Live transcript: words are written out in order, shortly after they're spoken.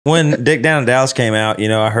When Dick Down in Dallas came out, you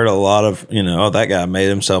know, I heard a lot of, you know, oh, that guy made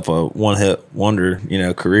himself a one-hit wonder, you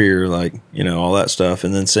know, career, like, you know, all that stuff.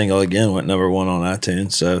 And then Single Again went #1 on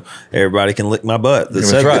iTunes, so everybody can lick my butt.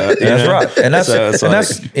 That's right. That's right. And that's so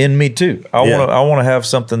that's in me too. I want to have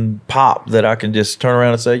something pop that I can just turn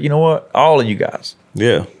around and say, you know what, all of you guys,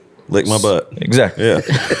 lick my butt. Exactly. Yeah. Grab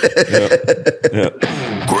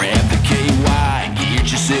the KY and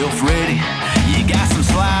get yourself ready. You got some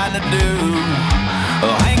sliding to do.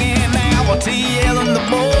 Hanging out with TL and the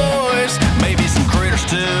boys, maybe some critters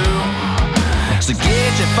too. So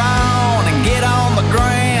get your phone and get on the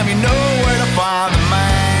gram. You know where to find the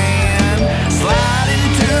man. Slide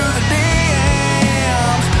into the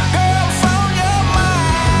DMs. Girls on your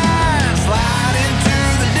mind. Slide into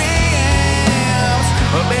the DMs.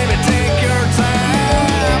 Well, baby, take your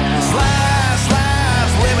time. Slide,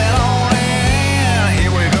 slip it on in. Here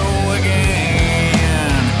we go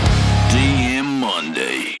again. DM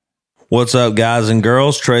Monday. What's up, guys and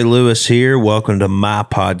girls? Trey Lewis here. Welcome to my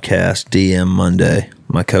podcast, DM Monday.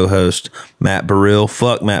 My co-host, Matt Burrill.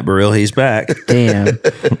 Fuck Matt Burrill. He's back. Damn.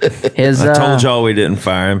 I told y'all we didn't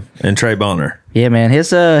fire him. And Trey Bonner. Yeah, man.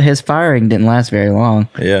 His firing didn't last very long.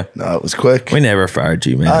 Yeah. No, it was quick. We never fired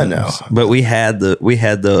you, man. I know. But we had the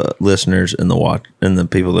listeners and the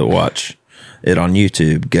people that watch it on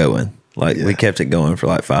YouTube going. Like, we kept it going for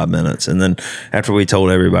like 5 minutes. And then after we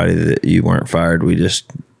told everybody that you weren't fired, we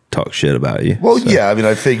just talk shit about you. Well, yeah, I mean,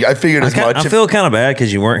 I figured as much. I feel kind of bad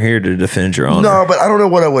because you weren't here to defend your honor. No, but I don't know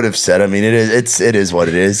what I would have said. I mean, it is what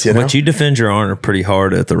it is. You know? But you defend your honor pretty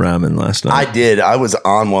hard at the Ryman last night. I did. I was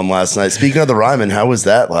on one last night. Speaking of the Ryman, how was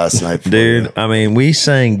that last night? Dude, you? I mean, we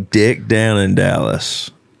sang Dick Down in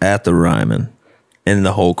Dallas at the Ryman, and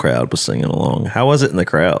the whole crowd was singing along. How was it in the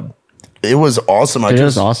crowd? It was awesome. It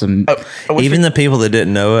was awesome. Even the people that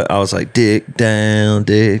didn't know it, I was like, Dick Down,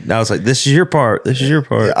 Dick. I was like, this is your part. This is your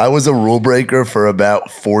part. Yeah, I was a rule breaker for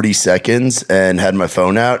about 40 seconds and had my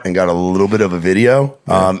phone out and got a little bit of a video.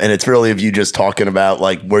 Yeah. And it's really of you just talking about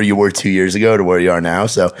like where you were 2 years ago to where you are now.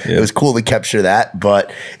 So it was cool to capture that,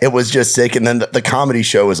 but it was just sick. And then the comedy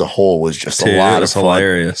show as a whole was just a lot of fun.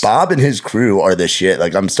 Hilarious. Bob and his crew are the shit.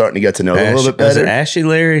 Like I'm starting to get to know them a little bit better. Was it Ashley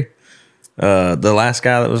Larry? The last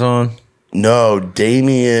guy that was on? No,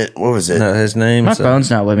 Damien. What was it? No, his name. My phone's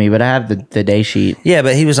not with me, but I have the day sheet. Yeah,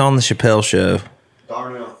 but he was on the Chappelle show.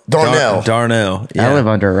 Darnell. Yeah. I live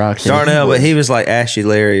under a rock. Darnell, but he was like Ashley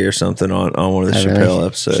Larry or something on one of the Chappelle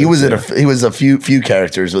episodes. He was he was a few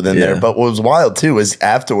characters within there. But what was wild too is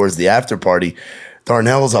afterwards, the after party,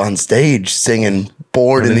 Darnell's on stage singing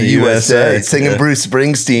 "Born in the USA," singing Bruce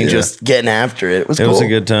Springsteen, just getting after it. It was cool. It was a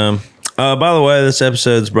good time. By the way, this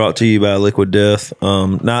episode is brought to you by Liquid Death.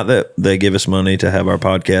 Not that they give us money to have our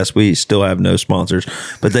podcast. We still have no sponsors,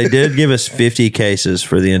 but they did give us 50 cases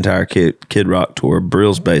for the entire Kid Rock tour.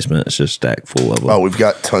 Burrill's basement is just stacked full of them. Oh, we've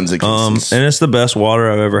got tons of cases. And it's the best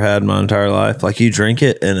water I've ever had in my entire life. Like, you drink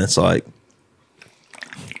it, and it's like,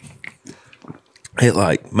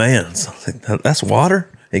 man, that's water.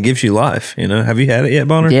 It gives you life, you know. Have you had it yet,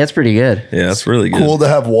 Bonner? Yeah, it's pretty good. Yeah, it's really good. Cool to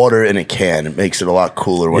have water in a can. It makes it a lot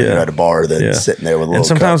cooler when you're at a bar than sitting there with a little. And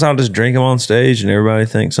sometimes cup. I'll just drink them on stage, and everybody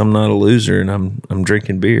thinks I'm not a loser, and I'm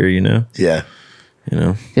drinking beer, you know. Yeah. You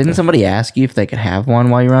know. Didn't somebody ask you if they could have one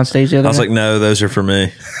while you were on stage the other I was night? like, no, those are for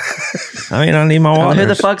me. I mean, I need my water. Who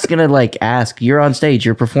the fuck's gonna like ask? You're on stage,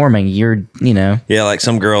 you're performing, you know. Yeah, like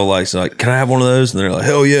some girl likes like, can I have one of those? And they're like,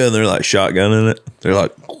 hell yeah, and they're like shotgunning it. They're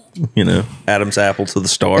like, you know, Adam's apple to the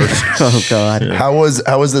stars. Oh God. Yeah. How was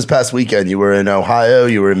this past weekend? You were in Ohio,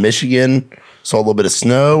 you were in Michigan, saw a little bit of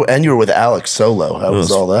snow, and you were with Alex solo. How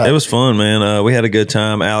was all that? It was fun, man. We had a good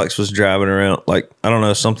time. Alex was driving around. Like, I don't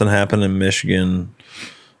know, something happened in Michigan.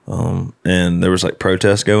 And there was like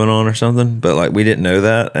protests going on or something, but like we didn't know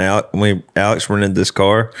that. And Alex rented this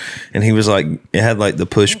car, and he was like, it had like the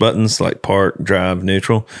push buttons, like park, drive,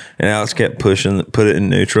 neutral. And Alex kept put it in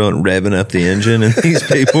neutral and revving up the engine. And these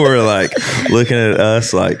people were like looking at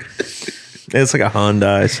us like it's like a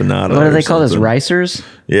Hyundai Sonata. What do they call those, ricers?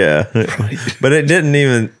 Yeah, but it didn't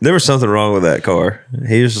even. There was something wrong with that car.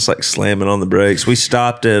 He was just like slamming on the brakes. We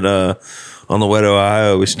stopped at on the way to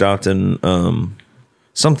Ohio. We stopped in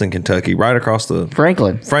something Kentucky, right across the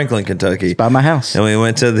Franklin, Kentucky. It's by my house. And we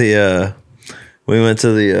went to the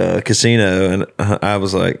casino, and I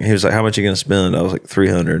was like, he was like, how much are you going to spend? I was like,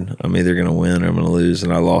 $300. I'm either going to win or I'm going to lose.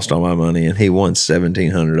 And I lost all my money, and he won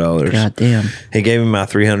 $1,700. God damn. He gave me my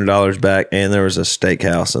 $300 back, and there was a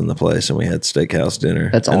steakhouse in the place, and we had steakhouse dinner.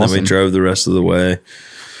 That's awesome. And then we drove the rest of the way.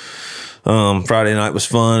 Friday night was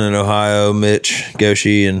fun in Ohio. Mitch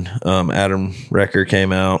Goshi and Adam Recker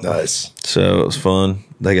came out. Nice. So it was fun.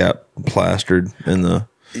 They got plastered in the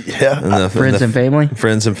Yeah. Friends and family.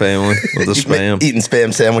 Friends and family with the spam. Eating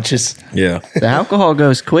spam sandwiches. Yeah. The alcohol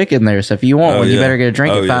goes quick in there, so if you want one, you better get a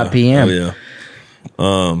drink at 5 p.m. Oh yeah.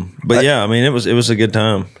 But yeah, I mean, it was a good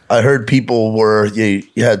time. I heard people you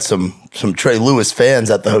had some Trey Lewis fans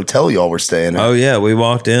at the hotel y'all were staying at. Oh yeah, we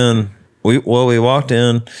walked in. We walked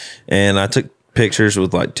in, and I took pictures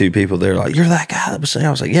with like 2 people. They're like, "You're that guy that was saying."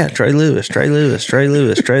 I was like, "Yeah, Trey Lewis."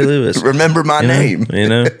 Remember my name. You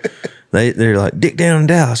know, they're like, "Dick down in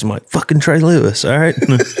Dallas." I'm like, "Fucking Trey Lewis." All right.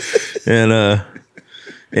 And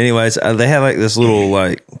anyways, they had like this little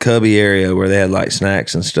like cubby area where they had like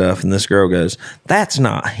snacks and stuff. And this girl goes, "That's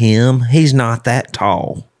not him. He's not that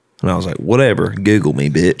tall." And I was like, "Whatever, Google me,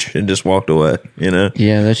 bitch," and just walked away. You know?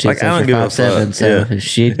 Yeah, that shit's like, I don't give a 5'7", fuck. so Yeah.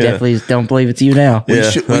 she definitely don't believe it's you now. We Yeah,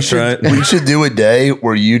 should, that's right. We should do a day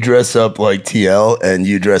where you dress up like TL and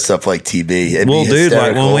you dress up like TB. It'd Well, be dude, like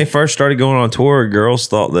hysterical. when we first started going on tour, girls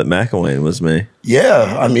thought that Mcilwain was me.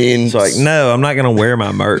 Yeah, I mean, It's like, no, I'm not going to wear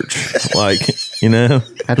my merch. Like, you know?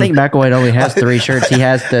 I think McIlwain only has 3 shirts. He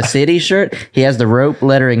has the city shirt, he has the rope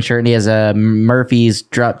lettering shirt, and he has a Murphy's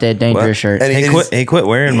Drop Dead Dangerous Well, shirt. and He quit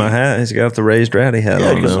wearing my hat. He's got the raised ratty hat yeah,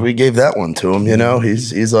 on because now. we gave that one to him. You know,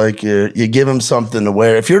 he's like, you give him something to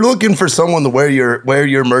wear. If you're looking for someone to wear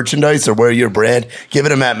your merchandise or wear your brand, give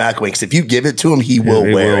it him at McIlwain. If you give it to him, he will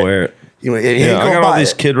wear it. He ain't Yeah, I gonna got all buy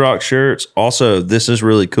these it. Kid Rock shirts. Also, this is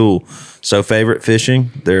really cool. So, Favorite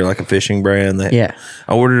Fishing, they're like a fishing brand. Yeah.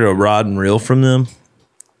 I ordered a rod and reel from them.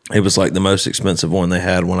 It was like the most expensive one they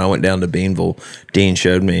had. When I went down to Beanville, Dean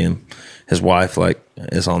showed me, and his wife like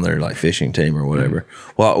is on their like fishing team or whatever.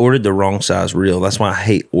 Well, I ordered the wrong size reel. That's why I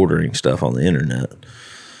hate ordering stuff on the internet.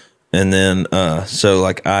 And then, so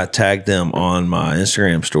like I tagged them on my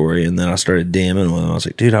Instagram story, and then I started DMing with them. I was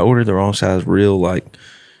like, "Dude, I ordered the wrong size reel. Like,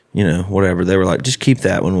 you know, whatever." They were like, "Just keep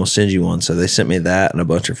that one. We'll send you one." So they sent me that and a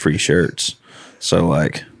bunch of free shirts. So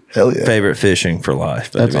like, Hell yeah. Favorite Fishing for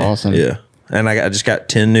life. Baby. That's awesome. Yeah. And I just got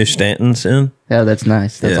 10 new Stantons in. Yeah, that's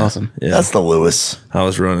nice. That's Yeah. awesome. Yeah. That's the Lewis. I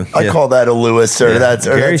was running. I call that a Lewis, or that's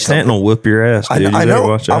or Gary that's Stanton will whip your ass, dude. I You better know.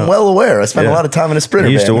 watch out. I'm well aware. I spent a Yeah. lot of time in a sprinter.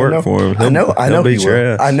 He used to van. work I know. for him. I know. He'll he beat your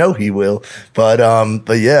will. ass. I know he will. But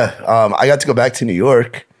yeah. I got to go back to New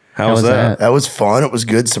York. How was that? That was fun. It was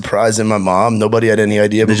good. Surprising my mom. Nobody had any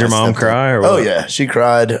idea. Did but your my mom stepdad. cry or Oh what? yeah, she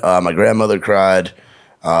cried. My grandmother cried.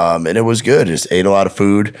 And it was good. Just ate a lot of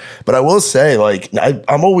food. But I will say, like,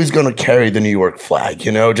 I'm always going to carry the New York flag,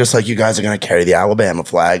 you know, just like you guys are going to carry the Alabama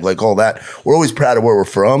flag, like all that. We're always proud of where we're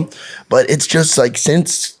from. But it's just like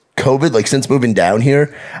since COVID, like since moving down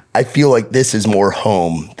here, I feel like this is more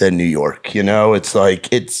home than New York. You know, it's like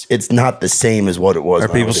it's not the same as what it was. Are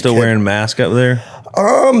when I people was a still kid. wearing masks up there?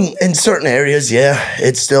 In certain areas, yeah.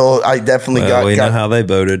 It's still, I definitely Well, we know got how they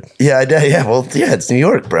voted. yeah, I did. Yeah, well, yeah, it's New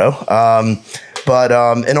York, bro. But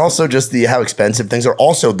and also just how expensive things are.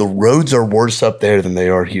 Also, the roads are worse up there than they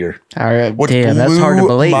are here. All right, What damn, that's hard to blew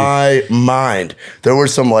believe. My mind. There were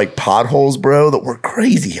some like potholes, bro, that were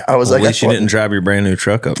crazy. I was At like, least you didn't drive your brand new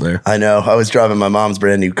truck up there. I know. I was driving my mom's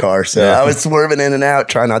brand new car, so Yeah. I was swerving in and out,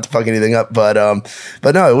 trying not to fuck anything up. But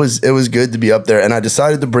no, it was good to be up there, and I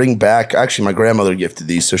decided to bring back. Actually, my grandmother gifted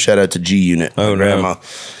these, so shout out to G Unit. Oh, my no. grandma.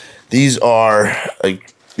 These are like.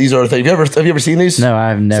 These are things. Have you ever seen these? No,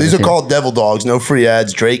 I've never So these are seen called Devil Dogs. No free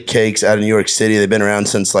ads. Drake cakes out of New York City. They've been around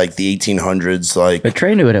since like the 1800s. Like, But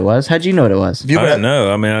Trey knew what it was. How'd you know what it was? have you I ever didn't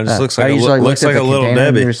know. I mean, it just looks I like usually looks looked like at a the little container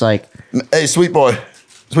and Debbie. There's like, Hey, Sweet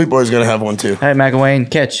Boy's gonna have one too. hey, McIlwain,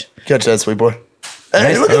 catch. Catch that, Sweet Boy. Hey,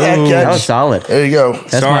 Nice. look at that Oh, catch. That was solid. There you go.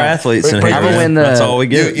 That's Star my- athletes in I here. will man. win the- That's all we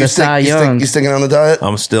get. the Cy Young. You sticking on the diet?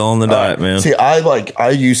 I'm still on the diet, man. See, I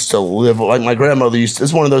used to live like my grandmother used to.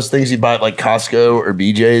 It's one of those things you buy at like Costco or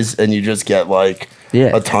BJ's and you just get like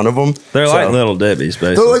Yeah. a ton of them. They're So, like Little Debbie's,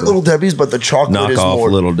 basically. They're like Little Debbie's, but the chocolate is knockoff more.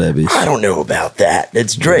 Little Debbie's. I don't know about that.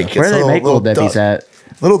 It's Drake. Where It's do they make Little Debbie's at?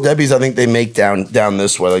 Little Debbie's, I think they make down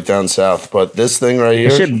this way, like down south. But this thing right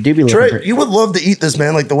here, shit do be looking Trey, pretty- you would love to eat this,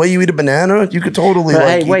 man. Like the way you eat a banana, you could totally. But, like,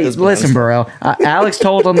 hey, eat wait, this banana. listen, Burrell. Alex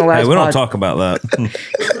told on the last Hey, we don't pod- talk about that.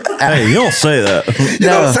 Hey, you don't say that. You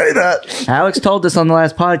No. don't say that. Alex told us on the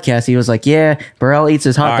last podcast. He was like, "Yeah, Burrell eats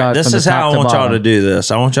his hot All dog." right, this from is the how top I want y'all bottom. to do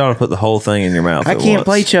this. I want y'all to put the whole thing in your mouth. I at can't once.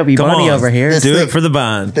 play chubby Come bunny on. over here. This Do thing- it for the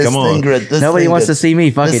vine. This Come thing on. grit- this Nobody thing wants to gets- see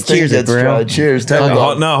me. Fuck this it. thing Cheers, it, gets Burrell. tried. Cheers. Take Take the a-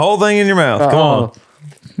 whole, no, whole thing in your mouth. Come on.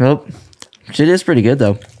 Nope. Shit is pretty good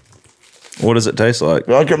though. What does it taste like?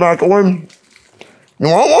 You like your McIlwain? You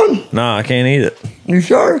want one? Nah, I can't eat it. You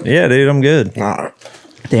sure? Yeah, dude, I'm good. Nah.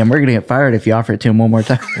 Damn, we're gonna get fired if you offer it to him one more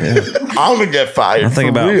time. I'm gonna get fired. I think for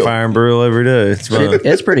about real. Fire and Burrill every day. It's fun.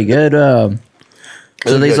 It's pretty good. So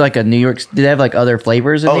It's these good. like a New York. Do they have like other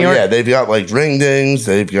flavors in Oh New York? yeah, they've got like ring dings.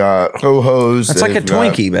 They've got ho hos. It's like a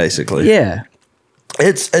Twinkie, basically. Yeah.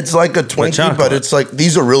 It's like a Twinkie, chocolate. but it's like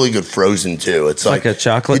these are really good frozen too. It's like a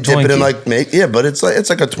chocolate You dip it in Twinkie. but it's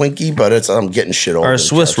like a Twinkie, but I'm getting shit all Or over a the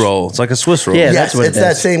Swiss place. roll. It's like a Swiss roll. Yeah, Yes, that's what it's it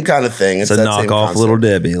that is. same kind of thing. It's a that same knockoff concept. Little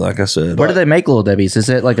Debbie, like I said. Where do they make Little Debbie's? Is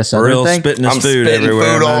it like a Southern Burrill thing? spitting his I'm food spitting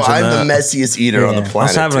everywhere. food all. Imagine I'm the that. messiest eater on the Yeah. planet.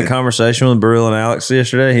 I was having a dude. conversation with Burrill and Alex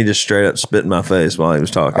yesterday. He just straight up spit in my face while he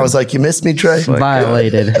was talking. I was like, "You missed me, Trey."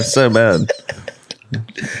 Violated. that's so bad.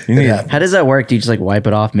 You need, Yeah. How does that work? Do you just like wipe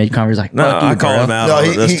it off mid-conversation? He's like, no, fuck you, I call bro. him out No, on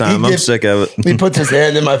he- it this he- time. he I'm did- sick of it. He puts his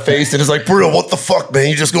hand in my face and is like, "Bro, what the fuck, man?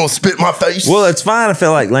 You just gonna spit in my face?" Well, it's fine if it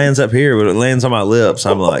like lands up here, but it lands on my lips.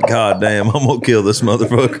 I'm like, God damn, I'm gonna kill this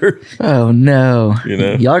motherfucker. Oh no! You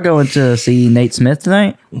know? Y'all going to see Nate Smith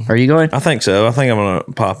tonight? Are you going? I think so. I think I'm gonna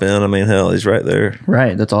pop in. I mean, hell, he's right there.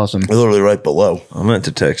 Right, that's awesome. literally right below. I meant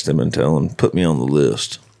to text him and tell him put me on the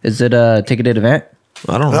list. Is it a ticketed event?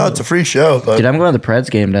 I don't No, know. it's a free show, but Dude, I'm going to the Preds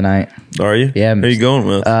game tonight. Are you? Yeah. Who are you going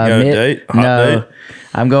with? You got a date? A hot no, date?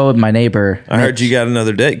 I'm going with my neighbor. I heard you got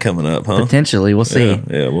another date coming up, huh? Potentially, we'll see.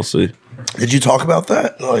 Yeah, we'll see. did you talk about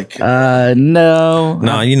that? Like, No.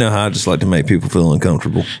 Nah, you know how I just like to make people feel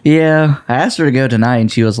uncomfortable. Yeah, I asked her to go tonight,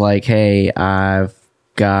 and she was like, "Hey, I've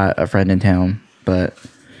got a friend in town," but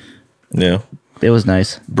Yeah. it was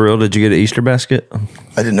nice. Brill, did you get an Easter basket?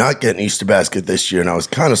 I did not get an Easter basket this year, and I was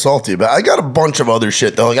kind of salty about it. I got a bunch of other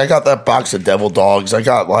shit, though. Like, I got that box of Devil Dogs. I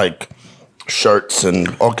got, like, shirts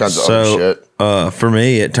and all kinds of other shit. For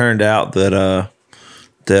me, it turned out that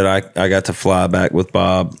I got to fly back with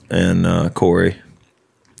Bob and Corey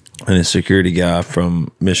and his security guy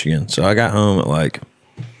from Michigan. So I got home at like,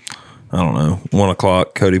 I don't know, 1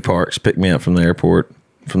 o'clock. Cody Parks picked me up from the airport,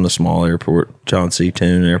 from the small airport, John C.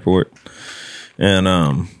 Toon Airport. And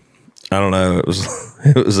I don't know, it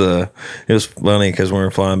was funny because when we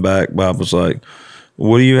were flying back, Bob was like,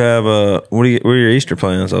 what do you have? What are your Easter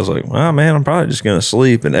plans? I was like, oh man, I'm probably just gonna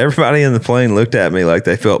sleep. And everybody in the plane looked at me like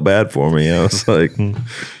they felt bad for me. I was like,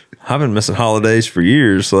 I've been missing holidays for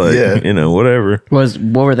years. Like, Yeah. Whatever. What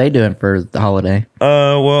were they doing for the holiday?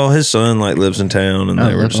 Well, his son like lives in town, and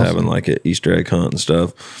they were that's just awesome. having like an Easter egg hunt and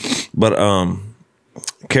stuff. But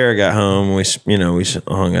Kara got home. We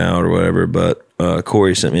hung out or whatever. But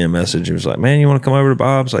Corey sent me a message. He was like, "Man, you want to come over to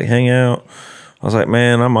Bob's? Like, hang out." I was like,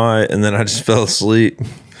 "Man, I might." And then I just fell asleep.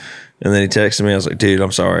 And then he texted me. I was like, "Dude,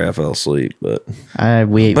 I'm sorry, I fell asleep." But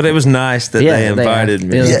it was nice that Yeah, they they invited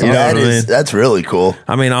me. Yeah, Yeah, You know that what I is, mean? that's really cool.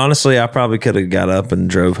 I mean, honestly, I probably could have got up and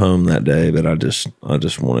drove home that day, but I just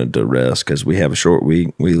wanted to rest because we have a short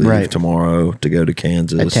week. We leave Right. tomorrow to go to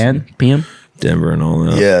Kansas, At 10 p.m.? Denver, and all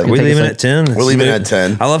that. Yeah. we Take a leaving sec. at 10. We're leaving at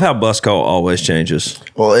 10. I love how bus call always changes.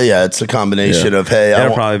 Well, yeah, it's a combination of, hey,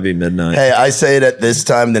 It'll probably be midnight. Hey, I say it at this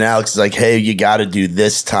time. Then Alex is like, "Hey, you got to do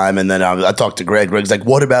this time." And then I talk to Greg. Greg's like,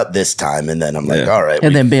 "What about this time?" And then I'm like, Yeah. "All right."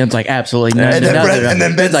 And then Ben's like, absolutely no. and then, no, Brent- no, no. and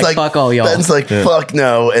then Ben's like, fuck all y'all. Ben's like, "Fuck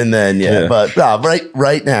no." And then Yeah. but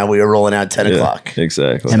right now we are rolling out 10 Yeah, o'clock.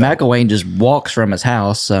 exactly. And Mcilwain just walks from his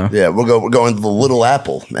house, so. Yeah, we're going to the Little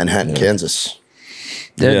Apple, Manhattan, Kansas.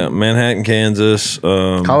 Yeah, Manhattan, Kansas,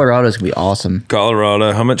 Colorado's going to be awesome.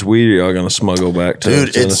 Colorado. How much weed are y'all gonna smuggle back to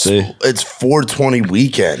Dude, Tennessee? it's 420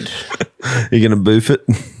 weekend. You gonna boof it?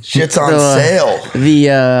 Shit's on The- sale.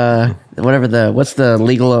 What's the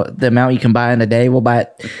legal, the amount you can buy in a day? We'll buy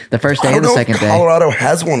it the first I day or don't the know if second day. Colorado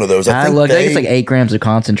has one of those. I think it's like 8 grams of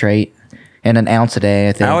concentrate and an ounce a day,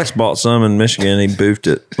 I think. Alex bought some in Michigan. He boofed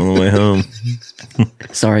it on the way home.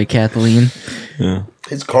 Sorry, Kathleen.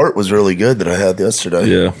 his cart was really good that I had yesterday.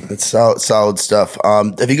 Yeah. It's solid stuff.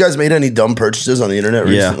 Have you guys made any dumb purchases on the internet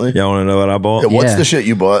recently? Y'all want to know what I bought? Yeah, what's Yeah. the shit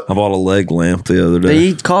you bought? I bought a leg lamp the other day.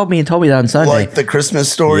 He called me and told me that on Sunday. Like the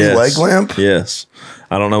Christmas Story Yes. leg lamp? Yes.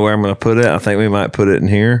 I don't know where I'm going to put it. I think we might put it in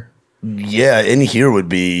here. Yeah, in here would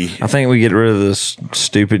be. I think we get rid of this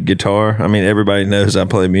stupid guitar. I mean, everybody knows I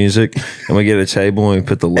play music, and we get a table and we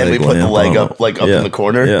put the leg And we put the lamp leg on up, it. like up Yeah. in the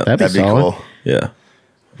corner. Yeah, That'd be solid. cool. yeah.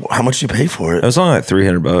 How much do you pay for It it? was only like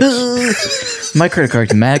 $300. My credit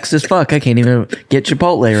card's maxed as fuck. I can't even get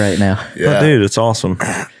Chipotle right now. But dude, it's awesome.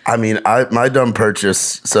 I mean, my dumb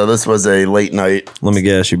purchase. So this was a late night. Let me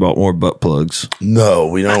guess, you bought more butt plugs. No,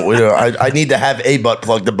 we don't. We don't. I need to have a butt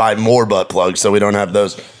plug to buy more butt plugs, so we don't have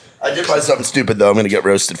those. I did buy something stupid though. I'm going to get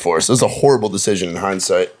roasted for. So this is a horrible decision in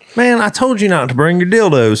hindsight. Man, I told you not to bring your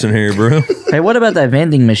dildos in here, bro. Hey, what about that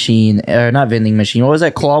vending machine? Or not vending machine. What was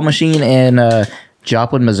that claw machine in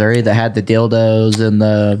Joplin, Missouri that had the dildos and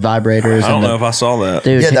the vibrators? I don't and know if I saw that.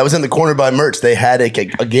 Dude, Yeah, that was in the corner by merch. They had a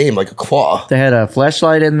game like a claw. they had a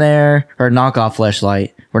fleshlight in there, or knockoff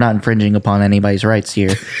fleshlight we're not infringing upon anybody's rights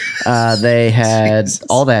here. They had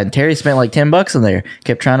all that, and Terry spent like $10 in there.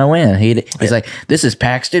 Kept trying to win. He's like, "This is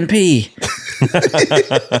Paxton P."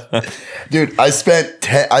 Dude, I spent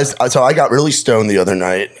so I got really stoned the other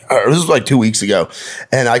night. This was like 2 weeks ago,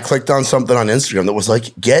 and I clicked on something on Instagram that was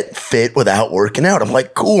like, "Get fit without working out." I'm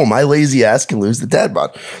like, cool, my lazy ass can lose the dad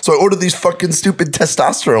bod. So I ordered these fucking stupid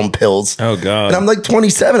testosterone pills. Oh god! And I'm like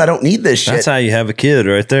 27. I don't need this shit. That's how you have a kid,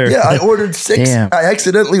 right there. Yeah, I ordered 6. Damn. I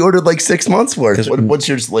accidentally ordered like 6 months worth. What's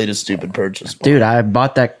your latest stupid purchase? Dude, I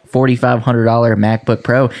bought that $4,500 MacBook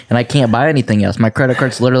Pro, and I can't buy anything else. My credit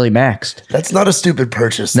card's literally maxed. That's not a stupid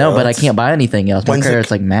purchase. No, though. but I can't buy anything else. My When's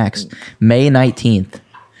credit's like maxed. May 19th.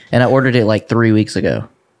 And I ordered it like 3 weeks ago.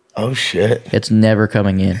 Oh shit! It's never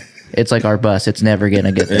coming in. It's like our bus. It's never going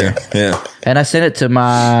to get there. Yeah. And I sent it to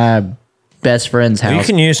my best friend's house. You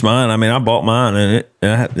can use mine. I mean, I bought mine, and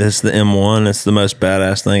it's the M1. It's the most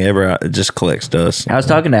badass thing ever. It just collects dust. I was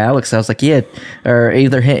talking to Alex. I was like, yeah, or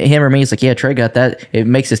either him or me. He's like, yeah, Trey got that. It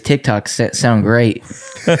makes his TikTok sound great.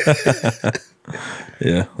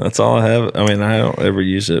 Yeah, that's all I have. I mean, I don't ever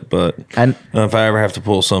use it, but if I ever have to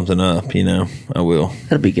pull something up, I will.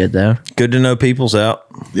 That'll be good, though. Good to know people's out.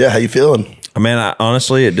 Yeah, how you feeling? I mean,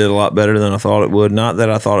 honestly, it did a lot better than I thought it would. Not that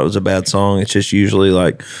I thought it was a bad song. It's just usually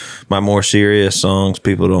like my more serious songs,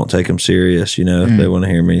 people don't take them serious, if they want to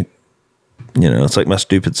hear me. It's like my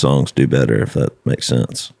stupid songs do better, if that makes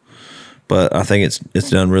sense. But I think it's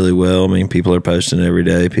done really well. I mean, people are posting every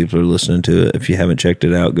day. People are listening to it. If you haven't checked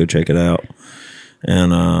it out, go check it out.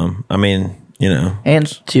 And, I mean,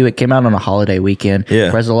 And two, it came out on a holiday weekend.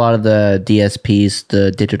 Yeah. Whereas a lot of the DSPs,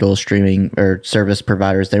 the digital streaming or service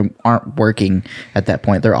providers, they aren't working at that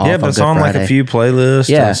point. They're off. Yeah, but on it's Good on Friday. like a few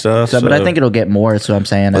playlists and stuff. So, but I think it'll get more. That's what I'm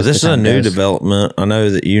saying. But as this the is a time new goes. development. I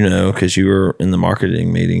know that because you were in the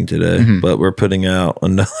marketing meeting today, but we're putting out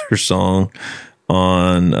another song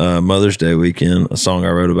on Mother's Day weekend, a song I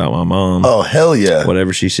wrote about my mom. Oh, hell yeah.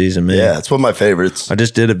 Whatever she sees in me. Yeah, it's one of my favorites. I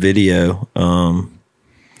just did a video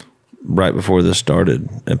right before this started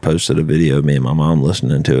and posted a video of me and my mom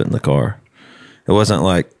listening to it in the car. It wasn't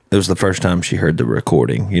like, it was the first time she heard the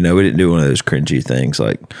recording. We didn't do one of those cringy things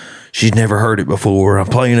like, she's never heard it before, I'm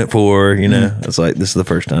playing it for her, It's like, this is the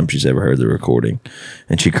first time she's ever heard the recording.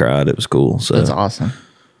 And she cried. It was cool. So That's awesome.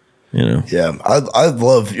 Yeah, I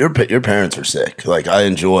love your parents are sick. Like I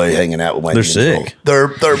enjoy hanging out with Wendy. They're and sick. Joel.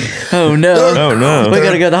 They're Oh no! Oh, no. We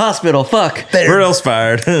gotta go to the hospital. Fuck. Burrill's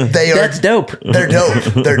fired. They are. That's dope. They're dope.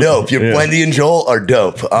 They're dope. Wendy and Joel are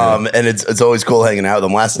dope. And it's always cool hanging out with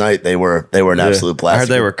them. Last night they were an absolute blast. I heard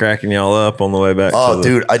they were cracking y'all up on the way back. Oh,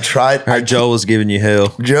 dude, I tried. I heard Joel was giving you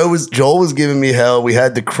hell. Joel was giving me hell. We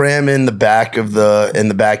had to cram in the back of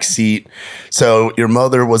the back seat. So your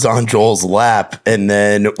mother was on Joel's lap, and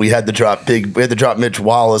then we had to drop Mitch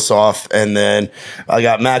Wallace off, and then I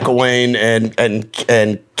got Mcilwain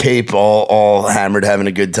and Cape all hammered, having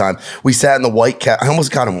a good time. We sat in the White Castle. I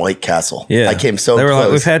almost got him White Castle. Yeah, I came so They were close.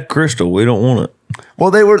 like, we've had Crystal. We don't want it. Well,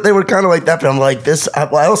 they were kind of like that, but I'm like this.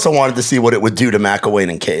 I also wanted to see what it would do to Mcilwain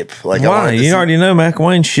and Cape. Like, Why? You already know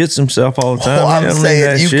McIlwain shits himself all the time. Well, He doesn't need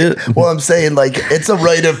that shit. I'm saying like it's a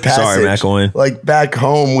rite of passage. Sorry, McIlwain. Like back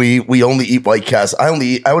home, we only eat White Castle. I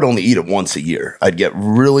would only eat it once a year. I'd get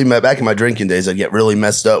really back in my drinking days. I'd get really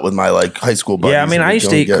messed up with my like high school buddies. Yeah, I mean, I used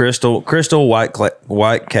to eat Crystal,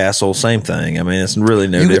 White Castle, same thing. I mean, it's really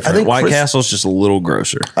no different. White Castle's just a little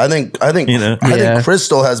grosser. I think I think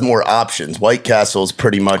Crystal has more options. White Castle is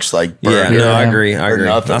pretty much like burger. Yeah, no, I agree.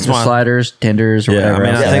 That's The why sliders, tenders, or whatever. I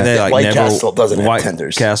mean, else. I think they like White never. Castle doesn't have White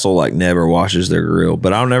tenders. Castle like never washes their grill.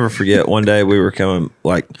 But I'll never forget. One day we were coming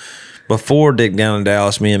like before Dick down in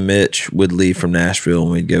Dallas. Me and Mitch would leave from Nashville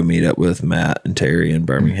and we'd go meet up with Matt and Terry in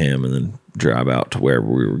Birmingham and then drive out to wherever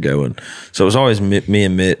we were going. So it was always me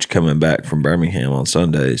and Mitch coming back from Birmingham on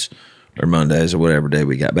Sundays or Mondays or whatever day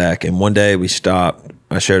we got back. And one day we stopped.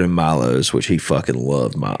 I showed him Milo's, which he fucking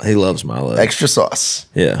loved. He loves Milo. Extra sauce.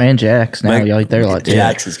 Yeah. And Jack's. Now y'all eat there a lot too.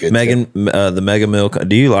 Jack's is good. Megan, the Mega Milk.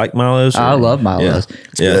 Do you like Milo's? I love Milo's.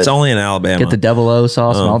 Yeah, it's only in Alabama. Get the double O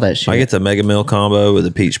sauce and all that shit. I get the Mega Milk combo with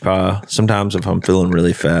a peach pie. Sometimes if I'm feeling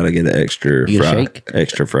really fat, I get an extra You fry. shake?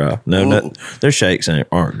 Extra fry. No, their shakes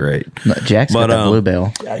aren't great. No, Jack's got that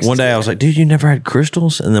Bluebell. One day I was like, dude, you never had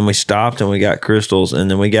Crystals? And then we stopped and we got Crystals.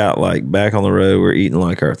 And then we got like back on the road. We're eating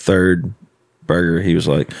like our third burger. He was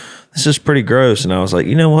like, this is pretty gross. And I was like,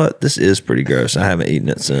 you know what? This is pretty gross. I haven't eaten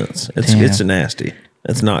it since. It's nasty.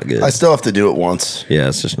 It's not good. I still have to do it once. Yeah,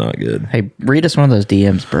 it's just not good. Hey, read us one of those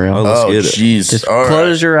DMs, bro. Oh, let's Oh, get it. jeez. Just All right.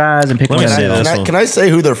 close your eyes and pick Let one me out. see this one. Can I say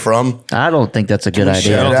who they're from? I don't think that's a good I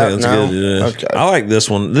idea. don't think that's No? good. Yeah. Okay. I like this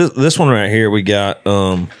one. This one right here, we got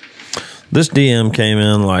This DM came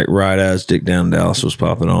in like right as Dick Down Dallas was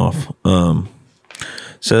popping off.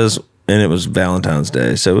 Says, and it was Valentine's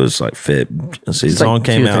Day, so it was like the song like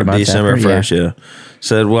came 2 or 3 out months December after, 1st. Yeah.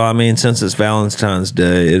 Said, well, I mean, since it's Valentine's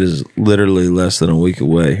Day, it is literally less than a week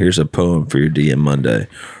away. Here's a poem for your DM Monday.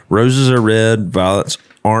 Roses are red, violets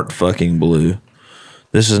aren't fucking blue.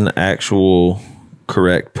 This is an actual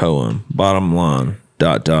correct poem. Bottom line, ...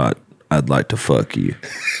 I'd like to fuck you.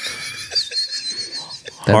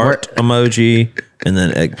 Heart emoji and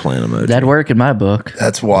then eggplant emoji. That'd work in my book.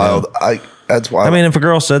 That's wild. That's wild. I mean, if a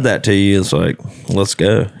girl said that to you, it's like, let's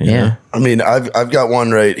go. You know? I mean, I've got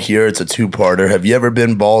one right here. It's a 2-parter. Have you ever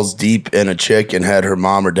been balls deep in a chick and had her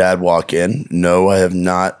mom or dad walk in? No, I have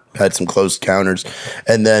not. Had some close encounters.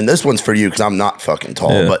 And then this one's for you because I'm not fucking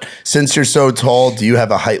tall. Yeah. But since you're so tall, do you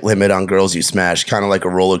have a height limit on girls you smash? Kind of like a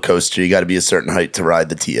roller coaster. You got to be a certain height to ride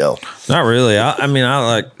the TL. Not really. I mean, I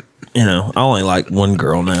like, I only like one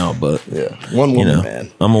girl now, but one woman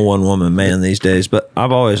man. I'm a one woman man these days, but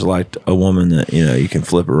I've always liked a woman that, you can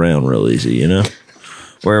flip around real easy,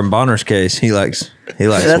 Where in Bonner's case, he likes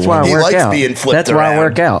That's why I He work likes out. being flipped That's why I around.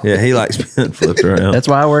 work out. Yeah, he likes being flipped around. That's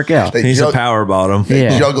why I work out. They He's jug- a power bottom.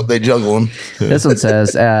 Yeah. They juggle him. This one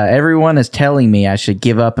says, everyone is telling me I should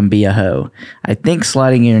give up and be a hoe. I think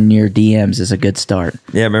sliding in your DMs is a good start.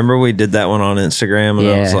 Yeah, remember we did that one on Instagram, and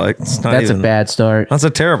I was like, it's not that's even a bad start. That's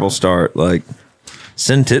a terrible start. Like,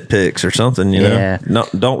 send tit pics or something, Yeah. No,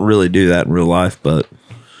 don't really do that in real life, but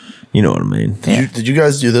you know what I mean. Did you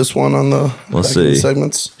guys do this one on the Let's back in the see.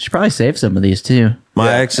 segments? Should probably save some of these too.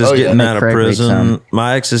 My ex is getting Make out of Craig read prison. some.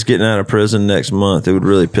 My ex is getting out of prison next month. It would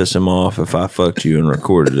really piss him off if I fucked you and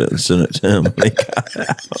recorded it and sent it to him.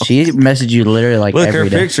 She messaged you literally like Look, her every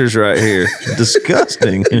day. picture's right here.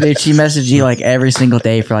 Disgusting. Dude, she messaged you like every single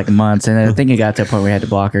day for like months, and I think it got to a point where we had to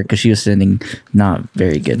block her because she was sending not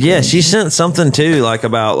very good. Yeah, things. she sent something too, like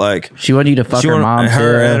about like She wanted you to fuck she her wanted mom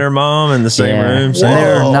her too. and her mom in the same Yeah. room. And Same they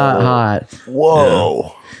were Whoa. not hot.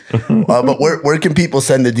 Whoa. But where can people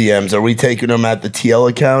send the DMs? Are we taking them at the TL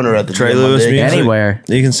account or at the Trey DM Lewis Monday? music. Anywhere.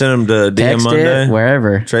 You can send them to DM Text Monday. it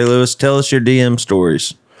wherever. Trey Lewis, tell us your DM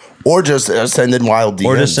stories. Or just send in wild DMs.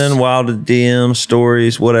 Or just send wild DM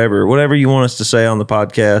stories, whatever you want us to say on the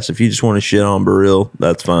podcast. If you just want to shit on Burrill,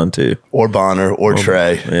 that's fine too. Or Bonner or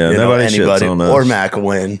Trey. yeah, nobody shits on us. Or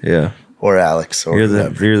Mcilwain. Yeah, Or Alex. Or you're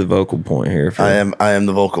whatever. the vocal point here. I am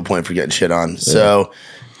the vocal point for getting shit on. So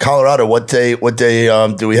Colorado, what day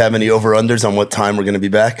do we have any over-unders on what time we're going to be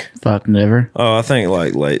back? Fuck never. Oh, I think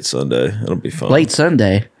like late Sunday. It'll be fun. Late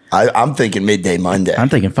Sunday. I'm thinking midday Monday. I'm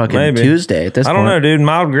thinking fucking Maybe. Tuesday at this I point. don't know, dude.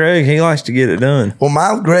 Mild Greg, he likes to get it done. Well,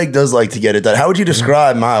 Mild Greg does like to get it done. How would you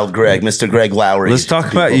describe Mild Greg, Mr. Greg Lowry? Let's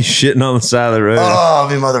talk about you shitting on the side of the road. Oh,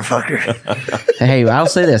 me motherfucker. Hey, I'll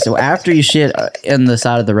say this. After you shit in the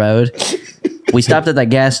side of the road, we stopped at that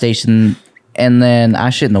gas station, and then I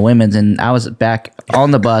shit in the women's, and I was back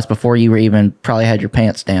on the bus before you were even probably had your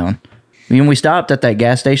pants down. When we stopped at that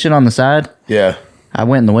gas station on the side, Yeah. I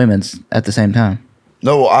went in the women's at the same time.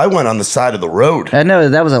 No, I went on the side of the road. I know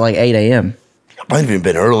that was at like 8 a.m. Might have even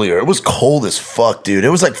been earlier. It was cold as fuck, dude. It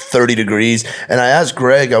was like 30 degrees. And I asked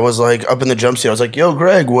Greg, I was like up in the jump seat. I was like, yo,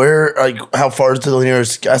 Greg, how far is to the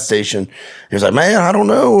nearest gas station? He was like, man, I don't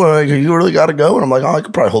know. You really got to go. And I'm like, oh, I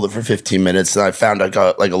could probably hold it for 15 minutes. And I found I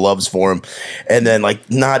got like a loves for him. And then like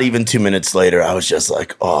not even 2 minutes later, I was just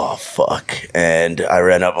like, oh, fuck. And I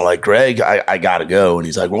ran up. I'm like, Greg, I got to go. And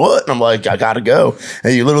he's like, what? And I'm like, I got to go.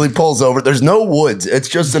 And he literally pulls over. There's no woods. It's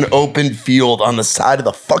just an open field on the side of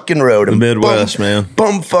the fucking road. The Midwest, man.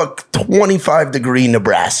 Bumfuck 25 degree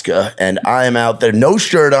Nebraska, and I am out there, no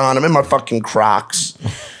shirt on. I'm in my fucking Crocs.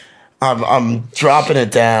 I'm dropping it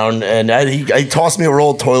down, and he tossed me a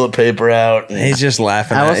roll of toilet paper out. And He's just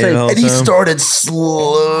laughing I will at you say- the whole and he time. started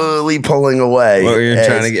slowly pulling away. What, you're as-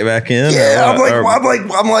 trying to get back in? Yeah, Or-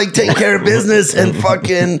 I'm like taking care of business, and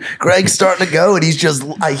fucking Greg's starting to go, and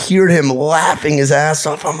I hear him laughing his ass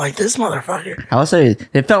off. I'm like, this motherfucker. I will say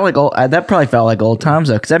it felt like that probably felt like old times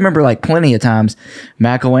though, because I remember like plenty of times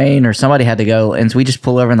Mcilwain or somebody had to go, and so we just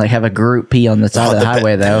pull over and like have a group pee on the side of the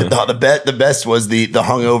highway though. The best was the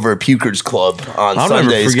hungover pukers club on I'll never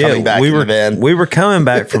Sundays forget. coming back we in were the van. we were coming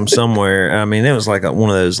back from somewhere. I mean, it was like one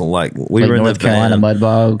of those like we Like were in North the Carolina van, mud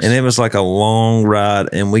bogs. and it was like a long ride,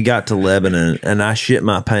 and we got to Lebanon, and I shit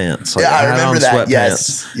my pants. Like, Yeah, I had remember on that. sweatpants.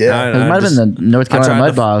 Yes. Yeah. It might have been the North I tried Carolina mud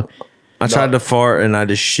to- bog. I tried to fart and I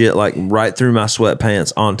just shit like right through my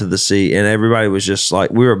sweatpants onto the seat, and everybody was just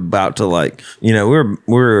like, we were about to like, we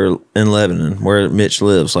were in Lebanon where Mitch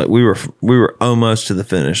lives. Like we were almost to the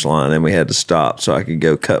finish line, and we had to stop so I could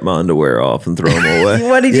go cut my underwear off and throw them away.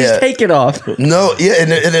 Why did you just take it off? No, yeah,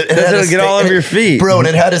 and it had It'll get all over your feet, bro. And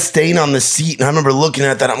it had a stain on the seat, and I remember looking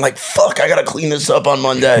at that. I'm like, fuck, I gotta clean this up on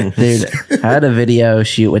Monday. Dude, I had a video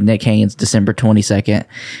shoot with Nick Haynes December 22nd,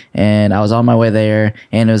 and I was on my way there,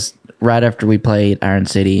 and it was right after we played Iron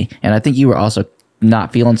City, and I think you were also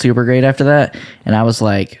not feeling super great after that, and I was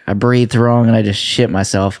like, I breathed wrong, and I just shit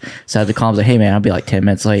myself, so I had to call him, like, hey man, I'll be like 10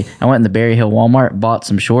 minutes late. I went in the Berry Hill Walmart, bought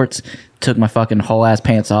some shorts, took my fucking whole ass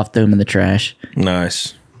pants off, threw them in the trash.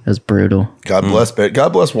 Nice. It was brutal. God bless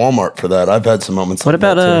Walmart for that. I've had some moments. What like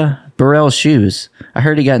about Burrell's shoes? I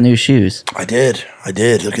heard he got new shoes. I did.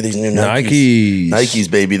 Look at these new Nikes. Nikes,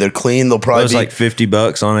 baby. They're clean. They'll probably It was like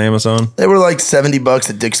 $50 on Amazon. They were like $70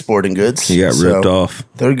 at Dick's Sporting Goods. You got ripped off.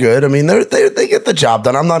 They're good. I mean, they get the job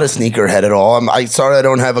done. I'm not a sneakerhead at all. I'm sorry I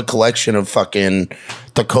don't have a collection of fucking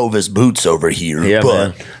Tecovas boots over here. Yeah,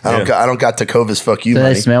 but man. I don't got Tecovas. Fuck you, Do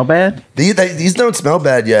money. they smell bad? These don't smell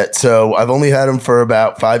bad yet. So I've only had them for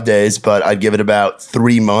about 5 days, but I'd give it about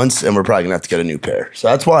 3 months, and we're probably gonna have to get a new pair. So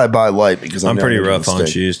that's why I buy light, because I'm pretty rough on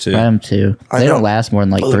shoes too. I am too. I They know. don't last more than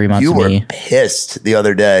like 3 months You to were me. pissed the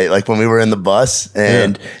other day, like when we were in the bus,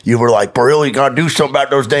 and you were like, "Burrill, you gotta do something about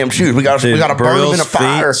those damn shoes. We gotta burn them in a Burrill's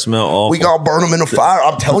fire. feet smell awful. We gotta burn them in a fire.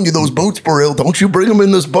 I'm telling you, those boots, Burrill. Don't you bring them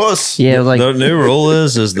in this bus." Yeah, like The new rule is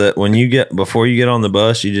that before you get on the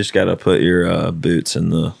bus, you just got to put your boots in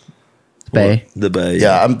the bay. The bay.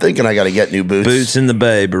 Yeah, I'm thinking I gotta get new boots. Boots in the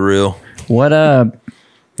bay, Burrill. What You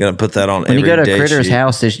got to put that on when every you go to day Critter's sheet.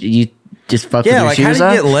 house, you just fuck with Yeah, your like how shoes do you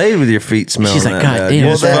up? get laid with your feet smelling She's like, that God bad?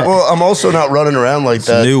 damn. Well, I'm also not running around like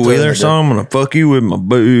that. New during Wheeler the day. song, I'm gonna fuck you with my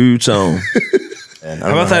boots on.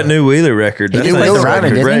 How about that new Wheeler record? He That did thing's play the Ryman,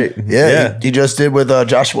 fucking didn't great. Yeah, he just did with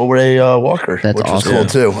Joshua Ray Walker, That's which awesome.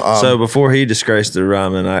 was cool too. So before he disgraced the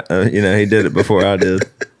Ryman, he did it before I did.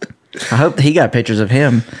 I hope he got pictures of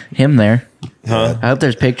him there. Huh? I hope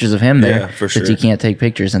there's pictures of him there. Yeah, for That sure. you can't take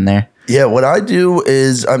pictures in there. Yeah, what I do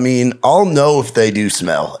is, I mean, I'll know if they do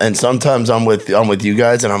smell, and sometimes I'm with you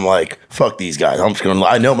guys, and I'm like, fuck these guys. I'm just gonna.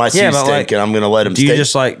 I know my shoes but, stink, like, and I'm gonna let them. Do you stink.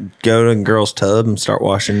 just like go to a girl's tub and start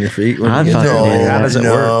washing your feet? When I'd you get fucking there? do that. How does it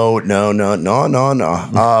work?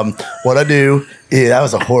 No. What I do? Yeah, that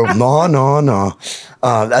was a horrible. No.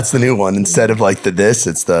 That's the new one. Instead of like this,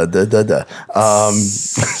 it's the.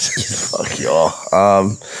 Fuck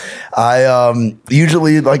y'all. I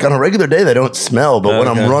usually, like, on a regular day they don't smell, but when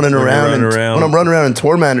Okay. I'm running When you're around, running around. when I'm running around in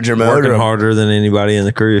tour manager mode, Working or- harder than anybody in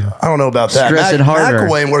the crew. I don't know about that. Stressing harder.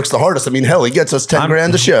 Mcilwain works the hardest. I mean, hell, he gets us 10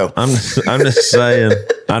 grand a show. I'm just saying.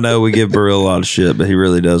 I know we give Burrill a lot of shit, but he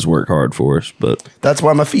really does work hard for us. But That's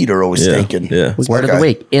why my feet are always Yeah, stinking. yeah. It's Word like of the I-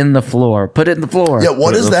 week in the floor. Put it in the floor. Yeah,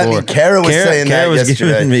 what Put it does in the that floor. mean? Kara was saying Kara that was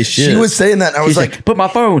yesterday. giving me shit. She was saying that, and I was She's like, like, put my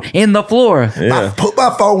phone in the floor. yeah. put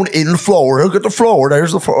my phone in the floor. Look at the floor.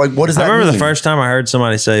 There's the floor. Like, what does that I remember mean? the first time I heard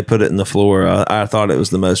somebody say "put it in the floor." I thought it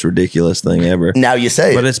was the most ridiculous thing ever. Now you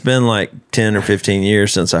say But it. it's been like 10 or 15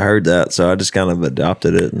 years since I heard that, so I just kind of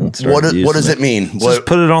adopted it and started What using does it mean? Just What,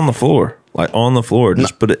 put it on the floor, like on the floor.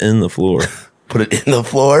 Just put it in the floor. put it in the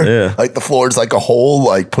floor? Yeah. Like the floor is like a hole,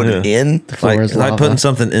 like put it Yeah. in? Floor Like, is like lava. putting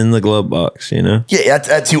something in the glove box, you know? Yeah,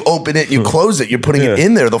 that's you open it and you close it. You're putting it Yeah.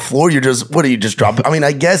 in there. The floor, you're just, what do you just drop it? I mean,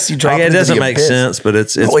 I guess you drop Like, it it into doesn't the make abyss. sense, but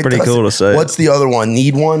it's No, it pretty doesn't. cool to say. What's the other one?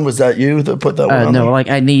 Need one? Was that you that put that one on No, there? like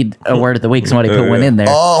I need a word of the week. Somebody put one in there.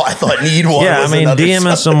 Oh, I thought need one. Yeah, I was mean, another DM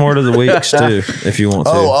us song. some word of the weeks too, if you want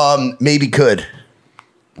to. Oh, maybe could.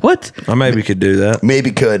 What? I maybe could do that. Maybe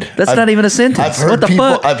could. That's not even a sentence. I've heard What the people.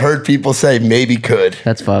 fuck? I've heard people say maybe could.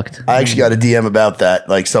 That's fucked. I actually got a DM about that.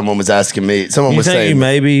 Like someone was asking me. Someone You was think saying you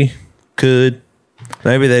maybe could?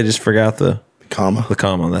 Maybe they just forgot the comma.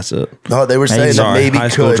 comma. That's it. No, they were saying that Sorry, maybe high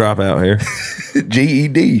school could. dropout here.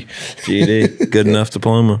 GED. GED, good enough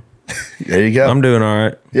diploma. There you go. I'm doing all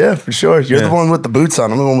right. Yeah, for sure. You're Yeah. the one with the boots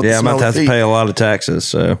on. I'm the one with Yeah, the I'm about to smelly have to feet. pay a lot of taxes.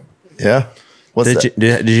 So Yeah. What's did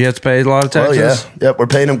that? you have to pay a lot of Oh taxes? yeah. Yep. We're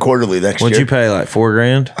paying them quarterly next What'd year. you pay? Like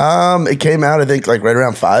 $4,000? It came out I think like right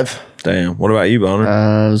around 5. Damn. What about you, Boner?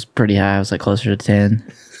 It was pretty high. It was like closer to 10.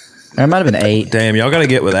 Or it might have been 8. Damn, y'all got to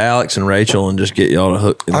get with Alex and Rachel and just get y'all to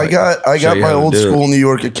hook. I got my old school New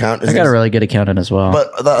York account. I got a really good accountant as well.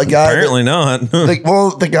 But the guy Apparently not.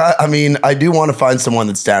 the guy, I mean, I do want to find someone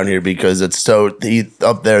that's down here because it's so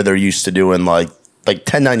up there they're used to doing like like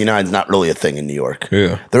 1099 is not really a thing in New York.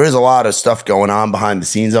 Yeah. There is a lot of stuff going on behind the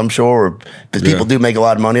scenes, I'm sure, because people do make a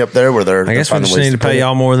lot of money up there where I guess we just need to pay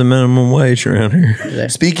y'all more than minimum wage around here.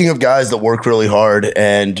 Speaking of guys that work really hard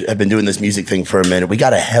and have been doing this music thing for a minute, we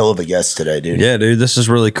got a hell of a guest today, dude. Yeah, dude, this is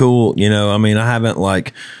really cool. You know, I mean, I haven't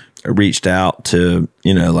like reached out to,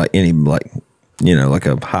 you know, like any like, you know, like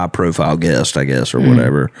a high profile guest, I guess, or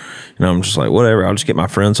whatever. You know, I'm just like, whatever. I'll just get my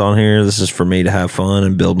friends on here. This is for me to have fun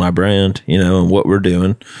and build my brand, you know, and what we're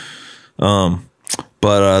doing.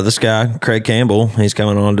 But this guy, Craig Campbell, he's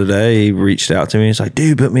coming on today. He reached out to me. He's like,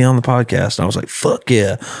 dude, put me on the podcast. And I was like, fuck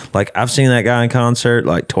yeah. Like, I've seen that guy in concert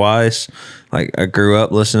like twice. Like, I grew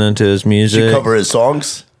up listening to his music. Did you cover his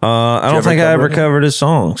songs? I don't think I ever covered his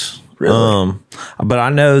songs. Really? But I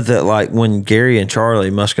know that like when Gary and Charlie,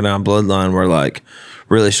 Muscadine Bloodline, were like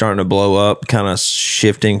really starting to blow up, kind of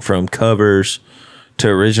shifting from covers to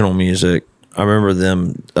original music. I remember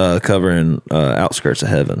them covering Outskirts of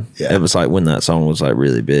Heaven. Yeah. It was like when that song was like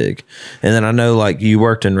really big. And then I know like you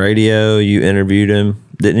worked in radio, you interviewed him,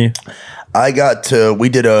 didn't you? I got to, we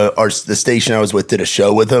did the station I was with did a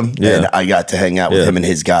show with him, and I got to hang out with him and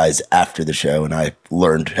his guys after the show, and I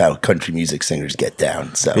learned how country music singers get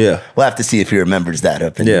down. So we'll have to see if he remembers that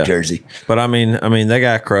up in New Jersey. But I mean, that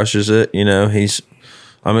guy crushes it. You know,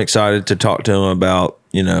 I'm excited to talk to him about,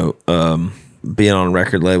 you know, being on a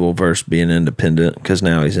record label versus being independent, because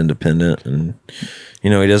now he's independent, and you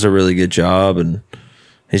know, he does a really good job, and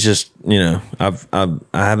he's just, you know, I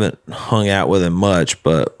haven't hung out with him much,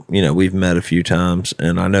 but you know, we've met a few times,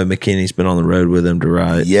 and I know McKinney's been on the road with him to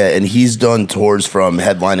write. Yeah, and he's done tours from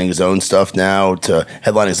headlining his own stuff now to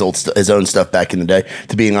headlining his own stuff back in the day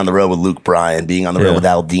to being on the road with Luke Bryan, being on the road with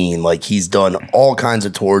Al Dean. Like, he's done all kinds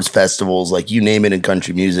of tours, festivals, like you name it in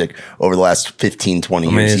country music over the last 15, 20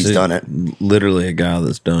 years. He's done it. Literally a guy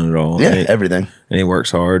that's done it all. Yeah, everything. And he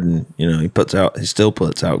works hard, and you know, he still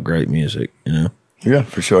puts out great music, you know. Yeah,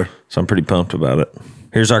 for sure. So I'm pretty pumped about it.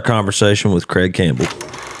 Here's our conversation with Craig Campbell.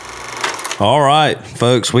 All right,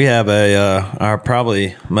 folks, we have our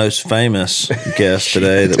probably most famous guest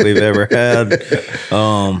today that we've ever had.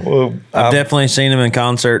 I've definitely seen him in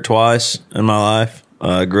concert twice in my life.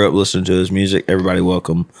 I grew up listening to his music. Everybody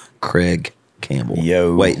welcome Craig Campbell.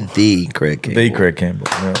 Yo. Wait, the Craig Campbell. The Craig Campbell.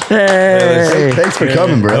 Yeah. Hey. Thanks for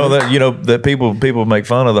coming, bro. That people make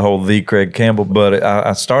fun of the whole the Craig Campbell, but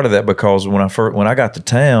I started that because when I got to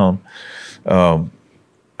town,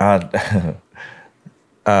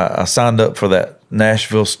 I signed up for that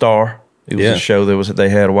Nashville Star. It was a show they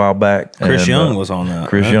had a while back. Chris Young was on that.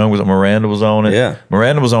 Chris Young was. Miranda was on it. Yeah,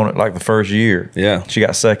 Miranda was on it like the first year. Yeah, she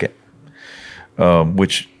got second.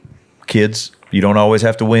 Which, kids, you don't always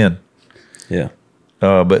have to win. Yeah.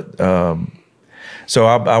 So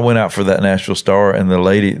I went out for that Nashville Star, and the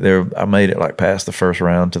lady there, I made it like past the first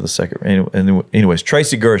round to the second. Anyways,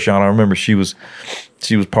 Tracy Gershon, I remember she was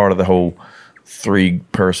part of the whole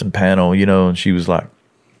 3-person panel, you know, and she was like,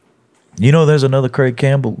 you know, there's another Craig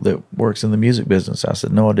Campbell that works in the music business. I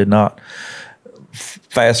said, no, I did not.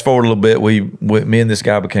 Fast forward a little bit, me and this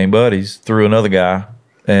guy became buddies through another guy,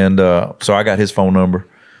 and so I got his phone number.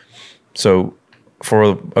 So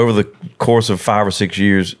over the course of 5 or 6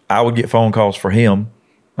 years, I would get phone calls for him,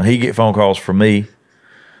 and he'd get phone calls for me.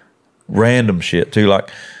 Random shit too, like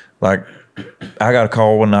I got a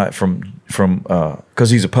call one night from because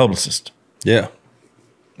he's a publicist. Yeah,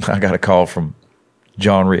 I got a call from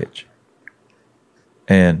John Rich,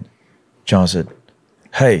 and John said,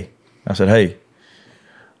 "Hey," I said, "Hey,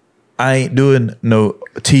 I ain't doing no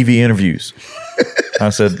TV interviews." I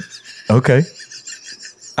said, "Okay,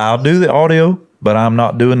 I'll do the audio, but I'm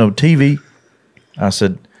not doing no TV." I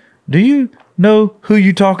said, "Do you know who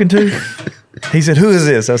you talking to?" He said, "Who is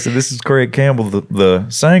this?" I said, "This is Craig Campbell, the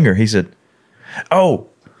singer." He said, "Oh,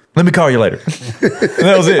 let me call you later." And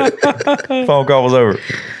that was it. Phone call was over.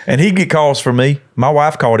 And he'd get calls from me. My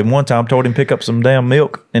wife called him one time, told him pick up some damn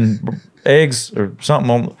milk and eggs or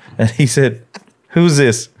something and he said, "Who's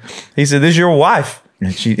this?" He said, "This is your wife."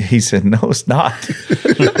 And he said, "No, it's not."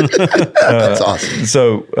 That's awesome.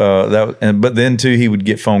 So but then too, he would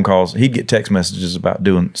get phone calls. He'd get text messages about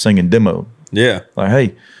singing demo. Yeah, like,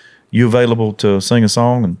 "Hey, you available to sing a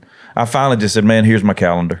song?" And I finally just said, "Man, here's my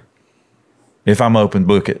calendar. If I'm open,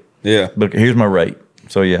 book it." Yeah, but here's my rate.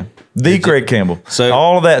 So yeah, Craig Campbell. So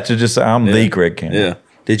all of that to just say I'm the Craig Campbell. Yeah.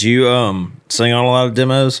 Did you sing on a lot of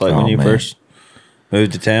demos when you first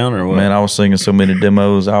moved to town, or what? Man, I was singing so many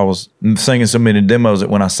demos. I was singing so many demos that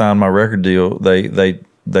when I signed my record deal, they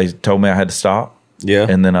told me I had to stop. Yeah.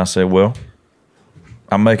 And then I said, "Well,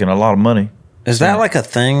 I'm making a lot of money." Is that like a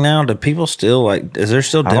thing now? Do people still is there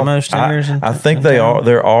still demo singers? I think they are.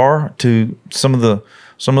 There are to some of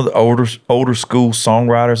some of the older school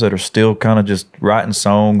songwriters that are still kind of just writing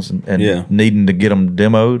songs and needing to get them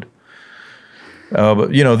demoed.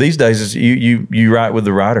 But you know, these days it's you write with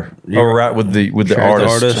the writer or write with the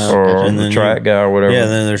artist or the track guy or whatever. Yeah,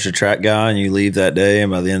 and then there's a track guy, and you leave that day,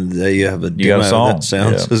 and by the end of the day, you have a demo that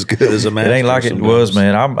sounds as good as a master. It ain't like it was,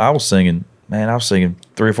 man. I was singing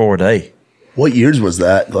 3 or 4 a day. What years was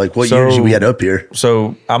that? Like, what years we had up here?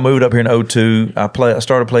 So I moved up here in 2002. I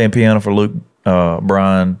started playing piano for Luke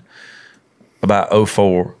Bryan about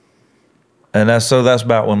 2004, and that's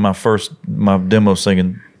about when my demo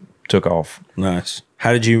singing took off. Nice.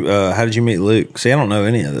 How did you meet Luke? See, I don't know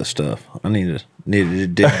any of this stuff. I needed to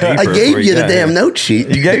dig deeper. I gave you the damn note sheet.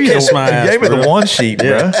 You gave me the one sheet,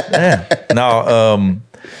 bro. Yeah. No,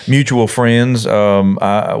 mutual friends.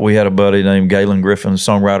 We had a buddy named Galen Griffin,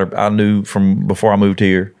 songwriter I knew from before I moved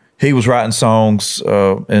here. He was writing songs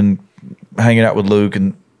and hanging out with Luke,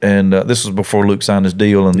 and this was before Luke signed his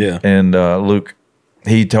deal. And Luke,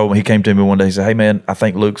 he came to me one day. He said, "Hey man, I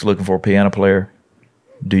think Luke's looking for a piano player.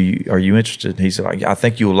 Are you interested?" He said, "I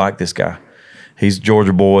think you'll like this guy. He's a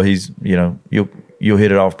Georgia boy. He's you'll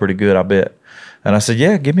hit it off pretty good, I bet." And I said,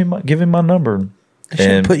 "Yeah, give him my number." They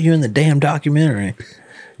should put you in the damn documentary.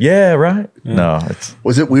 Yeah, right. Yeah. No,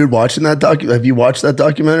 was it weird watching that Have you watched that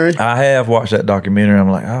documentary? I have watched that documentary. I'm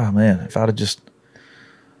like, oh man, if I'd have just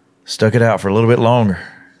stuck it out for a little bit longer,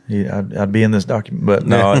 I'd be in this document. But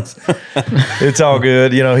no, it's all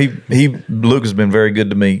good. You know, Luke has been very good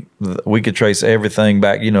to me. We could trace everything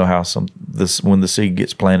back. You know how when the seed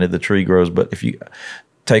gets planted, the tree grows. But if you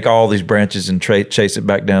take all these branches and chase it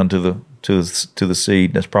back down to the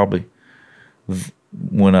seed, that's probably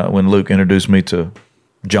when Luke introduced me to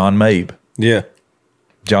John Mabe. Yeah.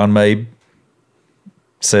 John Mabe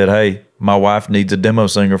said, "Hey, my wife needs a demo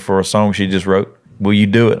singer for a song she just wrote. Will you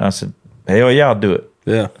do it?" And I said, "Hell yeah, I'll do it."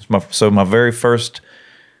 Yeah. So my very first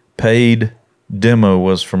paid demo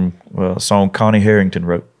was from a song Connie Harrington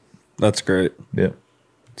wrote. That's great. Yeah.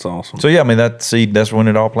 That's awesome. So yeah, I mean that's when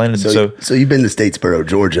it all planted. So you've been to Statesboro,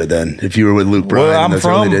 Georgia, then? If you were with Luke Bryan in those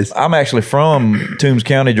early days. I'm actually from Toombs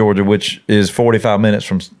County, Georgia, which is 45 minutes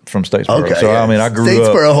from Statesboro. Okay, so I mean, I grew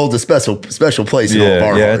up. Statesboro holds a special place in all of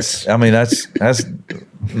our hearts. I mean, that's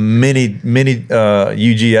mini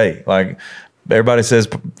UGA. Like everybody says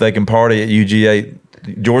they can party at UGA.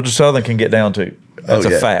 Georgia Southern can get down to. That's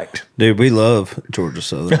a fact, dude. We love Georgia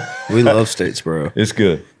Southern. We love Statesboro. It's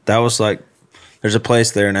good. That was like. There's a place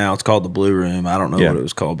there now. It's called the Blue Room. I don't know what it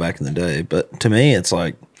was called back in the day, but to me, it's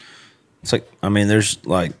like. I mean, there's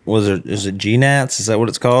like, is it G-Nats? Is that what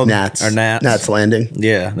it's called? Nats. Or Nats? Nats Landing.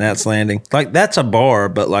 Yeah, Nats Landing. Like that's a bar,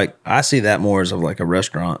 but like I see that more as of like a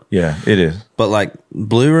restaurant. Yeah, it is. But like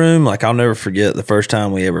Blue Room, like I'll never forget the first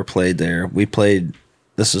time we ever played there. We played.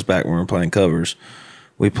 This is back when we were playing covers.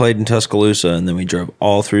 We played in Tuscaloosa, and then we drove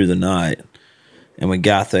all through the night, and we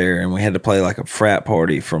got there, and we had to play like a frat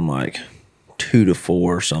party from like 2 to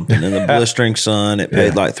 4 or something in the blistering sun. It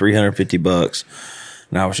paid like $350,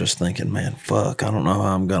 and I was just thinking, man, fuck, I don't know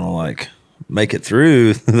how I'm gonna like make it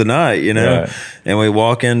through the night, you know. Right. And we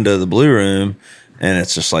walk into the Blue Room, and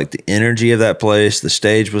it's just like the energy of that place. The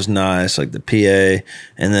stage was nice, like the PA,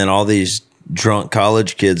 and then all these drunk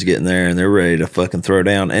college kids getting there, and they're ready to fucking throw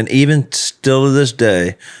down. And even still to this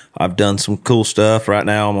day, I've done some cool stuff. Right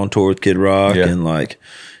now, I'm on tour with Kid Rock, and like.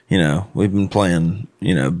 You know, we've been playing,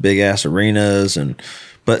 big ass arenas,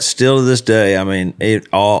 but still to this day, I mean,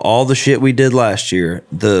 all the shit we did last year,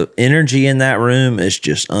 the energy in that room is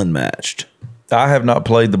just unmatched. I have not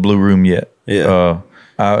played the Blue Room yet. Yeah,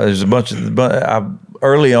 there's a bunch of,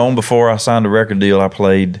 early on before I signed a record deal, I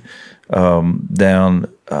played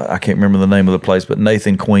down. I can't remember the name of the place, but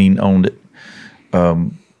Nathan Queen owned it.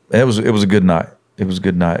 It was a good night. It was a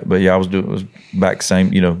good night, but yeah, I was back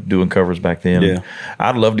doing covers back then. Yeah,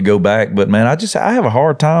 I'd love to go back, but man, I have a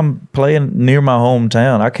hard time playing near my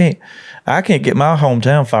hometown. I can't get my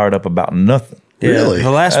hometown fired up about nothing. Yeah, really?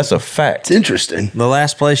 That's a fact. It's interesting. The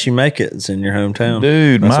last place you make it is in your hometown,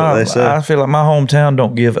 dude. I feel like my hometown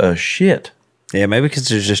don't give a shit. Yeah, maybe because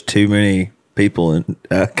there's just too many people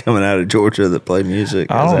coming out of Georgia that play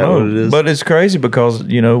music. I don't know what it is? But it's crazy because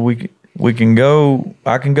we can go.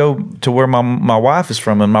 I can go to where my wife is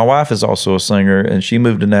from, and my wife is also a singer, and she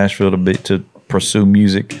moved to Nashville to pursue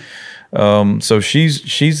music. So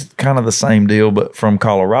she's kind of the same deal, but from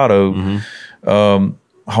Colorado,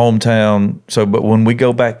 hometown. So, but when we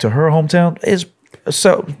go back to her hometown, it's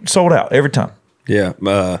sold out every time. Yeah.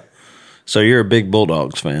 So you're a big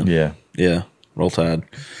Bulldogs fan. Yeah. Yeah. Roll Tide.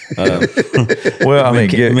 Well, I mean,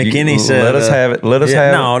 McKinney said, "Let us have it. Let us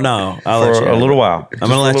have it." No, I'll let you for a little while. I'm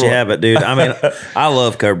gonna let you have it, dude. I mean, I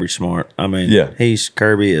love Kirby Smart. I mean,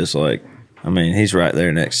 Kirby is like I mean, he's right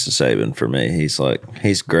there next to Saban for me. He's a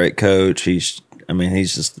great coach. He's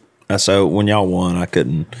just. So when y'all won, I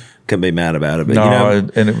couldn't be mad about it. But no,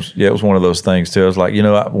 and it was one of those things too. I was like,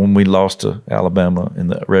 when we lost to Alabama in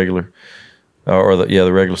the regular,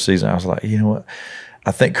 the regular season, I was like, you know what,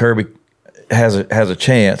 I think Kirby has a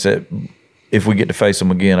chance if we get to face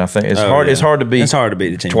them again. I think it's hard. Yeah. It's hard to beat. It's hard to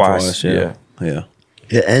beat a team twice. Yeah. Yeah,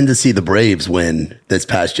 and to see the Braves win this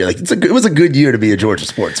past year, it was a good year to be a Georgia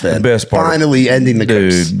sports fan. The best part, finally ending the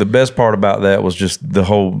curse. The best part about that was just the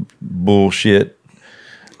whole bullshit.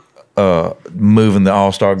 Moving the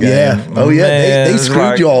All-Star game. Yeah. Oh yeah, they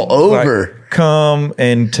screwed you all over. Come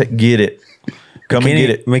and get it. Come and get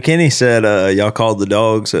it. McKinney said y'all called the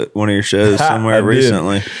dogs at one of your shows somewhere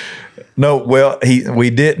recently. No, well, we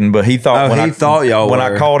didn't, but he thought y'all when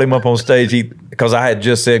were. I called him up on stage, because I had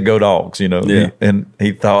just said go Dogs, Yeah. and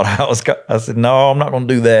he thought I said, no, I'm not going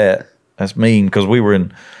to do that. That's mean, because we were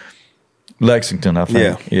in Lexington, I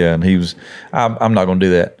think. Yeah, and he was, I'm not going to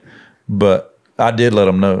do that. But I did let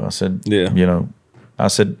him know. I said, I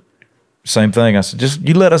said, same thing. I said, just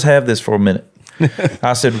you let us have this for a minute.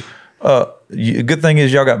 I said, good thing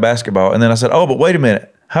is y'all got basketball. And then I said, oh, but wait a minute.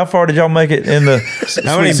 How far did y'all make it in the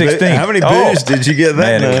Sweet 16? How many boos did you get that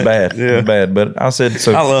man, night? It was bad. Yeah. It was bad. But I said,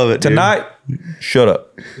 so I love it, tonight, shut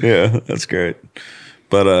up. Yeah, that's great.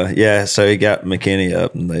 But so he got McKinney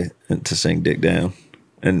up to sing Dick Down.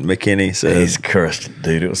 And McKinney said, He's cursed,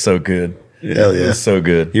 dude. It was so good. Hell yeah. It was so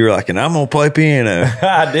good. You were like, and I'm going to play piano.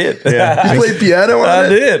 I did. You played piano on I it?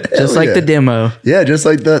 did. Just like the demo. Yeah, just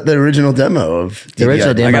like the original demo of The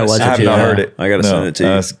original demo was I have a not jam. heard it. I gotta send it to you.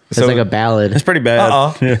 It's like a ballad. It's pretty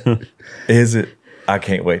bad. Yeah. Is it? I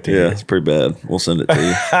can't wait to hear Yeah, it. it's pretty bad. We'll send it to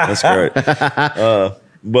you. That's great.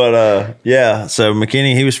 So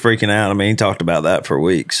McKinney, he was freaking out. I mean, he talked about that for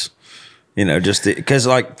weeks. Just because,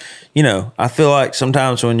 I feel like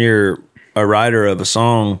sometimes when you're a writer of a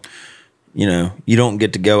song, you don't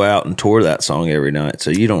get to go out and tour that song every night,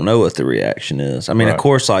 so you don't know what the reaction is. I mean, Of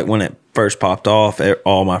course, when it first popped off,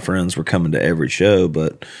 all my friends were coming to every show,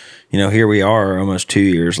 but here we are almost 2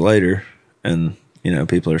 years later, and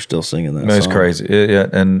people are still singing that. That's song. crazy. Yeah,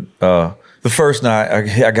 and the first night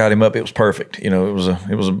I got him up, it was perfect. It was a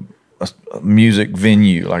music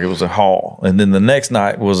venue, like it was a hall, and then the next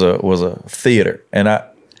night was a theater, and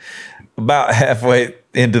about halfway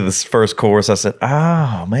into this first chorus, I said,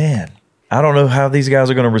 "Oh man, I don't know how these guys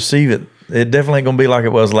are going to receive it. It definitely ain't going to be like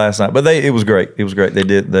it was last night." But it was great. It was great.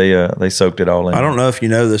 They soaked it all in. I don't know if you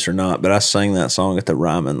know this or not, but I sang that song at the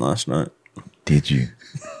Ryman last night. Did you?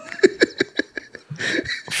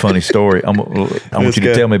 Funny story. I want you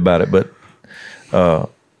to tell me about it. But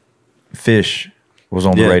Fish was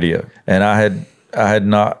on the radio, and I had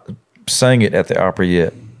not sang it at the Opry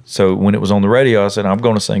yet. So when it was on the radio, I said, "I'm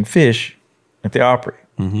going to sing Fish at the Opry."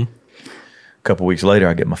 Mm-hmm. A couple weeks later,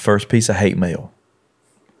 I get my first piece of hate mail.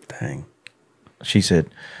 Dang. She said,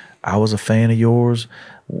 "I was a fan of yours.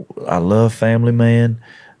 I love Family Man.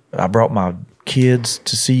 I brought my kids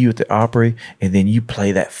to see you at the Opry, and then you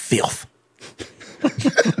play that filth."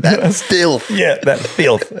 That filth. Yeah, that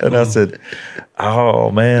filth. And I said,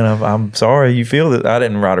 "Oh man, I'm sorry you feel that." I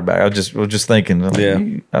didn't write her back. I was just thinking, I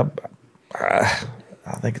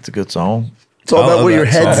think it's a good song. It's all about where your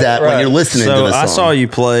head's at when you're listening to So the song. I saw you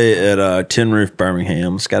play at Tin Roof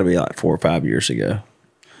Birmingham. It's got to be like 4 or 5 years ago,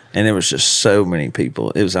 and it was just so many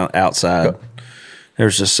people. It was outside. There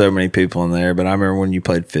was just so many people in there. But I remember when you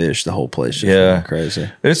played Fish, the whole place just went crazy.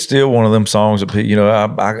 It's still one of them songs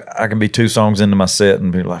that I can be 2 songs into my set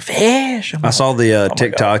and be like, "Fish." I saw the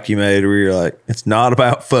TikTok you made where you're like, "It's not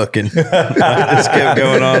about fucking." It just kept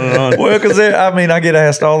going on and on. Well, because I get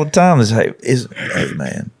asked all the time, "Hey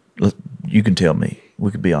man, you can tell me. We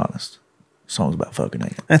could be honest. Song's about fucking,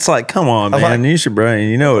 ain't it?" It's like, come on, man. Use your brain.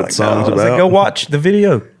 You know what the song's about. Go watch the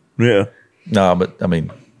video. Yeah. No, but I mean,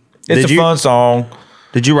 it's a fun song.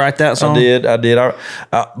 Did you write that song? I did.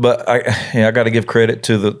 But I got to give credit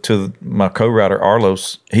to my co-writer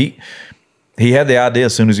Arlos. He had the idea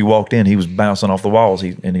as soon as he walked in. He was bouncing off the walls.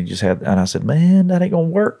 And I said, "Man, that ain't gonna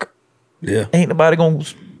work. Yeah, ain't nobody gonna."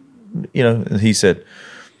 He said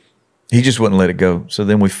he just wouldn't let it go. So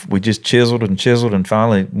then we just chiseled, and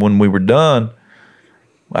finally, when we were done,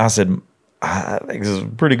 I said, "I think this is a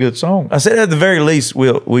pretty good song." I said, "At the very least,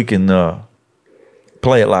 we can."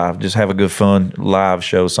 Play it live, just have a good fun live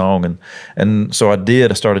show song, and so I did.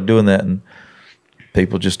 I started doing that, and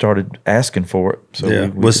people just started asking for it.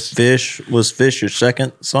 So was Fish your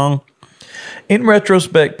second song? In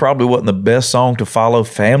retrospect, probably wasn't the best song to follow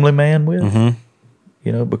Family Man with,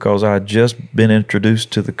 because I had just been introduced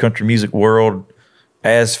to the country music world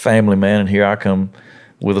as Family Man, and here I come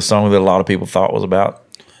with a song that a lot of people thought was about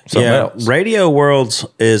something else. Radio Worlds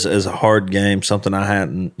is a hard game. Something I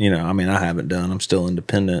hadn't, I haven't done. I'm still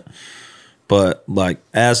independent, but like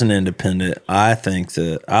as an independent, I think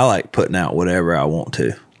that I like putting out whatever I want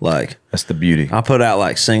to. Like That's the beauty. I put out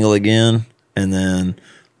like Single Again, and then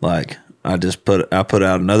like I put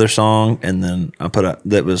out another song, and then I put out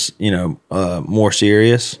that was more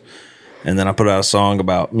serious. And then I put out a song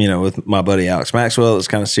about, with my buddy Alex Maxwell. It's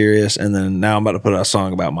kind of serious. And then now I'm about to put out a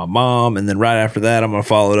song about my mom. And then right after that, I'm going to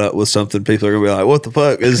follow it up with something people are going to be like, what the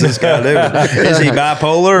fuck is this guy doing? Is he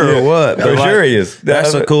bipolar or what? For sure he is.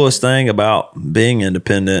 That's the coolest thing about being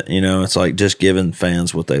independent. It's like just giving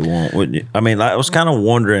fans what they want. Wouldn't you? I mean, I was kind of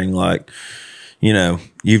wondering, like,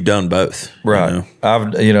 you've done both. Right.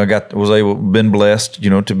 I've, been blessed,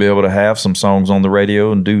 to be able to have some songs on the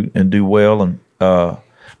radio and do well. And,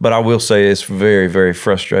 but I will say it's very, very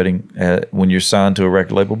frustrating when you're signed to a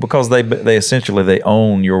record label because they essentially they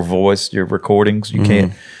own your voice, your recordings. You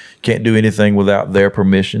can't do anything without their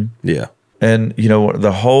permission. Yeah. And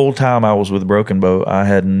the whole time I was with Broken Bow, I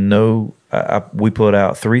had we put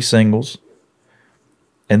out 3 singles,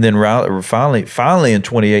 and then finally in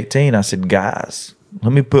 2018, I said, guys,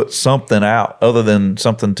 let me put something out other than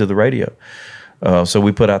something to the radio. So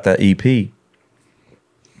we put out that EP.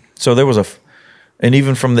 So there was and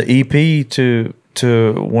even from the EP to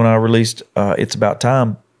when I released It's About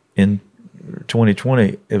Time in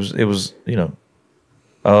 2020, it was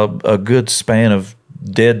a good span of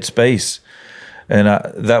dead space. And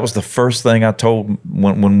that was the first thing I told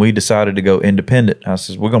when we decided to go independent. I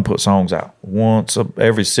said, we're going to put songs out once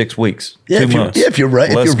every 6 weeks, 2 months. If you're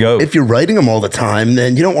right, if you're writing them all the time,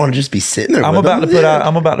 then you don't want to just be sitting there. I'm about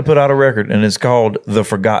to put out a record, and it's called The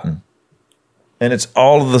Forgotten. And it's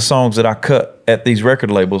all of the songs that I cut at these record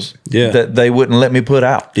labels that they wouldn't let me put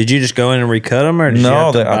out. Did you just go in and recut them, or did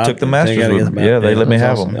I took the masters with them. Yeah, they let me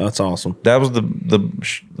have them. That's awesome. That was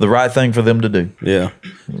the right thing for them to do. Yeah.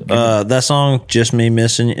 That song, Just Me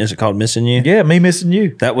Missing You, is it called Missing You? Yeah, Me Missing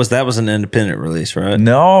You. That was an independent release, right?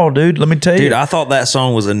 No, dude, let me tell you. Dude, I thought that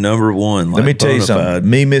song was a number one. Let me tell you something.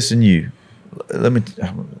 Me Missing You.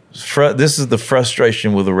 This is the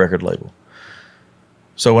frustration with a record label.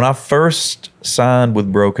 So when I first signed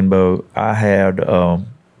with Broken Bow, I had a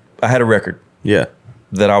record. Yeah.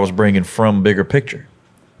 That I was bringing from Bigger Picture.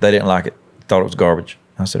 They didn't like it. Thought it was garbage.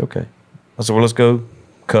 I said, okay. I said, well, let's go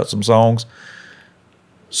cut some songs.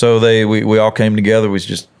 So we all came together. We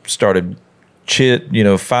just started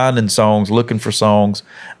finding songs, looking for songs.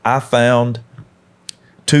 I found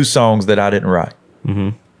 2 songs that I didn't write.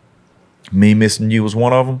 Mm-hmm. Me Missing You was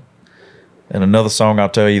one of them. And another song, I'll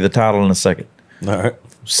tell you the title in a second. All right.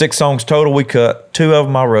 6 songs total we cut. 2 of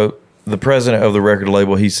them I wrote. The president of the record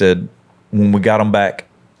label, he said, when we got them back,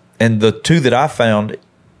 and the 2 that I found,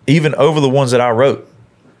 even over the ones that I wrote,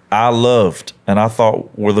 I loved and I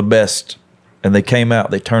thought were the best, and they came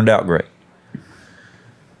out. They turned out great.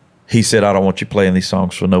 He said, I don't want you playing these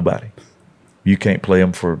songs for nobody. You can't play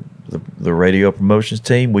them for the radio promotions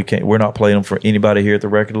team. We're not playing them for anybody here at the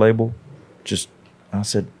record label. I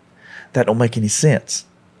said, that don't make any sense.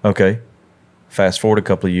 Okay. Fast forward a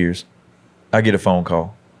couple of years, I get a phone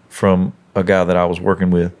call from a guy that I was working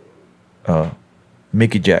with,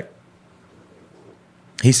 Mickey Jack.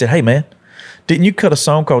 He said, hey, man, didn't you cut a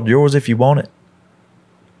song called Yours If You Want It?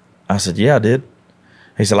 I said, yeah, I did.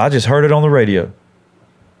 He said, I just heard it on the radio.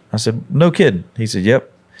 I said, no kidding. He said, yep.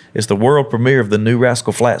 It's the world premiere of the new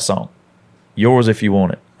Rascal Flatts song, Yours If You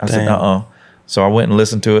Want It. I said, So I went and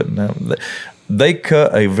listened to it. And they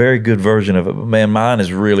cut a very good version of it. But, man, mine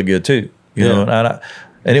is really good, too. You know,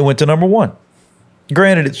 and it went to number 1.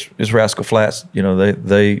 Granted, it's Rascal Flatts.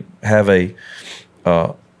 They have a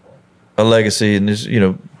legacy and there's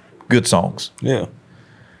good songs. Yeah.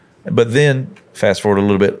 But then fast forward a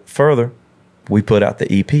little bit further, we put out the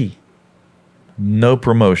EP. No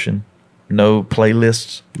promotion, no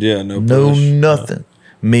playlists. Yeah, no nothing.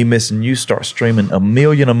 Me Missing You starts streaming 1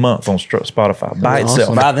 million a month on Spotify by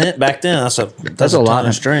itself. Back then, that's a lot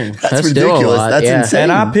of streams. That's ridiculous. That's insane.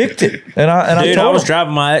 And I picked it. And I was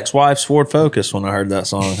driving my ex-wife's Ford Focus when I heard that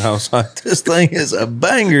song. I was like, this thing is a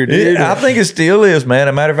banger, dude. I think it still is, man.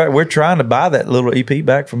 As a matter of fact, we're trying to buy that little EP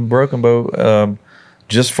back from Broken Bow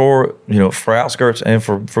just for Outskirts and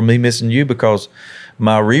for Me Missing You, because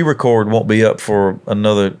my re-record won't be up for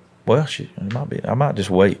another. Well, it might be. I might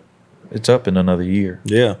just wait. It's up in another year.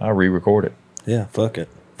 Yeah. I'll re-record it. Yeah, fuck it.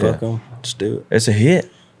 Fuck them. Just do it. It's a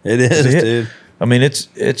hit. It is, dude. I mean, it's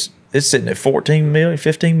sitting at 14 million,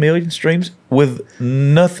 15 million streams with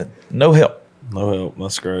nothing. No help. No help.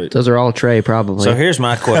 That's great. Those are all Trey, probably. So here's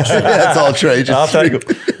my question. That's all Trey. I'll take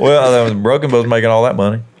it. Well, Broken Bow's making all that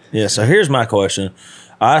money. Yeah, so here's my question.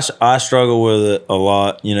 I struggle with it a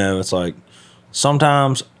lot. You know, it's like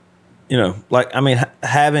sometimes, you know, like, I mean,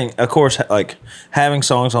 having, of course, like having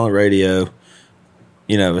songs on the radio,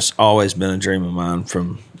 you know, it's always been a dream of mine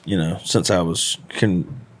from, you know, since I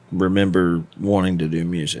can remember wanting to do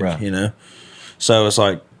music, right. you know? So it's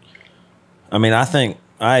like, I mean, I think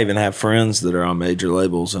I even have friends that are on major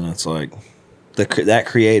labels, and it's like that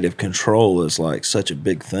creative control is like such a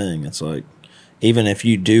big thing. It's like, even if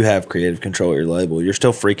you do have creative control at your label, you're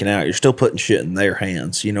still freaking out. You're still putting shit in their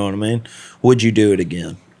hands. You know what I mean? Would you do it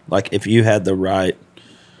again? Like, if you had the right,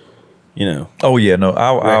 you know. Oh, yeah. No,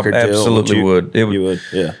 I absolutely would. You would,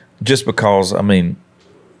 yeah. Just because, I mean,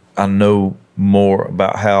 I know more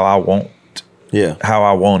about how I want it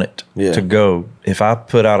to go. If I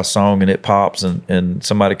put out a song and it pops and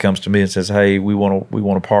somebody comes to me and says, hey, we want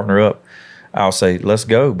to partner up, I'll say, let's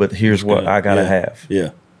go. But here's what I got to have. Yeah.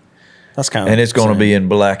 That's kind of, and it's going to be in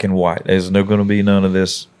black and white. There's no going to be none of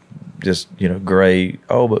this, just, you know, gray.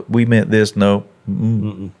 Oh, but we meant this. No,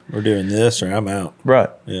 we're doing this, or I'm out. Right.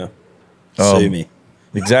 Yeah. Sue me.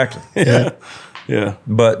 Exactly. Yeah. Yeah.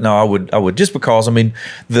 But no, I would just because, I mean,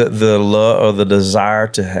 the love or the desire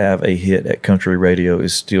to have a hit at country radio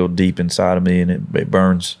is still deep inside of me, and it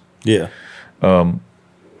burns. Yeah.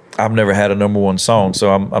 I've never had a number one song,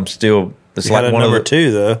 so I'm still. It's you like had a one number of the,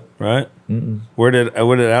 two though, right? What did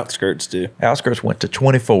Outskirts do? Outskirts went to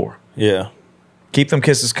 24. Yeah. Keep Them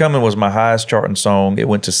Kisses Coming was my highest charting song. It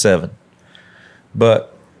went to 7.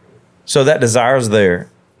 But so that desire's there.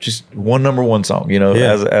 Just one number one song, you know,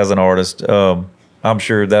 as an artist. I'm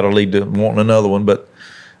sure that'll lead to wanting another one, but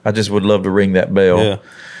I just would love to ring that bell. Yeah.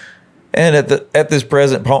 And at this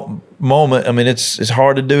present moment, I mean, it's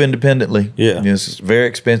hard to do independently. Yeah. You know, it's very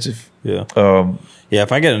expensive. Yeah. Yeah,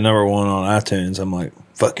 if I get a number one on iTunes, I'm like,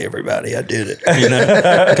 fuck everybody, I did it. You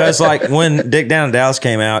know? Because like when Dick Down in Dallas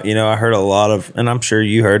came out, you know, I heard a lot of, and I'm sure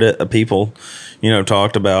you heard it, of people, you know,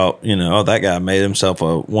 talked about, you know, oh, that guy made himself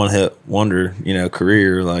a one-hit wonder, you know,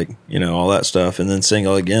 career, like, you know, all that stuff. And then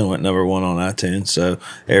Single Again went number one on iTunes. So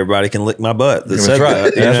everybody can lick my butt. That's right.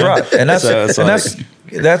 That's right. And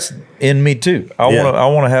that's in me too. I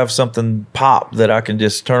want to have something pop that I can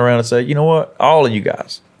just turn around and say, you know what, all of you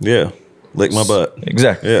guys. Yeah. Lick my butt.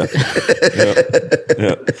 Exactly. Yeah.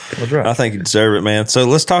 Yeah. That's right. I think you deserve it, man. So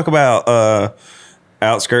let's talk about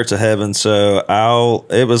Outskirts of Heaven. So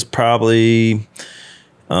it was probably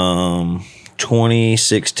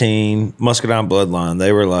 2016, Muscadine Bloodline.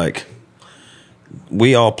 They were like,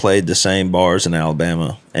 we all played the same bars in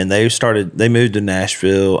Alabama, and they moved to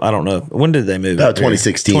Nashville. I don't know. When did they move? About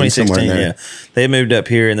 2016. 2016, yeah. Yeah. They moved up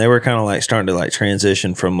here, and they were kind of like starting to like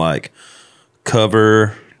transition from like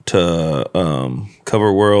cover to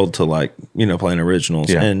cover world to like, you know, playing originals.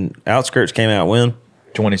 Yeah. And Outskirts came out when?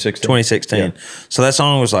 2016. Yeah. So that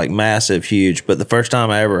song was like massive, huge. But the first time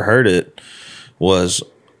I ever heard it was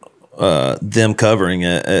them covering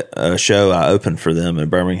it at a show I opened for them in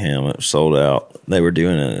Birmingham. It was sold out. They were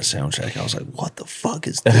doing it at a sound check. I was like, what the fuck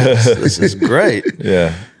is this? This is great.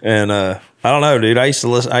 Yeah. And I don't know, dude. I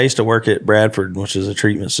used to work at Bradford, which is a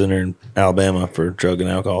treatment center in Alabama for drug and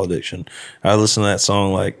alcohol addiction. I listen to that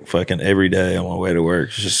song like fucking every day on my way to work.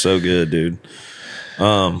 It's just so good, dude.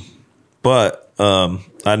 But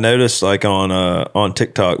I noticed like on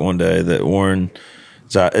TikTok one day that Warren,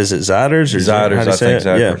 is it Ziders or Ziders? I think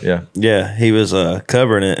Ziders. Yeah. He was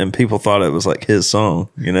covering it, and people thought it was like his song,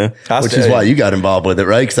 you know, which is why you got involved with it,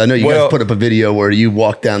 right? Because I know you guys put up a video where you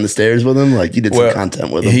walked down the stairs with him, like you did some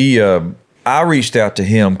content with him. I reached out to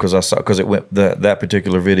him because it went that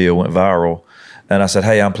particular video went viral, and I said,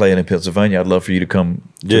 "Hey, I'm playing in Pennsylvania. I'd love for you to come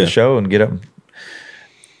to the show and get up."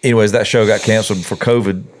 Anyways, that show got canceled for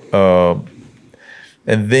COVID.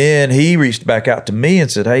 And then he reached back out to me and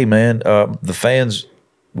said, "Hey, man, the fans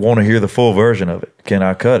want to hear the full version of it. Can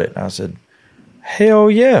I cut it?" I said, "Hell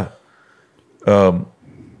yeah."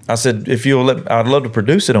 I said, "If you'll I'd love to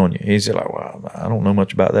produce it on you." He said, "Like, well, I don't know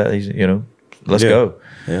much about that." He's, you know, let's go.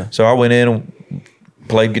 Yeah. So I went in and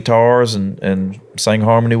played guitars and sang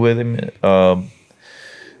harmony with him.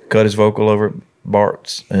 Cut his vocal over at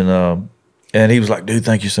Bart's, and he was like, "Dude,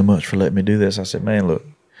 thank you so much for letting me do this." I said, "Man, look,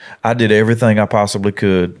 I did everything I possibly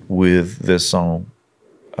could with this song.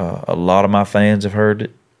 A lot of my fans have heard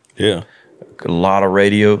it. Yeah. A lot of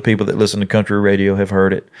radio people that listen to country radio have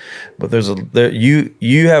heard it, but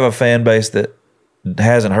you have a fan base that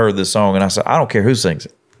hasn't heard this song." And I said, "I don't care who sings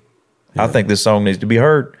it. I think this song needs to be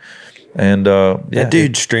heard." And that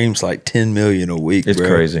dude streams like 10 million a week. It's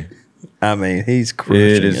crazy. I mean, he's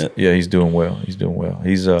crushing it. Yeah, he's doing well. He's doing well.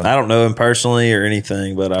 He's I don't know him personally or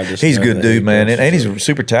anything, but I just he's a good dude, man, and he's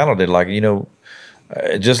super talented. Like, you know,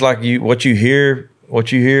 just like what you hear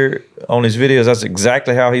what you hear on his videos, that's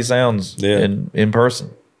exactly how he sounds in person.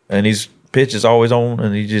 And his pitch is always on,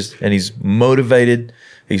 and he's motivated.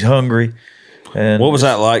 He's hungry. And what was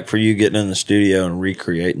that like for you getting in the studio and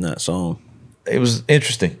recreating that song? It was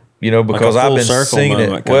interesting, because like I've been singing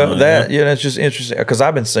it. Well, that's just interesting because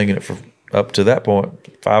I've been singing it for up to that point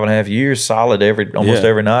 5.5 years, solid almost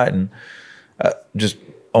every night, and just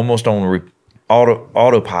almost on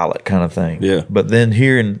autopilot kind of thing. Yeah. But then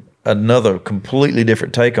hearing another completely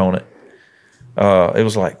different take on it, it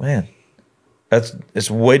was like, man, it's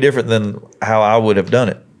way different than how I would have done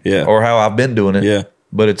it. Yeah. Or how I've been doing it. Yeah.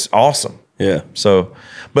 But it's awesome. Yeah. So,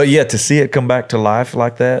 but yeah, to see it come back to life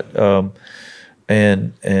like that,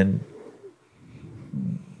 and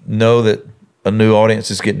know that a new audience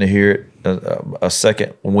is getting to hear it, a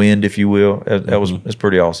second wind, if you will, it's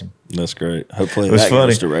pretty awesome. That's great. Hopefully it was funny.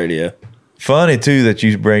 Goes to radio. Funny too that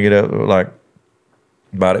you bring it up like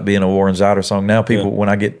about it being a Warren Zyder song. Now people, when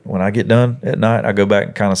I get done at night, I go back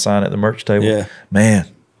and kind of sign at the merch table. Yeah. Man,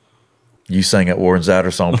 you sang that Warren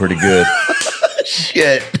Zyder song pretty good.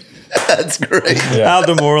 Shit. That's great. Yeah. How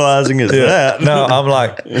demoralizing is that? No, I'm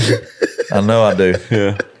like, I know I do.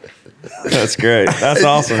 Yeah. That's great. That's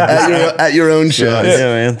awesome. At your own show. Yeah,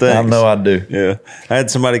 man. Thanks. I know I do. Yeah. I had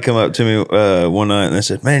somebody come up to me one night and they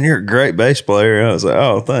said, "Man, you're a great bass player." I was like,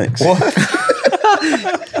 "Oh, thanks." What?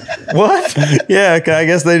 What? Yeah, I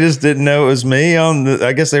guess they just didn't know it was me.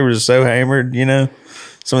 I guess they were just so hammered,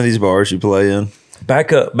 some of these bars you play in.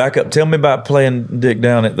 Back up. Tell me about playing Dick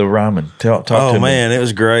down at the Ryman. Talk to me. Oh, man, it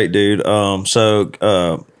was great, dude.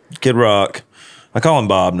 So Kid Rock, I call him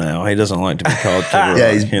Bob now. He doesn't like to be called Kid Rock.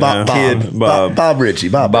 Yeah, he's Bob Ritchie.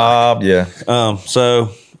 Bob, yeah. I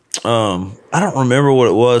don't remember what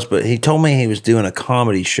it was, but he told me he was doing a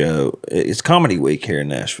comedy show. It's Comedy Week here in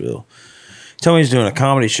Nashville. He told me he's doing a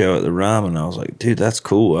comedy show at the Ryman. I was like, dude, that's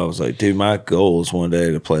cool. I was like, dude, my goal is one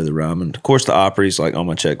day to play the Ryman. Of course, the Opry's like on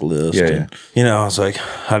my checklist. Yeah, and, I was like,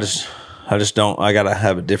 I just don't. I gotta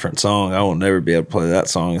have a different song. I will never be able to play that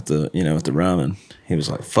song at the at the Ryman. He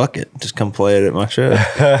was like, fuck it, just come play it at my show.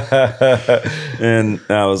 And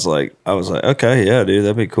I was like, okay, yeah, dude,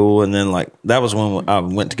 that'd be cool. And then that was when I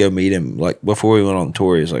went to go meet him. Like before we went on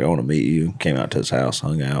tour, he was like, I want to meet you. Came out to his house,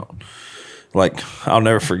 hung out. I'll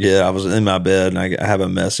never forget. I was in my bed and I have a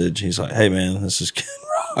message. He's like, "Hey man, this is Kid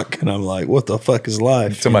Rock," and I'm like, "What the fuck is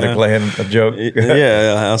life?" Somebody playing a joke.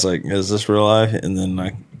 Yeah, I was like, "Is this real life?" And then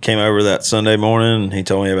I came over that Sunday morning and he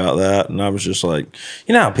told me about that, and I was just like,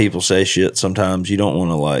 how people say shit sometimes you don't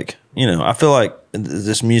want to I feel like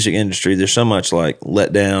this music industry, there's so much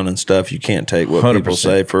let down and stuff. You can't take what 100%. People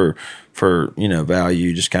say for value.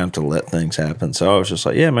 You just kind of have to let things happen. So I was just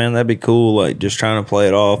like, yeah, man, that'd be cool. Just trying to play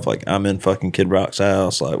it off. I'm in fucking Kid Rock's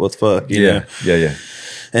house. What the fuck? You know? Yeah.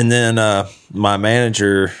 And then my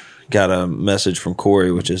manager got a message from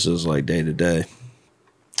Corey, which is his day to day.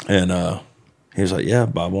 And he was like, yeah,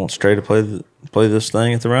 Bob wants Trey to play this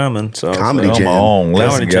thing at the Ryman. So Comedy Jam. Come on,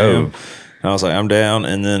 let's go. Jam. And I was like, I'm down.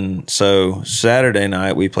 And then so Saturday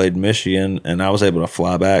night we played Michigan, and I was able to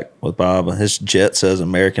fly back with Bob. His jet says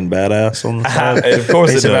American Badass on the side. Of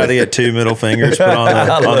course, he's about to get 2 middle fingers put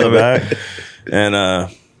on the back. And I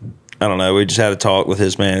don't know. We just had a talk with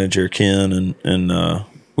his manager Ken, and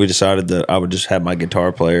we decided that I would just have my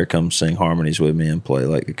guitar player come sing harmonies with me and play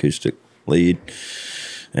acoustic lead.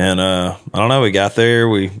 And I don't know. We got there,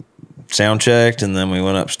 we sound checked, and then we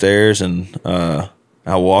went upstairs, and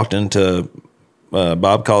I walked into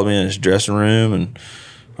Bob called me in his dressing room, and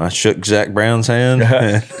I shook Zach Brown's hand,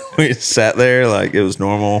 and we sat there like it was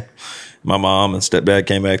normal. My mom and stepdad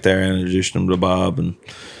came back there and introduced him to Bob, and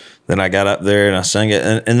then I got up there and I sang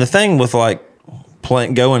it. And the thing with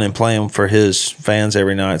going and playing for his fans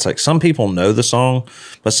every night, it's some people know the song,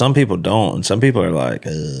 but some people don't, and some people are like,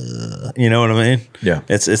 you know what I mean? Yeah,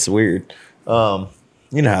 it's weird.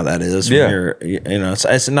 You know how that is. Yeah. When you're,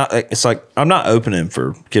 it's not. It's like I'm not opening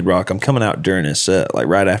for Kid Rock. I'm coming out during his set,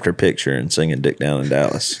 right after Picture, and singing "Dick Down in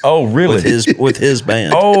Dallas." Oh, really? With his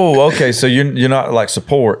band. Oh, okay. So you're not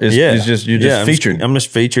support. You're just featured. I'm just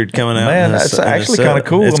featured coming out. Man, that's actually kind of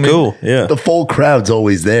cool. It's cool. Yeah. The full crowd's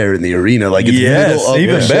always there in the arena. It's yes, middle of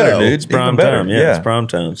even the better, show. dude. It's prime time. Yeah, it's prime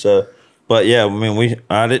time. So, but yeah,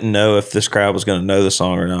 I didn't know if this crowd was going to know the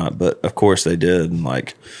song or not, but of course they did,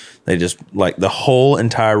 and they just the whole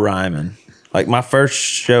entire Ryman. My first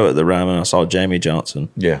show at the Ryman, I saw Jamie Johnson.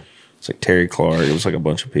 Yeah. It's Terry Clark. It was a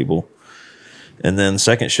bunch of people. And then the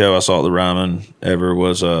second show I saw at the Ryman ever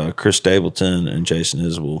was Chris Stapleton and Jason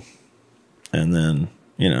Isbell. And then,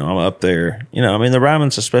 I'm up there. The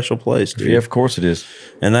Ryman's a special place, dude. Yeah, of course it is.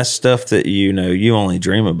 And that's stuff that, you only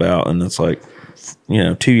dream about. And it's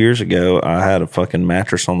 2 years ago, I had a fucking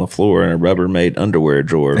mattress on the floor and a Rubbermaid underwear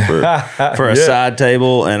drawer for a side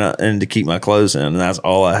table and to keep my clothes in. And that's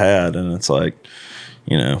all I had. And it's like,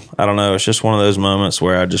 I don't know. It's just one of those moments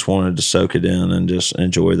where I just wanted to soak it in and just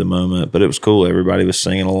enjoy the moment. But it was cool. Everybody was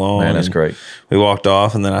singing along. Man, that's great. We walked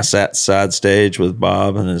off, and then I sat side stage with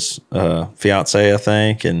Bob and his fiance, I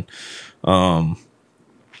think, and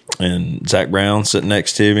Zach Brown sitting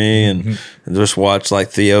next to me, and just watched like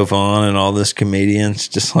Theo Vaughn and all this comedians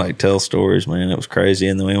just like tell stories. Man, it was crazy.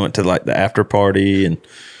 And then we went to like the after party, and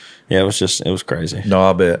it was crazy. No,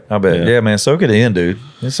 I bet. Yeah, man, soak it in, dude.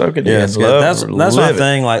 Soak it in. That's my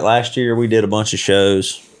thing. Like last year, we did a bunch of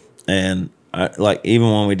shows, and even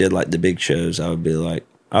when we did like the big shows, I would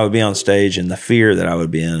be on stage, and the fear that I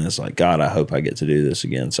would be in is like, God, I hope I get to do this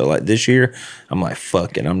again. So like this year, I'm like,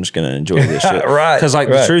 fuck it, I'm just gonna enjoy this shit. Right. Because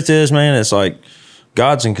the truth is, man, it's like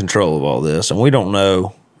God's in control of all this, and we don't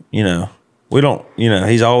know.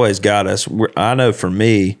 He's always got us. I know for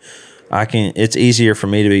me, it's easier for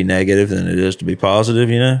me to be negative than it is to be positive,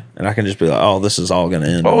 and I can just be like, oh, this is all going to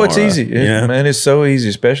end. Oh, it's tomorrow, easy. Man, it's so easy,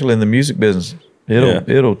 especially in the music business.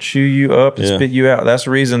 It'll chew you up and spit you out. That's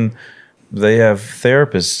the reason they have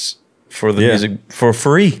therapists for the music for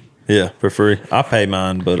free. Yeah, for free. I pay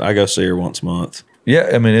mine, but I go see her once a month. Yeah,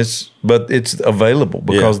 I mean it's available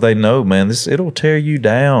because they know, man, it'll tear you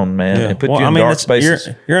down, man, and put you in dark spaces.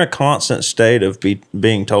 You're in a constant state of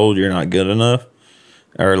being told you're not good enough.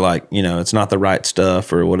 Or like, it's not the right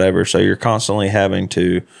stuff or whatever. So you're constantly having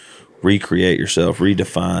to recreate yourself,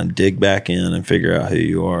 redefine, dig back in and figure out who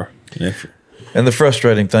you are. And the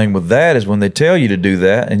frustrating thing with that is when they tell you to do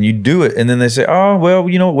that and you do it and then they say, oh, well,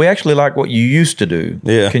 we actually like what you used to do.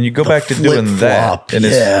 Yeah. Can you go back to doing that? And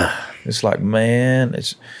it's like, man,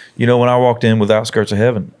 when I walked in with Outskirts of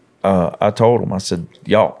Heaven, I told them, I said,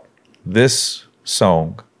 y'all, this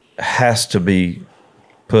song has to be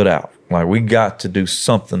put out. Like, we got to do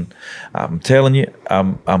something. I'm telling you,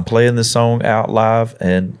 I'm playing this song out live,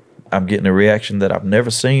 and I'm getting a reaction that I've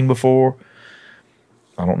never seen before.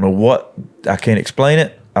 I don't know what. I can't explain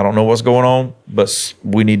it. I don't know what's going on, but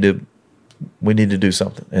we need to do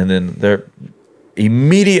something. And then their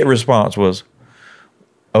immediate response was,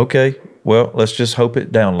 okay, well, let's just hope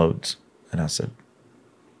it downloads. And I said,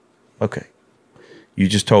 okay, you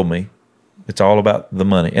just told me it's all about the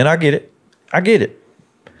money. And I get it.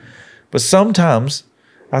 But sometimes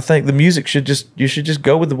I think the music you should just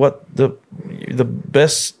go with what the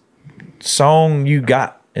best song you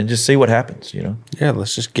got and just see what happens, Yeah,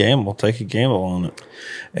 let's just gamble. Take a gamble on it.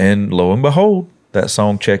 And lo and behold, that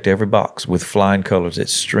song checked every box with flying colors. It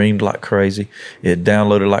streamed like crazy. It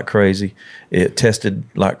downloaded like crazy. It tested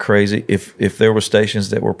like crazy. If there were stations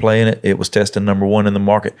that were playing it, it was testing #1 in the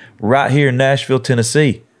market. Right here in Nashville,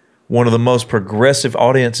 Tennessee, one of the most progressive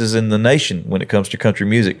audiences in the nation when it comes to country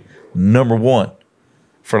music. #1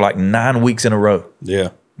 for like 9 weeks in a row.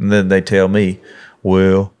 Yeah. And then they tell me,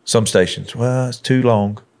 well, some stations, well, it's too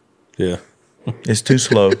long. Yeah. It's too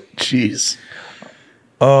slow. Jeez.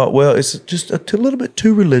 Well, it's just a little bit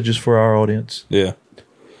too religious for our audience. Yeah.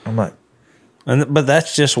 I'm like, but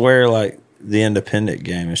that's just where like the independent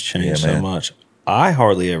game has changed so man. much. I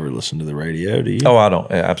hardly ever listen to the radio. Do you? oh, I don't.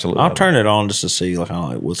 Yeah, absolutely. I'll turn it on just to see like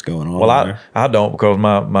what's going on. Well, I don't because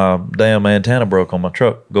my damn antenna broke on my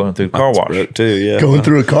truck going through the car wash. Broke too, yeah. Going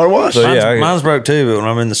through a car wash? So, yeah, mine's broke too, but when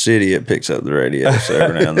I'm in the city, it picks up the radio. So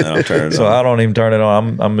every now and then I'll turn it So on. I don't even turn it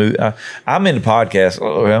on. I'm into podcasts.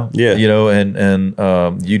 Oh, well, Yeah. and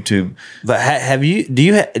YouTube. But have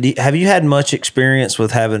you had much experience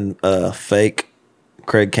with having fake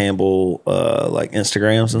Craig Campbell like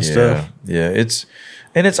Instagrams and stuff? Yeah,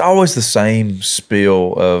 it's always the same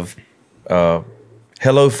spiel of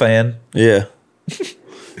hello fan. Yeah.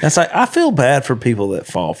 That's like, I feel bad for people that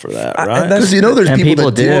fall for that, right? Because there's And people people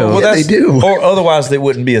that do. do. Well, yeah, they do. Or otherwise, it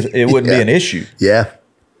wouldn't be an issue. Yeah.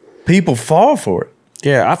 People fall for it.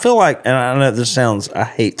 Yeah, I feel like, and I know I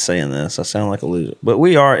hate saying this, I sound like a loser, but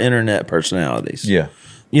we are internet personalities. Yeah.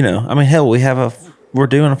 I mean, hell, we're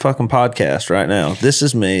doing a fucking podcast right now. This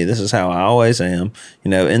is me. This is how I always am,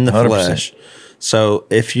 in the 100%. flesh. So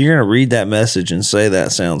if you're going to read that message and say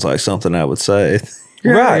that sounds like something I would say,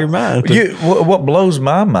 you're out of your mind. What blows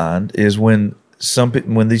my mind is when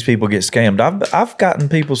these people get scammed. I've gotten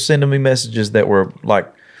people sending me messages that were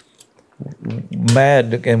like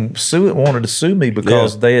mad and wanted to sue me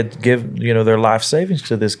because they had given their life savings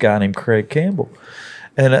to this guy named Craig Campbell.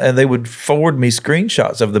 And they would forward me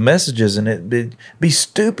screenshots of the messages, and it'd be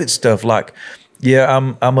stupid stuff like,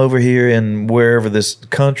 yeah, I'm over here in wherever this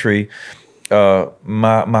country,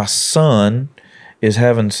 my son is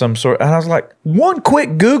having some sort, and I was like, one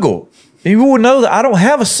quick Google, you will know that I don't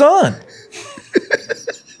have a son.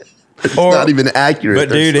 It's not even accurate. But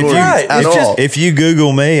dude, if you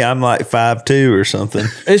Google me, I'm like 5'2" or something.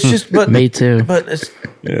 It's just, but Me too. But it's,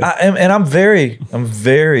 I'm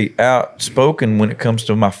very outspoken when it comes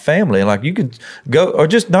to my family. Like you could go, or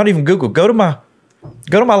just not even Google. Go to my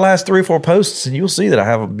last 3 or 4 posts, and you'll see that I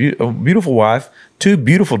have a beautiful wife, 2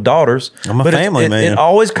 beautiful daughters. I'm a family man. It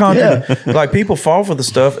always like people fall for the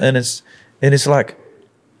stuff, and it's like,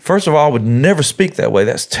 first of all, I would never speak that way.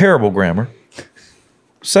 That's terrible grammar.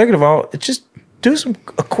 Second of all, it's just do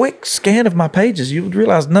a quick scan of my pages. You would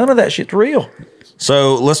realize none of that shit's real.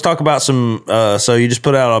 So let's talk about some. So you just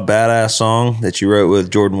put out a badass song that you wrote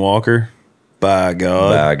with Jordan Walker. By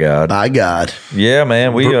God. By God. Yeah,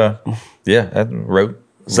 man. We I wrote.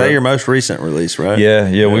 Is that your most recent release, right?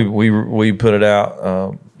 Yeah. We put it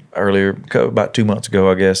out earlier, about 2 months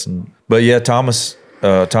ago, I guess. But yeah, Thomas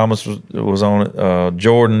was on it.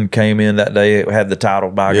 Jordan came in that day. It had the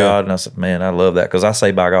title "By God," and I said, "Man, I love that," because I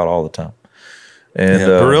say "By God" all the time. And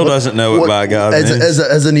Burrill doesn't know what "By God" means.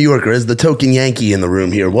 As a New Yorker, as the token Yankee in the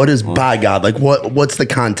room here, what is "By God"? Like, what's the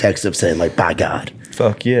context of saying like "By God"?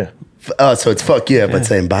 Fuck yeah. So it's fuck yeah, but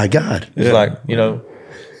saying "By God." It's like,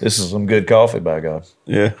 this is some good coffee, by God.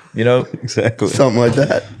 Yeah, exactly, something like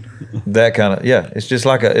that. That kind of It's just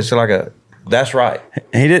like a. That's right.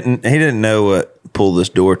 He didn't know what "pull this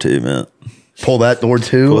door to" meant. Pull that door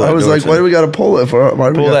too. I was like, why do we got to pull it for?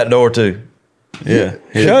 Pull that door too. Yeah,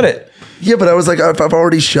 shut it. Yeah, but I was like, if I've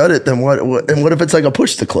already shut it, then what? And what if it's like a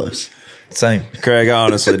push to close? Same. Craig, I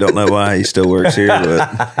honestly don't know why he still works here,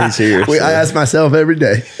 but he's here. So. I ask myself every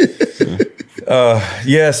day.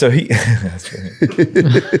 So he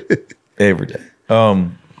every day.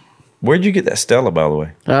 Where'd you get that Stella, by the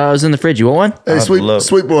way? It was in the fridge. You want one? Hey,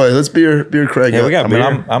 sweet boy, let's beer Craig. Yeah, we got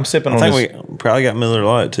beer. I'm sipping on I this. think we probably got Miller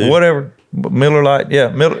Lite too. Whatever. Miller Lite, yeah.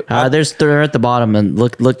 Miller. They're at the bottom, and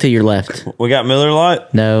look to your left. We got Miller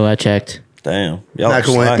Lite? No, I checked. Damn. Y'all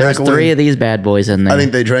There's 3 of these bad boys in there. I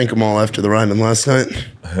think they drank them all after the Ryman last night.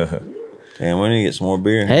 Damn, we need to get some more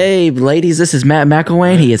beer. Hey, ladies, this is Matt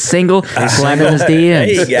Mcilwain. He is single. He's sliding in his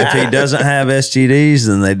DMs. If he doesn't have STDs,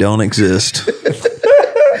 then they don't exist.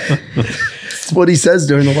 That's what he says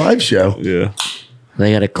during the live show. Yeah.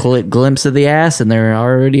 They got a glimpse of the ass, and they're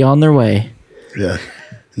already on their way. Yeah.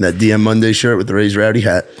 And that DM Monday shirt with the Raised Rowdy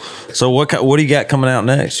hat. So what do you got coming out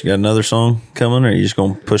next? You got another song coming, or are you just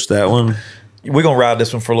going to push that one? We're going to ride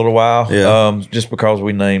this one for a little while. Yeah. Just because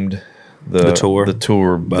we named the tour,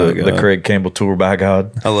 the Craig Campbell tour, by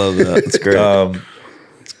God. I love that. It's great.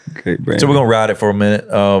 Great brand. So we're going to ride it for a minute.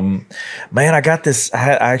 Man, I got this.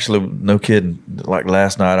 I actually, no kidding, like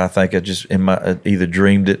last night, I think I just either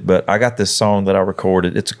dreamed it, but I got this song that I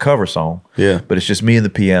recorded. It's a cover song. Yeah. But it's just me and the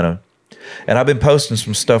piano. And I've been posting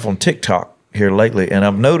some stuff on TikTok here lately, and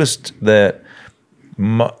I've noticed that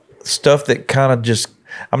stuff that kind of just,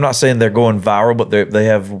 I'm not saying they're going viral, but they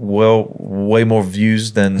have way more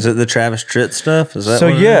views than. Is it the Travis Tritt stuff? Is that so?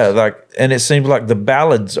 Yeah, and it seems like the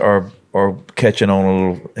ballads are catching on a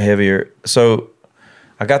little heavier. So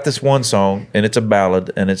I got this one song, and it's a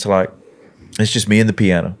ballad, and it's just me and the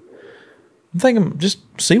piano. I'm thinking, just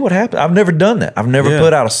see what happens. I've never done that. I've never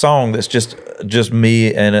put out a song that's just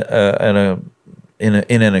me and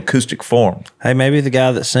in an acoustic form. Hey, maybe the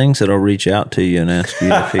guy that sings it will reach out to you and ask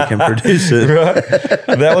you if he can produce it.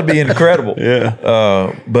 Right? That would be incredible.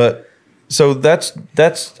 Yeah. But so that's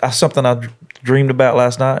something I dreamed about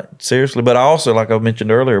last night. Seriously, but I also, like I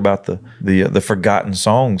mentioned earlier about the forgotten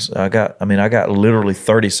songs. I got literally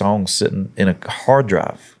 30 songs sitting in a hard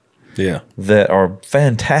drive. Yeah, that are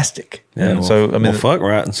fantastic. Yeah, fuck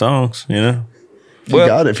writing songs, If you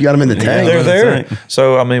got them in the tank. They're there.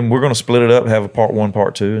 So we're going to split it up, have a part 1,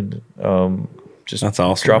 part 2, and just that's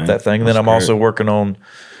awesome. Drop that thing. And then I'm also working on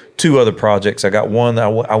 2 other projects. I got one that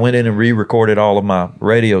I went in and re-recorded all of my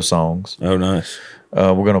radio songs. Oh, nice.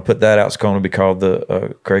 We're going to put that out. It's going to be called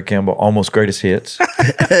the Craig Campbell Almost Greatest Hits.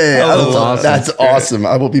 Hey, that's awesome.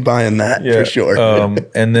 I will be buying that for sure.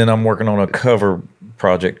 And then I'm working on a cover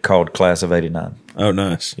project called Class of '89. Oh,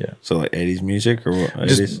 nice. Yeah. So like 80s music or what?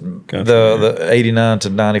 Just the 89 to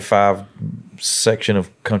 95 section of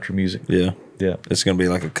country music. Yeah. Yeah. It's going to be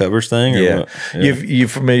like a covers thing? Or what? Yeah. You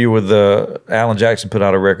familiar with Alan Jackson put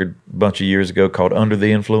out a record a bunch of years ago called Under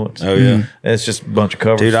the Influence? Oh, yeah. And it's just a bunch of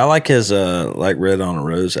covers. Dude, I like his Red on a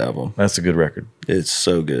Rose album. That's a good record. It's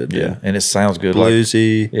so good. Yeah. And it sounds good.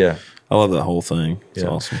 Bluesy. Yeah. I love that whole thing. It's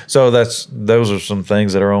awesome. So those are some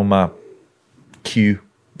things that are on my queue,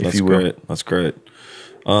 if you will. Great. That's great.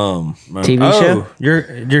 TV show?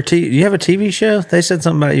 You have a TV show? They said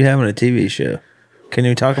something about you having a TV show. Can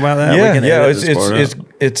you talk about that?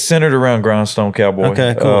 It's centered around Grindstone Cowboy.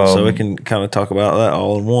 Okay, cool. So we can kind of talk about that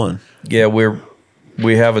all in one. Yeah, we're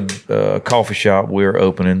we have a coffee shop we're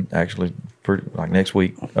opening actually like next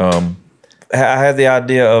week. I had the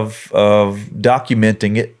idea of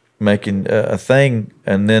documenting it, making a thing,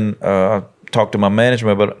 and then I talked to my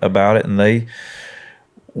management about it, and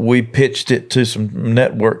we pitched it to some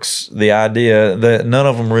networks. The idea that none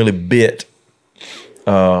of them really bit.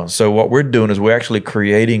 So what we're doing is we're actually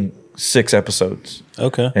creating 6 episodes.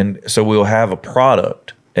 Okay. And so we'll have a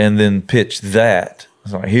product and then pitch that.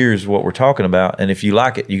 So here's what we're talking about, and if you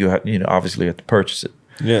like it, you obviously have to purchase it.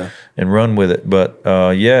 Yeah. And run with it. But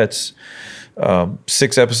it's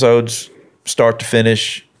 6 episodes, start to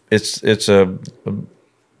finish. It's a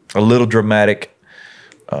little dramatic,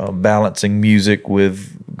 balancing music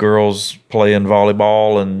with girls playing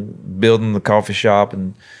volleyball and building the coffee shop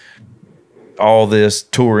and all this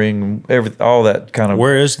touring, all that kind of.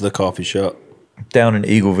 Where is the coffee shop? Down in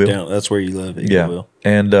Eagleville. That's where you live, Eagleville.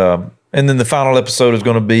 Yeah. And then the final episode is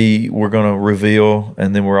going to be, we're going to reveal,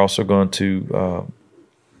 and then we're also going to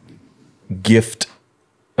gift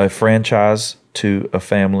a franchise to a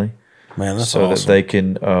family. Man, that's so awesome. that they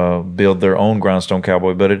can build their own Grindstone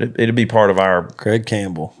Cowboy. But it'd be part of our. Craig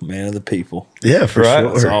Campbell, man of the people. Yeah, for Right?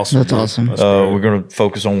 sure. That's awesome. That's awesome. That's great. We're going to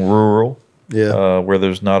focus on rural. Yeah. Where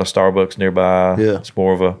there's not a Starbucks nearby. Yeah. It's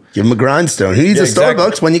more of a. Give him a grindstone. Who needs Yeah, a exactly.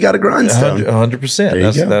 Starbucks when you got a grindstone? 100%. There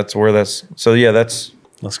you go. That's where that's. So yeah, that's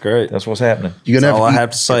great. what's happening. You're That's gonna all I have, have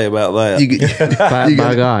to say about that.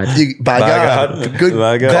 By God. by God. Good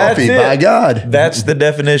By God. coffee. That's it. By God. That's the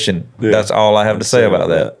definition. Yeah. That's all I have to say about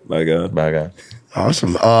that. By God. By God.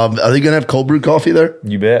 Awesome. Are they gonna have cold brew coffee there?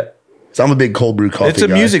 You bet. So I'm a big cold brew coffee. It's a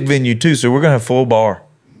guy. music venue too, so we're gonna have full bar.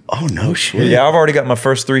 Oh no shit. Yeah, I've already got my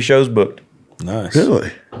first 3 shows booked. Nice.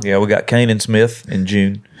 Really? Yeah, we got Kane and Smith in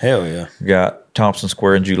June. Hell yeah. We got Thompson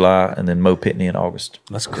Square in July, and then Mo Pitney in August.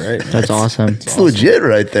 That's great. Man. That's awesome. It's legit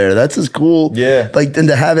right there. That's as cool. Yeah. Like, then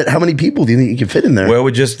to have it, how many people do you think you can fit in there? Well,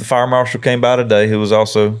 the fire marshal came by today, who was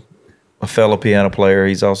also a fellow piano player.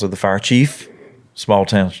 He's also the fire chief. Small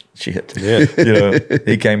town shit. Yeah.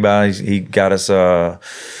 He came by. He got us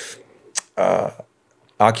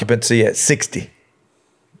occupancy at 60.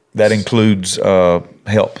 That includes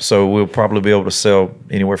help. So we'll probably be able to sell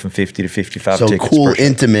anywhere from 50 to 55 so tickets. cool, per show.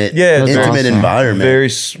 intimate, Yeah, intimate awesome. environment. Very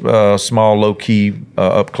small, low key,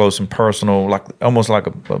 up close and personal, like almost like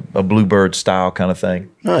a Bluebird style kind of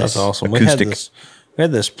thing. Nice. That's awesome. Acoustic. We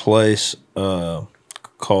had this place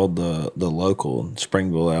called the Local in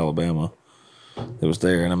Springville, Alabama. It was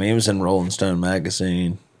there, and I mean, it was in Rolling Stone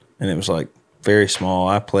magazine, and it was like very small.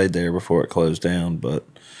 I played there before it closed down, but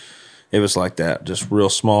it was like that, just real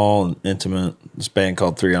small and intimate. This band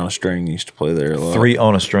called 3 on a String used to play there a lot. 3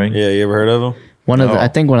 on a string. Yeah, you ever heard of them? I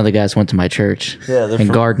think one of the guys went to my church. Yeah, they're in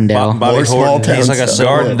from Gardendale. Bobby More small Horton. He's town like a stuff.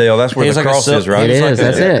 Gardendale, that's where He's the like a cross sil- is, right? It He's is.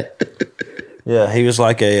 like That's a- it. Yeah, he was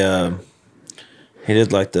like a he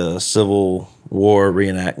did like the Civil War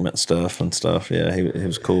reenactment stuff and stuff. Yeah, he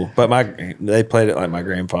was cool. But they played it like my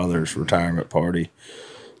grandfather's retirement party,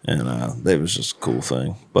 and it was just a cool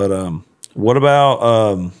thing. But what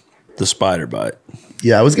about the spider bite?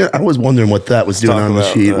 Yeah, I was wondering what that was doing talk on the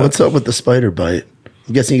about sheet. that. What's up with the spider bite?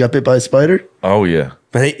 I'm guessing you got bit by a spider? Oh, yeah.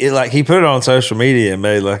 But he put it on social media and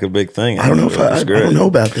made like a big thing. I don't know if It was I don't know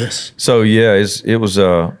about this. So, yeah, it was,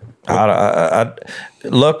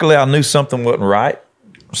 luckily I knew something wasn't right.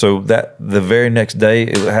 So that the very next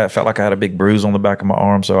day, felt like I had a big bruise on the back of my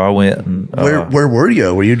arm. So I went and Where were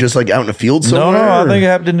you? Were you just like out in the field somewhere? no, I or- think it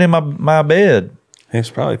happened in my bed. He was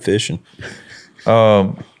probably fishing.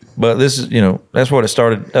 But this is, that's what it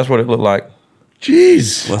started. That's what it looked like.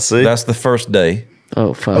 Jeez. Let's see. That's the first day.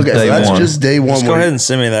 Oh, fuck. Okay, so Day that's one. just day one. Just go where- ahead and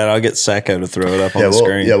send me that. I'll get Sacco to throw it up on Yeah, the we'll,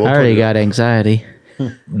 screen. yeah, we'll I put already it- got anxiety.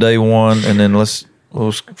 Day 1, and then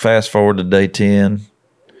we'll fast forward to day 10.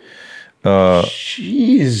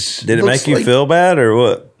 Jeez. Did it Looks make you like- feel bad or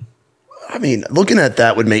what? I mean, looking at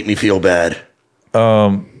that would make me feel bad.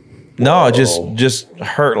 No, it just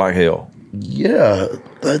hurt like hell. Yeah,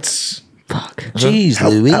 that's Fuck. Jeez,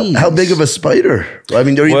 how big of a spider? I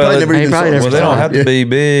mean, you probably never he even probably saw never Well, they saw don't it. have to be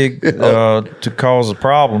big to cause a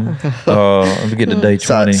problem. To get to day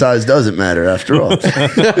 20. Size doesn't matter after all.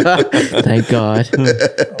 Thank God.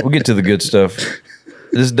 We'll get to the good stuff.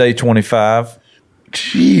 This is day 25.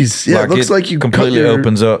 Jeez, yeah, it looks like you cut completely your-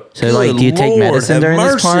 opens up. So, like, do you take Lord, medicine have during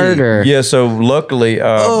this mercy. part, or Yeah, so luckily,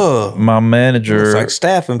 my manager It's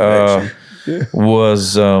like staph infection.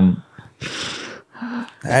 was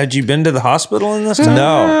Had you been to the hospital in this time?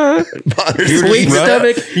 no, weak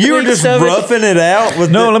stomach? You were weak just stomach. roughing it out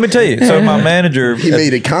with no. Let me tell you. So my manager, He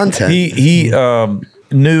made it content. he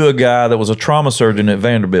knew a guy that was a trauma surgeon at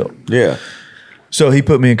Vanderbilt. Yeah. So he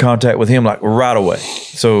put me in contact with him like right away.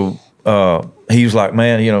 So he was like,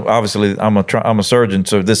 man, obviously I'm a surgeon,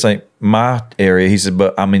 so this ain't my area. He said,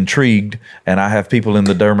 but I'm intrigued, and I have people in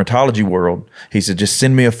the dermatology world. He said, just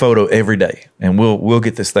send me a photo every day, and we'll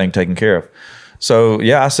get this thing taken care of. So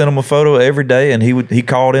yeah, I sent him a photo every day, and he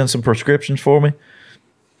called in some prescriptions for me.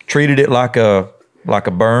 Treated it like a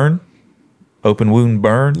burn, open wound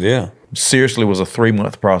burn. Yeah. Seriously, was a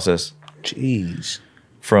 3-month process. Jeez.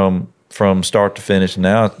 From start to finish.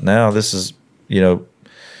 Now this is,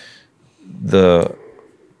 the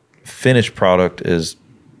finished product is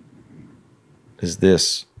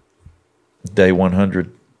this day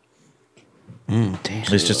 100. Damn.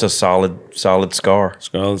 It's just a solid scar.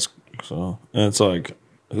 So and it's like,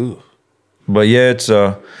 ooh. But yeah, it's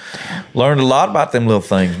learned a lot about them little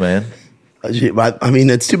things, man. I mean,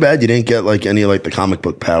 it's too bad you didn't get like any like the comic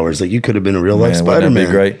book powers. Like you could have been a real life Spider-Man. That'd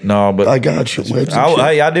be great. No, but I got you.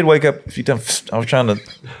 I did wake up a few times. I was trying to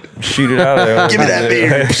shoot it out of there. Give me that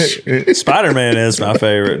beard. Spider-Man is my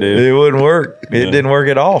favorite, dude. It wouldn't work. It didn't work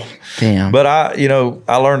at all. Damn. But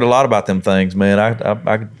I learned a lot about them things, man.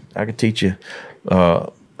 I could teach you.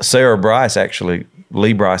 Sarah Bryce, actually,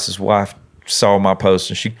 Lee Bryce's wife, saw my post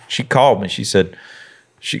and she called me. She said,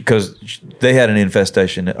 because they had an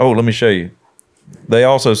infestation. Oh, let me show you. They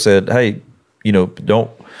also said, hey,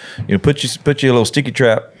 don't put your little sticky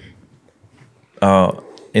trap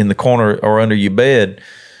in the corner or under your bed.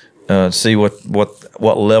 See what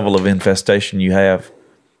level of infestation you have.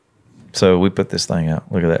 So we put this thing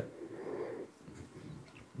out. Look at that.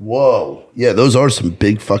 Whoa. Yeah, those are some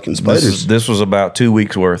big fucking spiders. This was about 2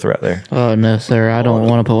 weeks worth right there. Oh no, sir! I don't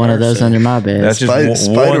want to put one of those under my bed. That's just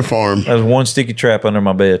Spider farm. That's one sticky trap under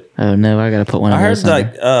my bed. Oh no, I got to put one of I heard those.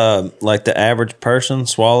 Under. like the average person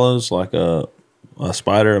swallows like a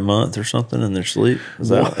spider a month or something in their sleep. Is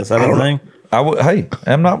that a thing? I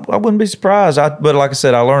wouldn't be surprised. But like I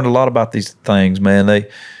said, I learned a lot about these things, man.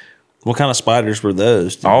 What kind of spiders were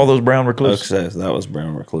those? All those brown recluse. Okay, that was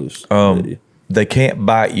brown recluse. They can't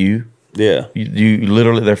bite you. Yeah. You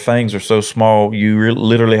literally, their fangs are so small, you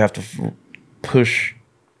literally have to push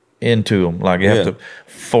into them. Like you have to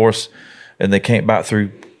force, and they can't bite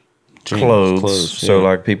through clothes. So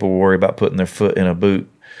like people worry about putting their foot in a boot.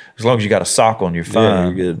 As long as you got a sock on, you're fine. Yeah,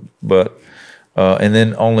 you're good. But, and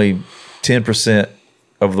then only 10%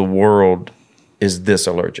 of the world is this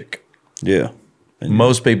allergic. Yeah. And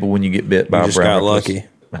most people, when you get bit by a brown got lucky.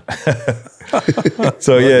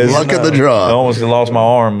 So yeah, luck of the draw. I almost lost my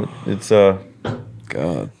arm. It's God.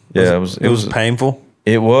 Yeah, it was painful.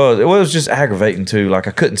 It was just aggravating too. Like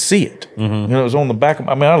I couldn't see it. Mm-hmm. It was on the back of.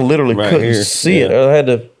 I literally couldn't see it.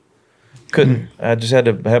 I just had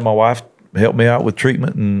to have my wife help me out with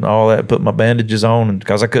treatment and all that. Put my bandages on, and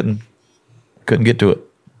because I couldn't get to it.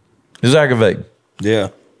 It was aggravating. Yeah,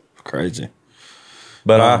 crazy.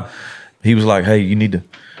 But he was like, "Hey, you need to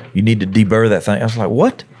deburr that thing." I was like,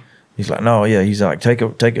 "What?" He's like, "No, yeah." He's like, "Take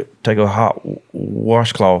a hot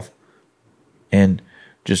washcloth and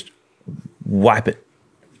just wipe it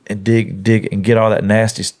and dig and get all that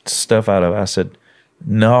nasty stuff out of it." I said,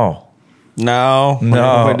 "No, we're doing all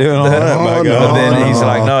that." My God. But then he's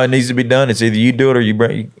like, "No, it needs to be done. It's either you do it or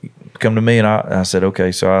you come to me." And I said,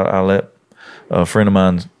 "Okay." So I let a friend of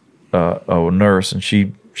mine, a nurse, and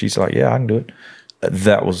she's like, "Yeah, I can do it."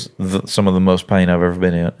 That was some of the most pain I've ever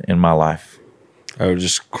been in my life. Oh,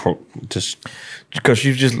 just because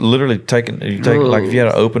you've just literally like if you had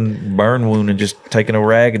an open burn wound and just taking a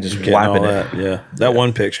rag and just wiping it. Yeah, that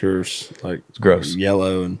one picture is like it's gross,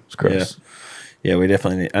 yellow, and it's gross. Yeah, we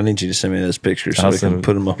definitely. I need you to send me those pictures so we can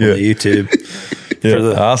put them up on the YouTube.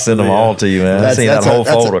 I'll send them all to you, man. I've seen that whole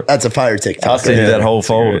folder. That's a fire TikTok. I'll send you that whole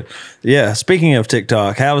folder. Yeah. Speaking of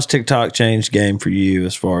TikTok, how has TikTok changed the game for you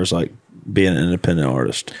as far as like being an independent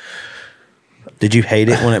artist? Did you hate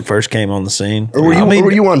it when it first came on the scene? Or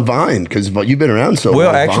were you on Vine? Because you've been around so long.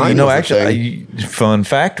 Well, actually, fun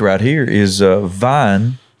fact right here is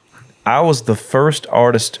Vine. I was the first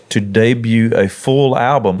artist to debut a full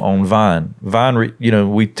album on Vine. Vine,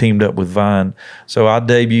 we teamed up with Vine. So I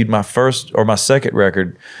debuted my first or my second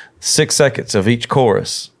record, 6 seconds of each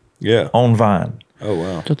chorus. Yeah. On Vine. Oh,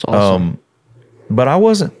 wow. That's awesome. But I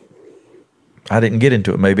didn't get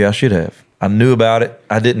into it. Maybe I should have. I knew about it.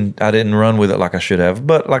 I didn't run with it like I should have.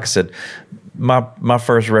 But like I said, my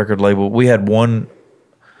first record label, we had one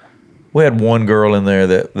girl in there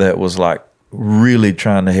that was like really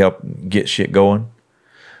trying to help get shit going.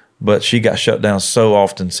 But she got shut down so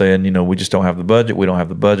often saying, we just don't have the budget. We don't have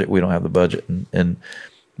the budget. We don't have the budget.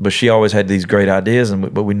 But she always had these great ideas,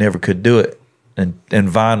 but we never could do it. And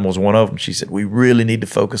Vine was one of them. She said, we really need to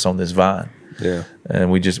focus on this Vine. Yeah. And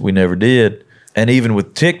we never did. And even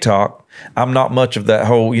with TikTok, I'm not much of that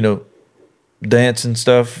whole, dancing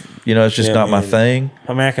stuff. You know, it's just not my thing.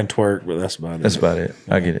 I mean, I can twerk, but that's about it. That's about it.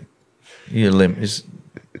 I get it. You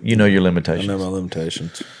know your limitations. I know my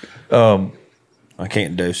limitations. I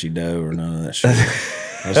can't do-si-do or none of that shit.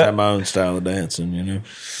 I just have my own style of dancing, you know.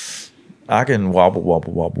 I can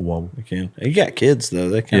wobble. You can. You got kids though.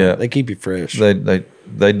 They keep you fresh.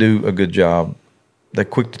 They do a good job. They're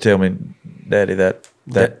quick to tell me, Daddy, that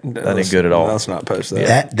ain't good at all. Let's not post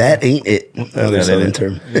that. That ain't it. Another Southern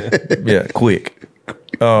term. Yeah, quick.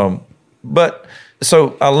 But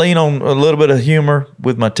so I lean on a little bit of humor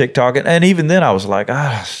with my TikTok, and even then I was like,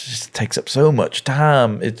 it just takes up so much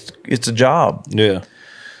time. It's a job. Yeah.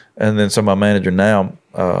 And then so my manager now,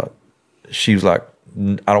 she was like,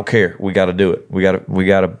 I don't care. We got to do it. We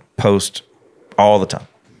got to post all the time.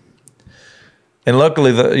 And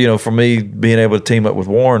luckily, for me being able to team up with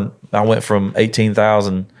Warren, I went from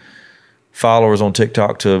 18,000 followers on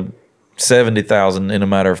TikTok to 70,000 in a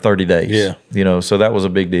matter of 30 days. Yeah. So that was a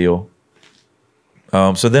big deal.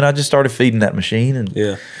 So then I just started feeding that machine,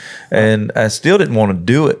 and I still didn't want to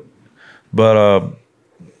do it. But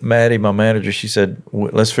Maddie, my manager, she said,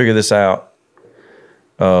 let's figure this out.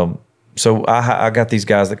 So I got these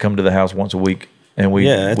guys that come to the house once a week, and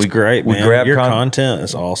it's great, man. Grab your content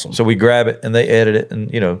is awesome. So we grab it and they edit it,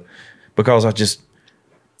 and because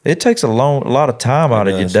it takes a lot of time out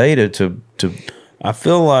of your day to. I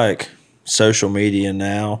feel like social media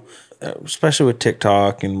now, especially with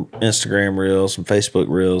TikTok and Instagram Reels and Facebook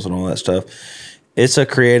Reels and all that stuff, it's a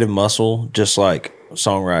creative muscle, just like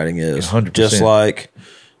songwriting is. 100%. Just like,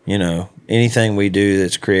 anything we do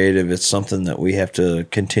that's creative, it's something that we have to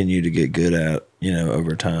continue to get good at,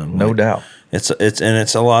 over time. No doubt. It's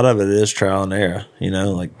a lot of it is trial and error,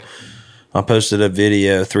 like I posted a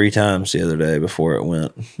video 3 times the other day before it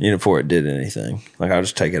went, before it did anything. Like I'll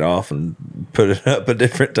just take it off and put it up a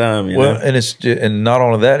different time. Well, and not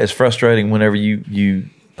only that, it's frustrating whenever you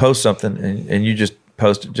post something and you just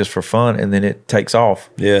post it just for fun, and then it takes off.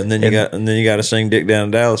 Yeah, and then you got to sing "Dick Down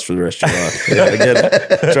in Dallas" for the rest of your life. Yeah, I get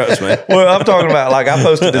it. Trust me. Well, I'm talking about like I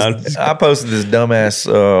posted this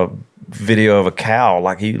dumbass video of a cow,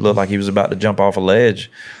 like he looked like he was about to jump off a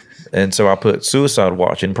ledge, and so I put "suicide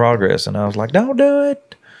watch" in progress, and I was like, "Don't do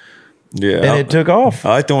it." Yeah, and it took off. I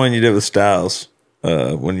like the one you did with Styles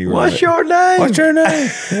when you were. What's your name? What's your name?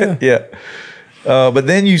 Yeah. Yeah. But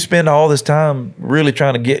then you spend all this time really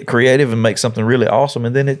trying to get creative and make something really awesome,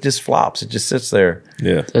 and then it just flops. It just sits there.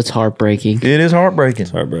 Yeah. It's heartbreaking. It is heartbreaking.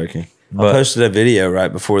 It's heartbreaking. I posted a video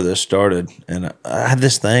right before this started, and I have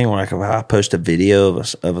this thing where I post a video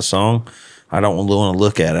of a song, I don't want to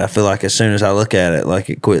look at it. I feel like as soon as I look at it, like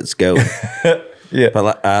it quits going. Yeah.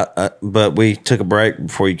 But we took a break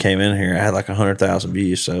before you came in here. I had like 100,000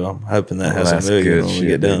 views, so I'm hoping that hasn't moved when we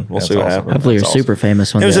get done. We'll see what happens. Hopefully you're super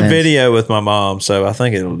famous when it was a video with my mom, so I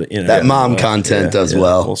think it'll that mom content does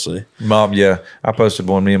well. We'll see. Mom, yeah, I posted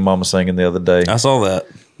one me and Mama singing the other day. I saw that.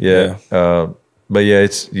 Yeah. But yeah,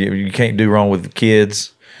 it's you can't do wrong with the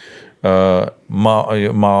kids,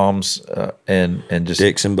 moms, and just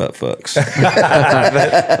dicks and butt fucks.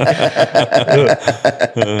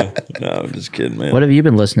 No, I'm just kidding, man. What have you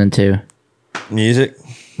been listening to? Music,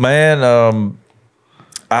 man.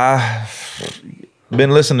 I've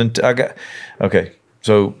been listening to.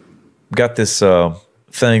 So got this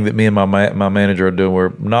thing that me and my manager are doing.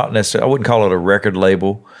 We're not necessarily. I wouldn't call it a record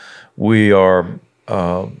label. We are.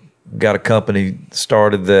 Got a company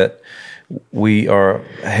started that we are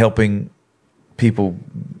helping people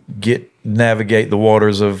navigate the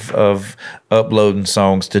waters of uploading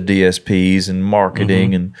songs to DSPs and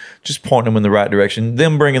marketing and just pointing them in the right direction.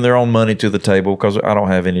 Them bringing their own money to the table because I don't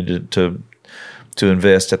have any to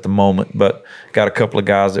invest at the moment. But got a couple of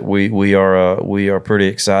guys that we are pretty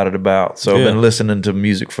excited about. So I've been listening to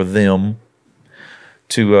music for them.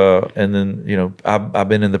 And then I've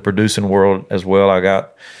been in the producing world as well. I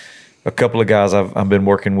got a couple of guys I've been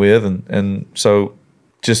working with, and so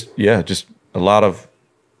just a lot of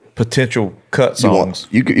potential cut songs.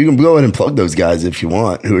 You can go ahead and plug those guys if you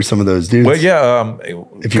want. Who are some of those dudes? Well, yeah,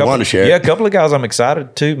 if you want to share, a couple of guys I'm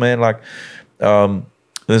excited too, man. Like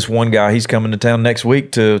this one guy, he's coming to town next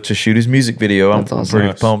week to shoot his music video. I'm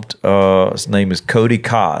pretty pumped. His name is Cody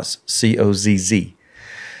Cozz, Cozz.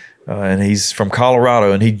 And he's from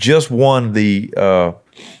Colorado, and he just won the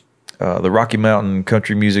Rocky Mountain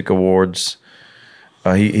Country Music Awards.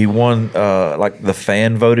 He won like the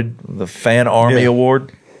Fan Army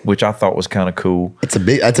Award, which I thought was kind of cool. That's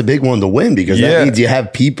a big one to win because that means you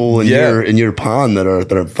have people in your pond that are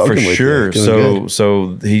fucking with you. For sure.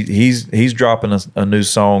 So he's dropping a new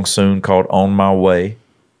song soon called "On My Way."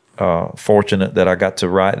 Fortunate that I got to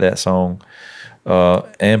write that song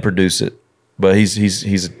and produce it, but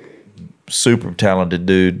he's super talented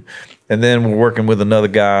dude. And then we're working with another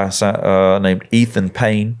guy named Ethan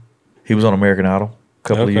Payne. He was on American Idol a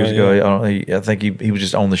couple of years ago. I think he was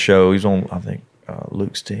just on the show. He's on, I think,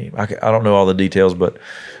 Luke's team. I don't know all the details, but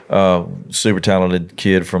super talented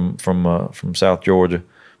kid from South Georgia,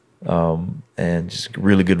 and just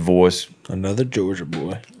really good voice. Another Georgia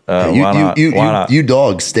boy. Why not? You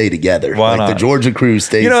dogs stay together. Why not? The Georgia crew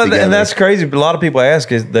stays together. And that's crazy. But a lot of people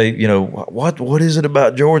ask, is what is it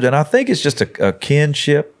about Georgia? And I think it's just a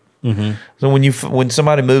kinship. Mm-hmm. So when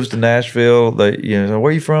somebody moves to Nashville, they where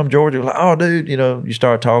are you from? Georgia. Like, oh, dude, you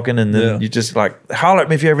start talking, and then you just like holler at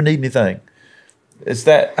me if you ever need anything. It's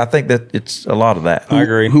that. I think that it's a lot of that. I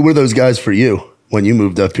agree. Who were those guys for you when you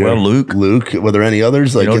moved up here? Well, Luke. Were there any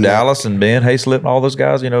others? Like Dallas and Ben Hayslip and all those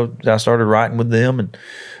guys. I started writing with them, and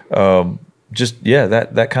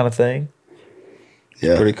that kind of thing.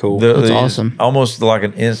 Yeah, pretty cool. That's awesome. Almost like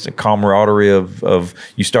an instant camaraderie of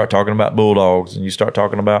you start talking about Bulldogs, and you start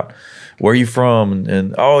talking about where you from,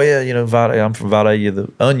 and I'm from Vidalia,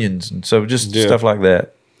 the Onions, and so just stuff like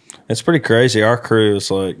that. It's pretty crazy. Our crew is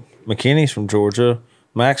like McKinney's from Georgia,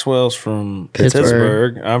 Maxwell's from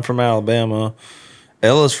Pittsburgh. I'm from Alabama.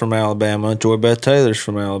 Ella's from Alabama. Joy Beth Taylor's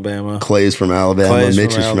from Alabama. Clay's from Alabama.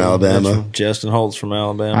 Mitch is from Alabama. Justin Holt's from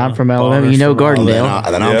Alabama. I'm from Alabama. Bonner's from Gardendale.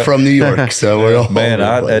 Then I'm from New York, so we're all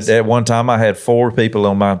at one time I had 4 people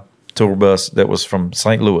on my tour bus that was from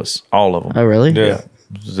St. Louis, all of them. Oh, really? Yeah.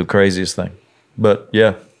 It was the craziest thing. But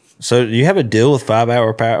yeah. So you have a deal with 5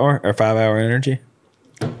 Hour Power or 5 Hour Energy?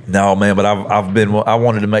 No, man, but I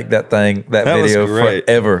wanted to make that video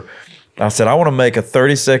forever. I said, I want to make a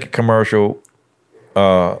 30-second commercial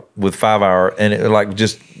with 5 Hour, and it like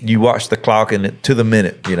just you watch the clock and it to the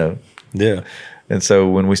minute, Yeah. And so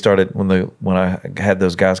when we started, when I had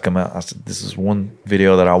those guys come out, I said, this is one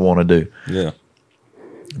video that I want to do. Yeah.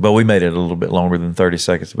 But we made it a little bit longer than 30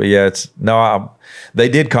 seconds. But yeah, they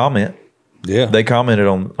did comment. Yeah. They commented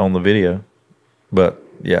on the video. But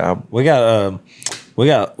yeah, we have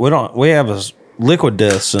a Liquid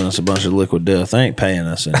Death sent us a bunch of Liquid Death. They ain't paying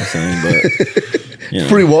us anything, but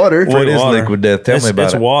free water. What is Liquid Death? Tell me about it.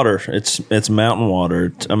 It's water. It's mountain water.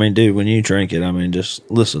 Dude, when you drink it, just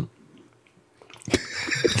listen.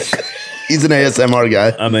 He's an ASMR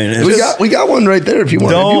guy. It's we got one right there if you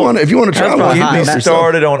want. If you want to try one. Get me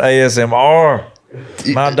started on ASMR.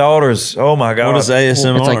 My daughters. Oh my God. What is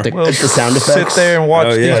ASMR? It's like it's the sound effects. Sit there and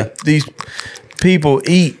watch these people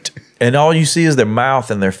eat, and all you see is their mouth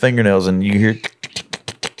and their fingernails, and you hear.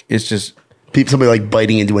 It's just somebody like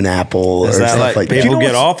biting into an apple. Is or that stuff like people that.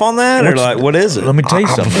 get off on that, or like what is it? Let me tell you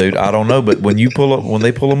something, dude. I don't know, but when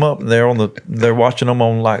they pull them up, and they're watching them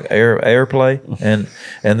on like AirPlay,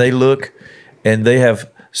 and they look, and they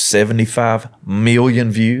have 75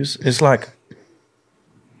 million views. It's like,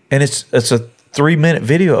 and it's a 3-minute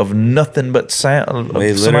video of nothing but sound.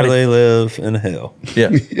 We literally live in hell. Yeah,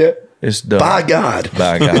 Yeah. It's done. By God.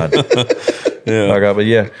 By God. Yeah. By God. But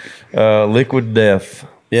yeah, Liquid Death.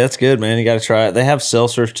 Yeah, it's good, man. You got to try it. They have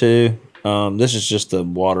seltzers too. This is just the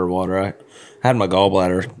water. I had my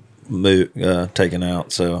gallbladder taken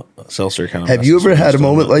out, so seltzer kind of. Have you ever had a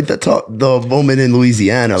moment like that? The moment in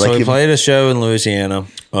Louisiana. So like we played a show in Louisiana.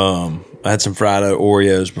 I had some fried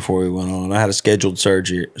Oreos before we went on. I had a scheduled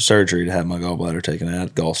surgery to have my gallbladder taken out. I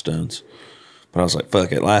had gallstones. But I was like,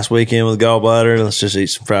 fuck it. Last weekend with gallbladder, let's just eat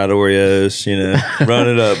some fried Oreos, run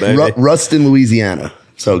it up, baby. Ruston, Louisiana.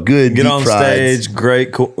 So good. Get on frieds. stage,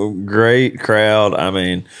 great crowd.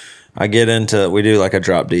 I get into, we do like a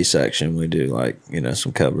drop D section. We do like,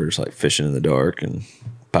 some covers like Fishing in the Dark and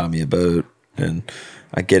Buy Me a Boat. And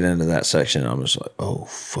I get into that section. And I'm just like, oh,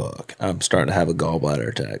 fuck. I'm starting to have a gallbladder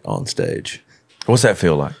attack on stage. What's that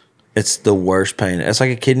feel like? It's the worst pain. It's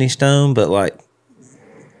like a kidney stone, but like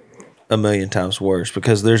a million times worse,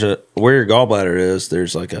 because where your gallbladder is,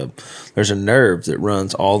 there's a nerve that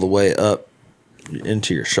runs all the way up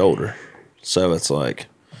into your shoulder. So it's like,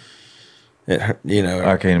 I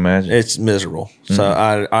can't imagine. It's miserable. Mm-hmm. So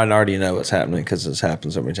I already know what's happening because it's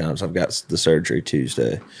happened so many times. I've got the surgery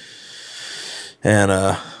Tuesday,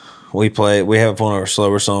 and we have one of our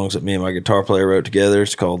slower songs that me and my guitar player wrote together.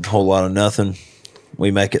 It's called Whole Lot of Nothing. We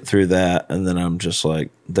make it through that, and then I'm just like,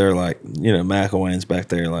 they're like, Mcilwain's back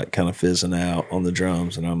there like kind of fizzing out on the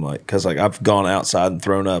drums, and I'm like, because like I've gone outside and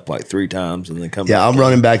thrown up like 3 times and then come back. I'm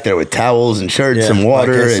running back there with towels and shirts and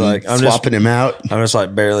water I'm swapping him out. I'm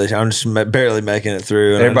just barely making it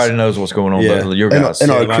through. And everybody knows what's going on, but your guys. And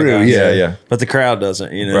our crew, yeah. But the crowd doesn't,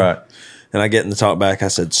 Right. And I get in the talk back, I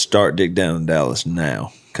said, start Dig Down in Dallas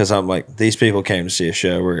now. Because I'm like, these people came to see a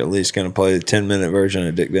show. We're at least going to play the 10-minute version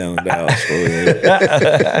of Dig Down in Dallas before we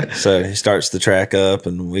leave. So he starts the track up,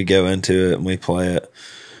 and we go into it, and we play it.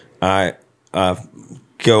 I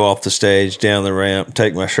go off the stage, down the ramp,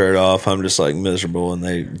 take my shirt off. I'm just like miserable, and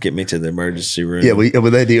they get me to the emergency room. Yeah,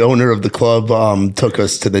 the owner of the club took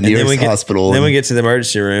us to the nearest hospital. Then we get to the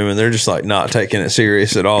emergency room, and they're just like not taking it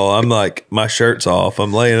serious at all. I'm like, my shirt's off.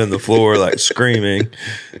 I'm laying on the floor like screaming.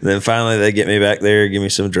 And then finally they get me back there, give me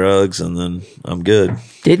some drugs, and then I'm good.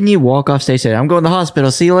 Didn't you walk off stage and say, I'm going to the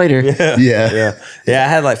hospital, see you later? Yeah. I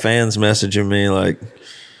had like fans messaging me like,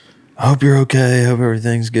 I hope you're okay, I hope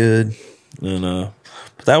everything's good. And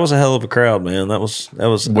but that was a hell of a crowd, man. That was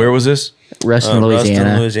Where was this? Ruston,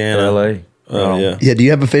 Louisiana. L.A. Oh yeah. Yeah, do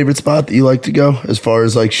you have a favorite spot that you like to go as far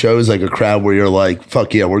as like shows, like a crowd where you're like,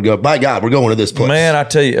 fuck yeah, we're going, by God, we're going to this place? Man, I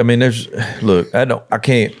tell you, I mean, I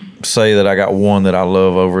can't say that I got one that I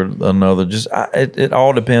love over another. Just it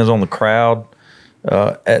all depends on the crowd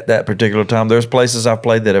at that particular time. There's places I've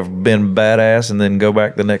played that have been badass and then go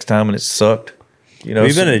back the next time and it sucked. You know,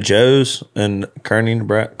 We've been to Joe's and Kearney,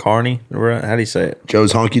 Nebraska. How do you say it?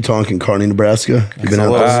 Joe's Honky Tonk in Kearney, Nebraska. You've been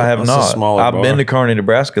out there? I have That's a not. smaller I've bar. been to Kearney,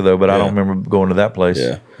 Nebraska though, but I don't remember going to that place.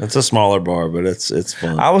 Yeah, it's a smaller bar, but it's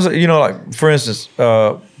fun. I was, like for instance,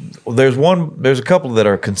 there's a couple that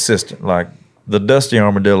are consistent. Like the Dusty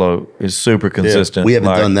Armadillo is super consistent. We haven't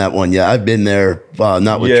Like, done that one yet. I've been there,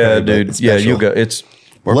 not with Yeah, Trey, dude. but Yeah, special. you go. It's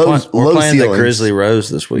we're low playing the ceilings. Grizzly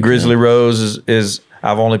Rose this week. Grizzly Rose is.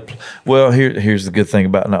 I've only. Well, here's the good thing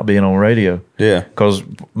about not being on radio. Yeah. Because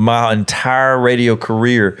my entire radio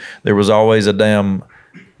career, there was always a battle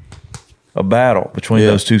between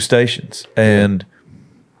those two stations, and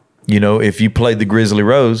if you played the Grizzly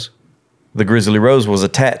Rose was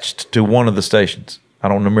attached to one of the stations. I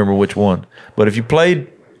don't remember which one, but if you played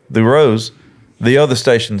the Rose, the other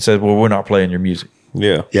station said, "Well, we're not playing your music."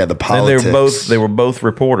 Yeah. Yeah, the And politics. they were both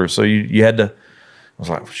reporters, so you had to. I was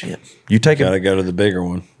like, shit, you take Got to it. go to the bigger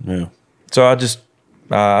one. Yeah. So I just,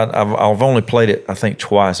 I've only played it, I think,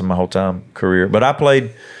 twice in my whole time career. But I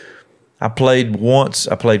played once.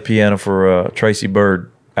 I played piano for Tracy Bird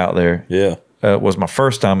out there. Yeah. It was my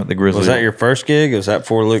first time at the Grizzly. Was that your first gig? Was that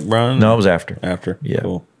before Luke Bryan? No, it was after. After. Yeah.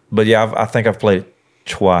 Cool. But yeah, I think I've played it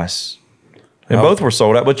twice. And both were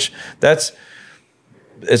sold out, which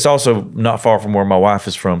it's also not far from where my wife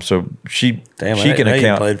is from. So she Damn, can you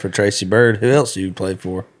account. played for Tracy Bird. Who else do you play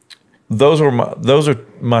for? Those are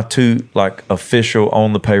my two like official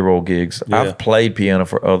on the payroll gigs. Yeah. I've played piano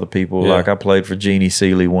for other people. Yeah. Like I played for Jeannie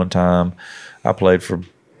Seeley one time. I played for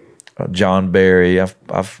John Barry. I've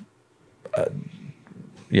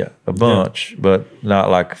a bunch, but not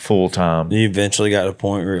like full time. You eventually got to a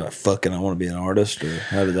point where you're like, fucking, I want to be an artist, or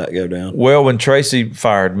how did that go down? Well, when Tracy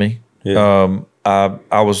fired me, Yeah.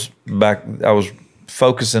 I was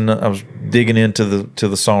focusing. I was digging into the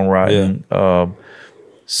songwriting,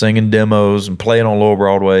 singing demos and playing on Lower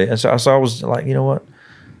Broadway. And so I was like, you know what?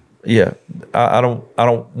 Yeah, I don't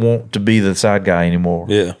want to be the side guy anymore.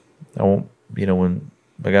 Yeah. I won't. When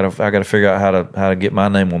I gotta figure out how to get my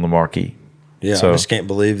name on the marquee. Yeah, So- I just can't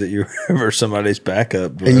believe that you were somebody's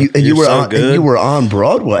backup. Bro. And you were so on, and you were on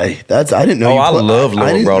Broadway. I didn't know. Oh, you I love Lower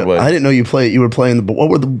didn't- Broadway. I didn't know you were playing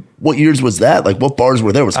what years was that? Like what bars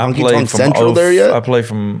were there? Was Honky Tonk Central there I yet? played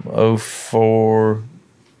from 04.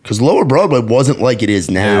 Because Lower Broadway wasn't like it is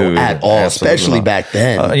now Dude, at all, absolutely especially not. back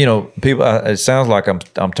then. People. It sounds like I'm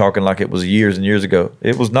talking like it was years and years ago.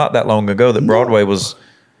 It was not that long ago that Broadway was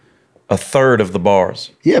a third of the bars.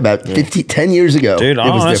 Yeah, about 10 years ago. Dude, it was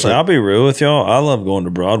honestly, different. I'll be real with y'all. I love going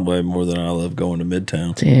to Broadway more than I love going to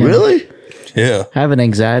Midtown. Damn. Really? Yeah. I have an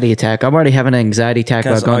anxiety attack. I'm already having an anxiety attack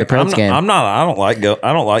about going to Preds game. I don't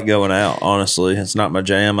like going out, honestly. It's not my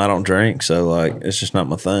jam. I don't drink, so like it's just not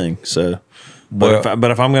my thing. So but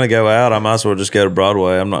if I'm gonna go out, I might as well just go to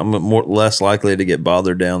Broadway. I'm less likely to get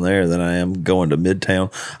bothered down there than I am going to Midtown.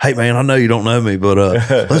 Hey man, I know you don't know me, but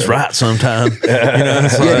let's write sometime.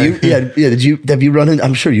 Have you run in?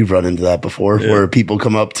 I'm sure you've run into that before, where people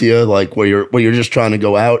come up to you like where you're just trying to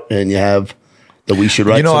go out and you have the we should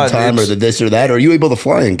write sometime or the this or that. Or are you able to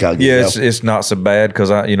fly incognito? Yeah, it's not so bad because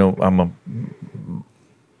I'm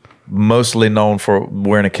mostly known for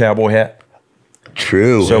wearing a cowboy hat.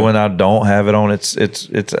 True. So when I don't have it on, it's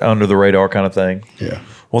under the radar kind of thing. Yeah.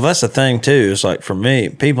 Well, that's the thing too. It's like for me,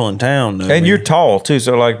 people in town know And me. you're tall too,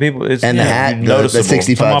 so like people, it's And the hat, the noticeable.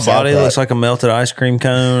 65 My South body hat. looks like a melted ice cream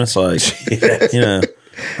cone. It's like,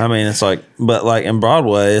 I mean, it's like, but like in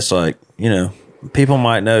Broadway, it's like, people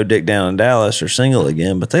might know Dick Down in Dallas or Single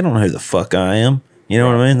Again, but they don't know who the fuck I am. You know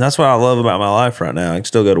what I mean? That's what I love about my life right now. I can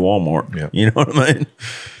still go to Walmart. Yeah. You know what I mean?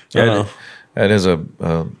 Yeah, that is a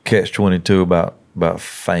catch-22 about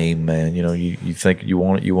fame, man. You think you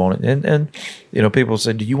want it, and people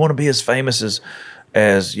say, do you want to be as famous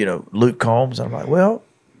as Luke Combs? I'm like, well,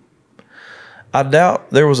 I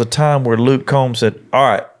doubt there was a time where Luke Combs said, all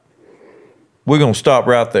right, we're going to stop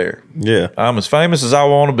right there. Yeah. I'm as famous as I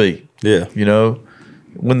want to be. Yeah. You know,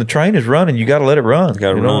 when the train is running, you got to let it run.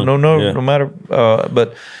 Gotta run. No matter.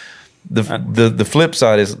 But the flip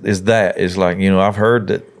side is like, you know, I've heard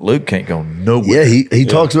that Luke can't go nowhere. Yeah, he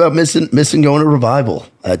talks about missing going to Revival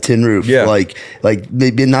at Tin Roof. Yeah. Like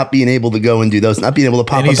maybe not being able to go and do those, not being able to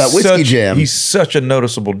pop up at Whiskey Jam. He's such a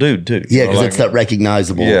noticeable dude too. Yeah, because it's that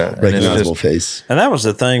recognizable face. And that was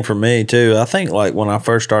the thing for me too. I think like when I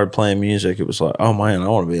first started playing music, it was like, oh man, I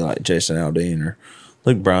want to be like Jason Aldean or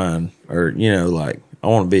Luke Bryan, or, you know, like I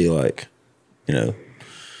want to be like, you know,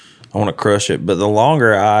 I want to crush it. But the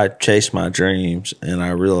longer I chase my dreams and I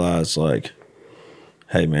realize like,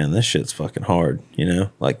 hey man, this shit's fucking hard, you know,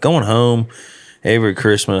 like going home every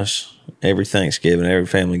Christmas, every Thanksgiving, every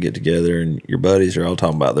family get together and your buddies are all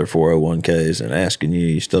talking about their 401ks and asking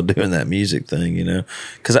you still doing that music thing, you know?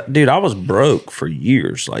 Because, dude, I was broke for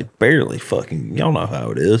years, like barely fucking, y'all know how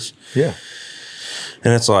it is. Yeah.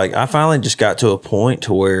 And it's like, I finally just got to a point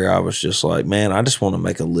to where I was just like, man, I just want to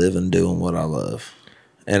make a living doing what I love.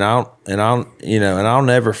 And I'll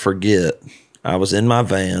never forget, I was in my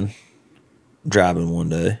van driving one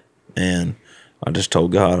day and I just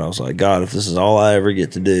told God, I was like, God, if this is all I ever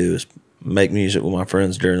get to do is make music with my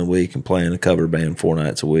friends during the week and play in a cover band 4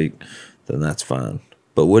 nights a week, then that's fine.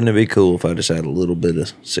 But wouldn't it be cool if I just had a little bit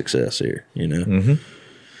of success here, you know? Mm-hmm.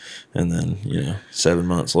 And then, you know, 7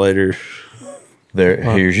 months later,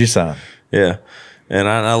 here's your sign. Yeah. And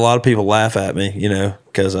I know a lot of people laugh at me, you know,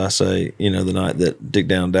 because I say, you know, the night that Dick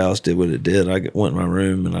Down Dallas did what it did, I went in my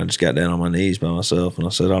room and I just got down on my knees by myself and I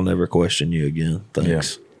said, I'll never question you again.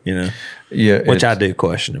 Thanks. Yeah. You know? Yeah. Which I do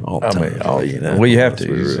question him all the time. You know? Well, you have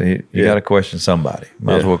to. You got to question somebody.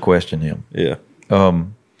 Might as well question him. Yeah.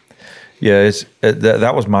 Yeah,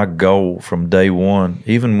 that was my goal from day one.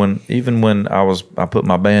 Even when I put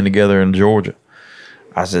my band together in Georgia,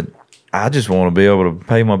 I said, I just want to be able to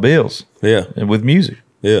pay my bills. Yeah. And with music.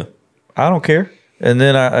 Yeah. I don't care. And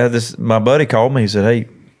then I had this. My buddy called me. He said, "Hey,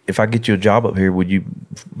 if I get you a job up here, would you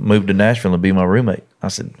move to Nashville and be my roommate?" I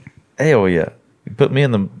said, "Hell yeah!" He put me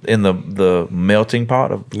in the melting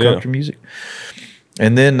pot of country music.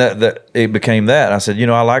 And then that it became that. I said, you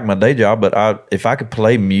know, I like my day job, but if I could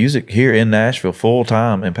play music here in Nashville full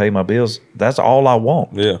time and pay my bills, that's all I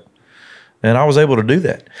want. Yeah. And I was able to do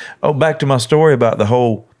that. Oh, back to my story about the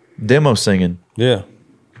whole demo singing. Yeah.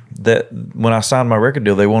 That when I signed my record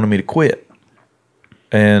deal, they wanted me to quit.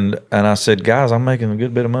 And I said, guys, I'm making a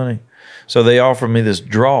good bit of money. So they offered me this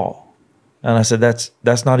draw. And I said,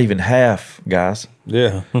 that's not even half, guys.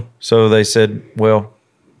 Yeah. So they said, well,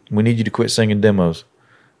 we need you to quit singing demos.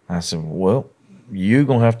 I said, well, you're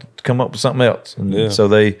going to have to come up with something else. And so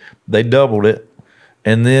they doubled it.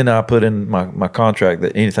 And then I put in my contract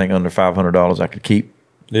that anything under $500 I could keep.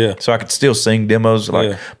 Yeah. So I could still sing demos,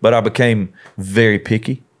 but I became very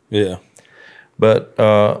picky. Yeah. But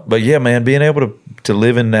yeah, man, being able to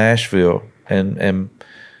live in Nashville and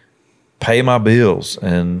pay my bills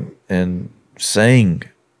and sing,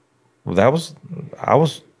 well, I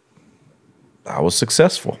was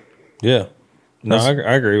successful. Yeah. No,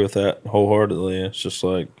 I agree with that wholeheartedly. It's just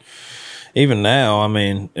like, even now, I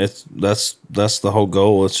mean, that's the whole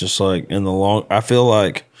goal. It's just like I feel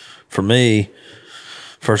like for me,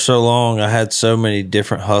 for so long, I had so many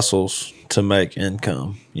different hustles to make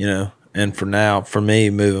income, you know? And for me,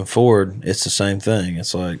 moving forward, it's the same thing.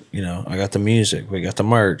 It's like, you know, I got the music, we got the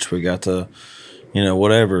merch, we got the, you know,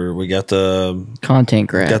 whatever. We got the content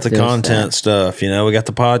graph. Got the content stuff, you know, we got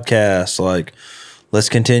the podcast. Like, let's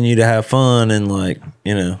continue to have fun. And like,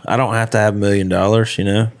 you know, I don't have to have $1 million, you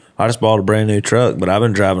know. I just bought a brand new truck, but I've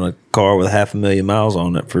been driving a car with 500,000 miles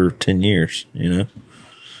on it for 10 years, you know.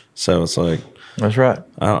 So it's like, that's right.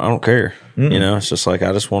 I don't care. You know, it's just like,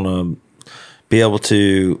 I just want to be able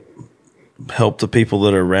to help the people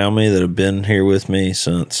that are around me that have been here with me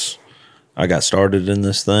since I got started in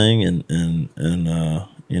this thing and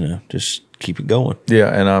you know, just keep it going. Yeah.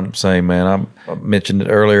 And I'm saying, man, I mentioned it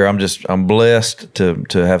earlier. I'm blessed to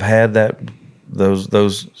have had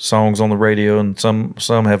those songs on the radio, and some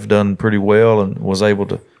have done pretty well, and was able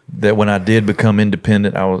to, that when I did become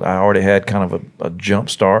independent, I already had kind of a jump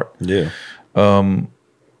start. Yeah.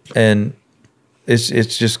 And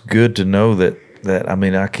it's just good to know that I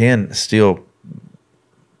mean, I can still,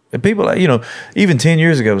 and people, you know, even 10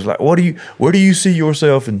 years ago was like, where do you see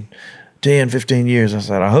yourself in 10, 15 years? I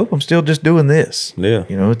said, I hope I'm still just doing this. Yeah.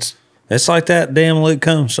 You know, it's like that damn Luke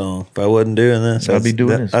Combs song. If I wasn't doing this, I'd be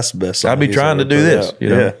doing this. That's the best song. I'd be trying to do this. You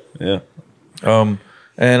know? Yeah.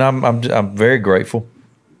 And I'm very grateful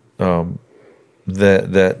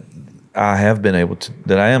that I have been able to,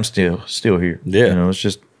 that I am still here. Yeah. You know, it's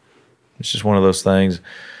just one of those things.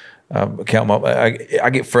 I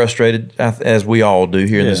get frustrated, as we all do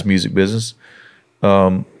here in this music business,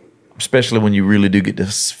 especially when you really do get to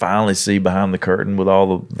finally see behind the curtain with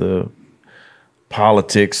all the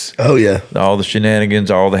politics. Oh yeah, all the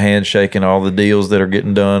shenanigans, all the handshaking, all the deals that are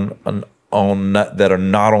getting done that are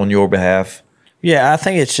not on your behalf. Yeah, I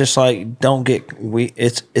think it's just like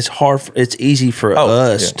it's hard. It's easy for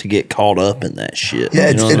us to get caught up in that shit. Yeah,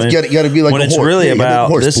 you got to be like when a it's horse. really about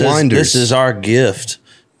blinders. this is our gift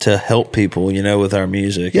to help people, you know, with our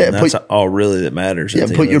music. Yeah, and that's all really that matters. Yeah,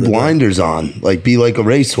 put your blinders on. Like, be like a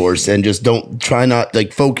racehorse and just try not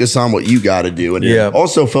focus on what you got to do. And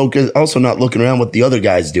also not looking around what the other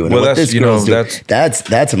guy's doing. Well, what this girl's doing. That's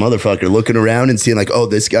a motherfucker looking around and seeing like, oh,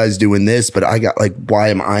 this guy's doing this, but I got why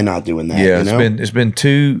am I not doing that? Yeah, you know? It's been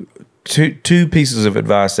two pieces of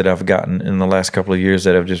advice that I've gotten in the last couple of years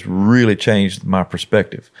that have just really changed my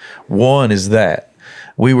perspective. One is that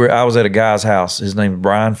I was at a guy's house. His name is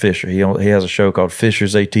Brian Fisher. He has a show called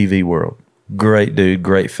Fisher's ATV World. Great dude,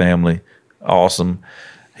 great family, awesome.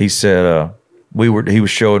 He said he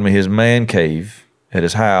was showing me his man cave at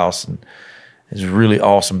his house, and it's really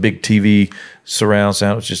awesome, big TV surround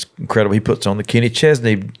sound. It's just incredible. He puts on the Kenny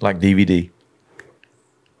Chesney DVD,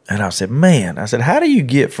 and I said, man, how do you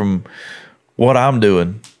get from what I'm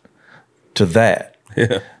doing to that?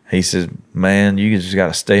 Yeah. He said, man, you just got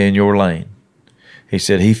to stay in your lane. He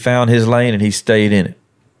said he found his lane and he stayed in it,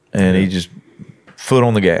 and he just foot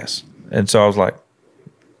on the gas. And so I was like,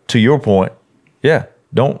 to your point,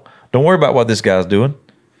 don't worry about what this guy's doing.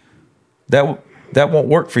 That won't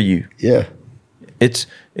work for you. Yeah, it's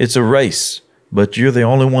a race, but you're the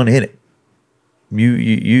only one in it.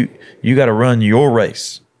 You got to run your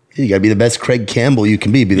race. You got to be the best Craig Campbell you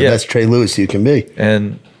can be. Be the best Trey Lewis you can be.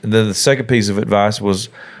 And then the second piece of advice was,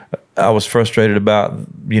 I was frustrated about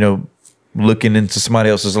looking into somebody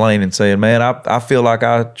else's lane and saying, man, I feel like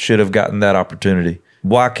I should have gotten that opportunity.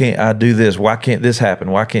 Why can't I do this? Why can't this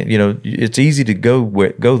happen? Why can't, it's easy to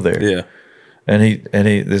go there. Yeah. And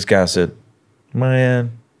this guy said,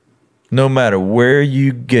 man, no matter where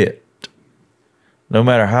you get, no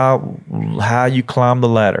matter how you climb the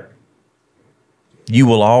ladder, you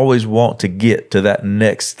will always want to get to that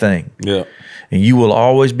next thing. Yeah. And you will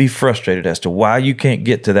always be frustrated as to why you can't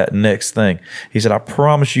get to that next thing. He said, I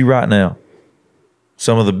promise you right now,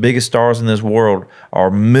 some of the biggest stars in this world are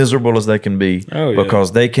miserable as they can be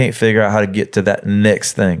because they can't figure out how to get to that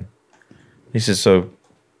next thing. He said, so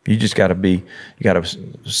you just got to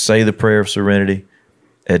say the prayer of serenity,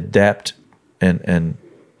 adapt, and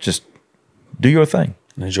just do your thing.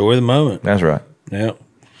 Enjoy the moment. That's right. Yeah.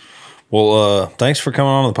 Well, thanks for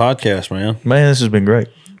coming on the podcast, man. Man, this has been great.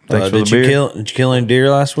 Thanks for the beer. Did you kill any deer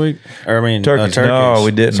last week? Or I mean, turkeys. Turkeys. No,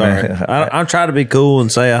 we didn't. Sorry. I'm trying to be cool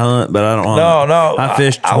and say I hunt, but I don't hunt. No. I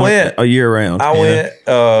fished a year round. I went,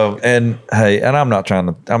 and hey, and I'm not trying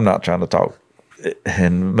to talk.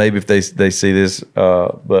 And maybe if they see this,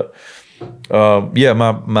 but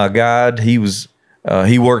my guide, he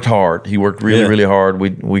worked hard. He worked really hard.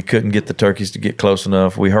 We couldn't get the turkeys to get close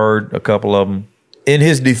enough. We heard a couple of them. In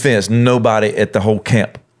his defense, nobody at the whole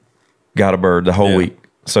camp got a bird the whole week.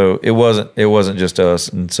 So it wasn't just us,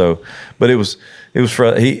 and so, but it was. I'm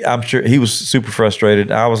sure he was super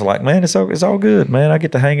frustrated. I was like, man, it's all good, man. I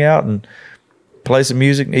get to hang out and play some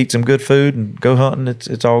music, and eat some good food, and go hunting.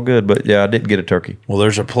 It's all good. But yeah, I didn't get a turkey. Well,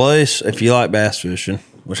 there's a place if you like bass fishing,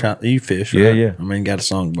 which you fish, right? Yeah. I mean, got a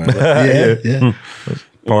song about it. yeah.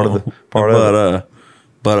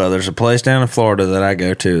 But there's a place down in Florida that I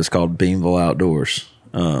go to. It's called Beanville Outdoors.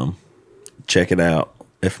 Check it out.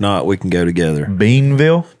 If not, we can go together.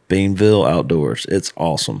 Beanville Outdoors. It's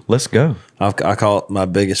awesome. Let's go. I caught my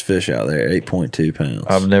biggest fish out there, 8.2 pounds.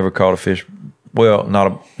 I've never caught a fish.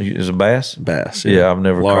 Well, is a bass? Bass. Yeah, I've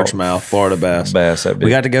never caught largemouth Florida bass. Bass that big.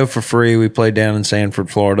 We got to go for free. We played down in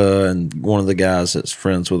Sanford, Florida, and one of the guys that's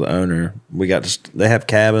friends with the owner. They have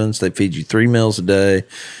cabins. They feed you 3 meals a day.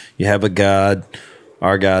 You have a guide.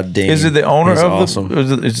 Our guide, Dean. Is it the owner of awesome.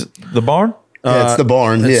 Is it the barn? Yeah, it's the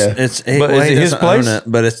barn. But is it his place?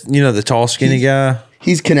 But it's the tall, skinny guy.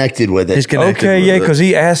 He's connected with it. He's connected. Okay, with yeah, it. because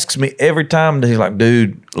he asks me every time. He's like,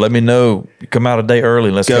 "Dude, let me know. Come out a day early.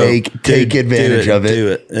 Let's go. Take advantage of it. Do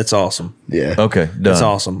it. It's awesome. Yeah. Okay, done. It's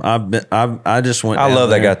awesome. I just went. I love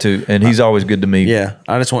that guy too, and he's always good to me. Yeah,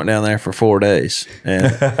 I just went down there for 4 days, and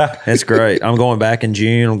it's great. I'm going back in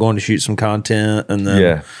June. I'm going to shoot some content, and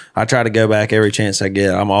then I try to go back every chance I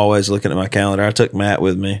get. I'm always looking at my calendar. I took Matt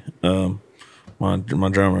with me, my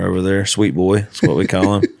drummer over there, Sweet Boy. That's what we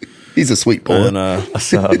call him. He's a sweet boy. And I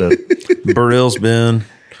saw that. Burrill's been.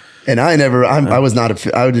 And I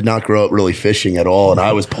did not grow up really fishing at all. And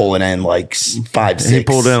I was pulling in like 5, 6. He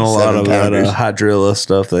pulled in a lot of that pounders. hydrilla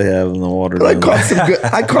stuff they have in the water. But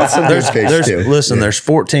I caught some good fish too. Listen, there's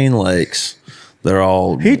 14 lakes. They're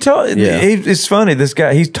all. It's funny. This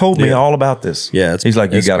guy, he's told me all about this. Yeah, he's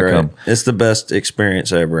like, you got to come. It's the best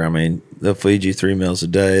experience ever. I mean, they'll feed you 3 meals a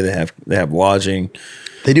day. They have lodging.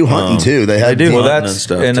 They do hunting too. They do hunting and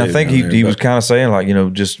stuff. And I think he was kind of saying like,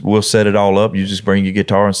 just we'll set it all up. You just bring your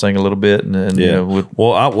guitar and sing a little bit, and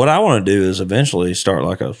what I want to do is eventually start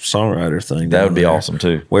like a songwriter thing. That would be awesome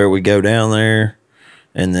too. Where we go down there,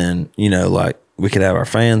 and then like we could have our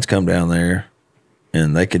fans come down there,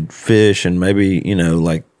 and they could fish, and maybe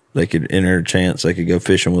like they could enter a chance they could go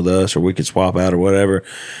fishing with us, or we could swap out or whatever.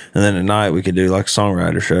 And then at night we could do like a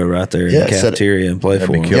songwriter show right there in the cafeteria and play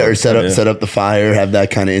for them. Yeah, or set up the fire, have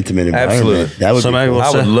that kind of intimate environment. Absolutely. That would be cool.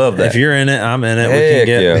 I would love that. If you're in it, I'm in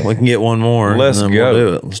it. We can get one more. Let's and go. We'll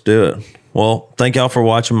do it. Let's do it. Well, thank y'all for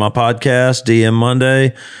watching my podcast, DM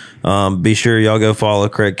Monday. Be sure y'all go follow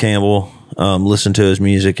Craig Campbell. Listen to his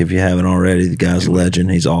music if you haven't already. The guy's a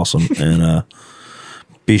legend. He's awesome. And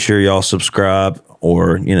be sure y'all subscribe,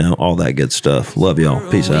 or all that good stuff. Love y'all.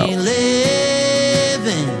 Peace out. You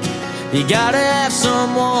gotta have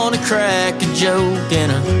someone to crack a joke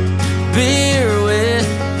and a beer with.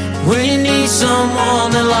 When you need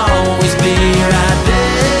someone, they'll always be right.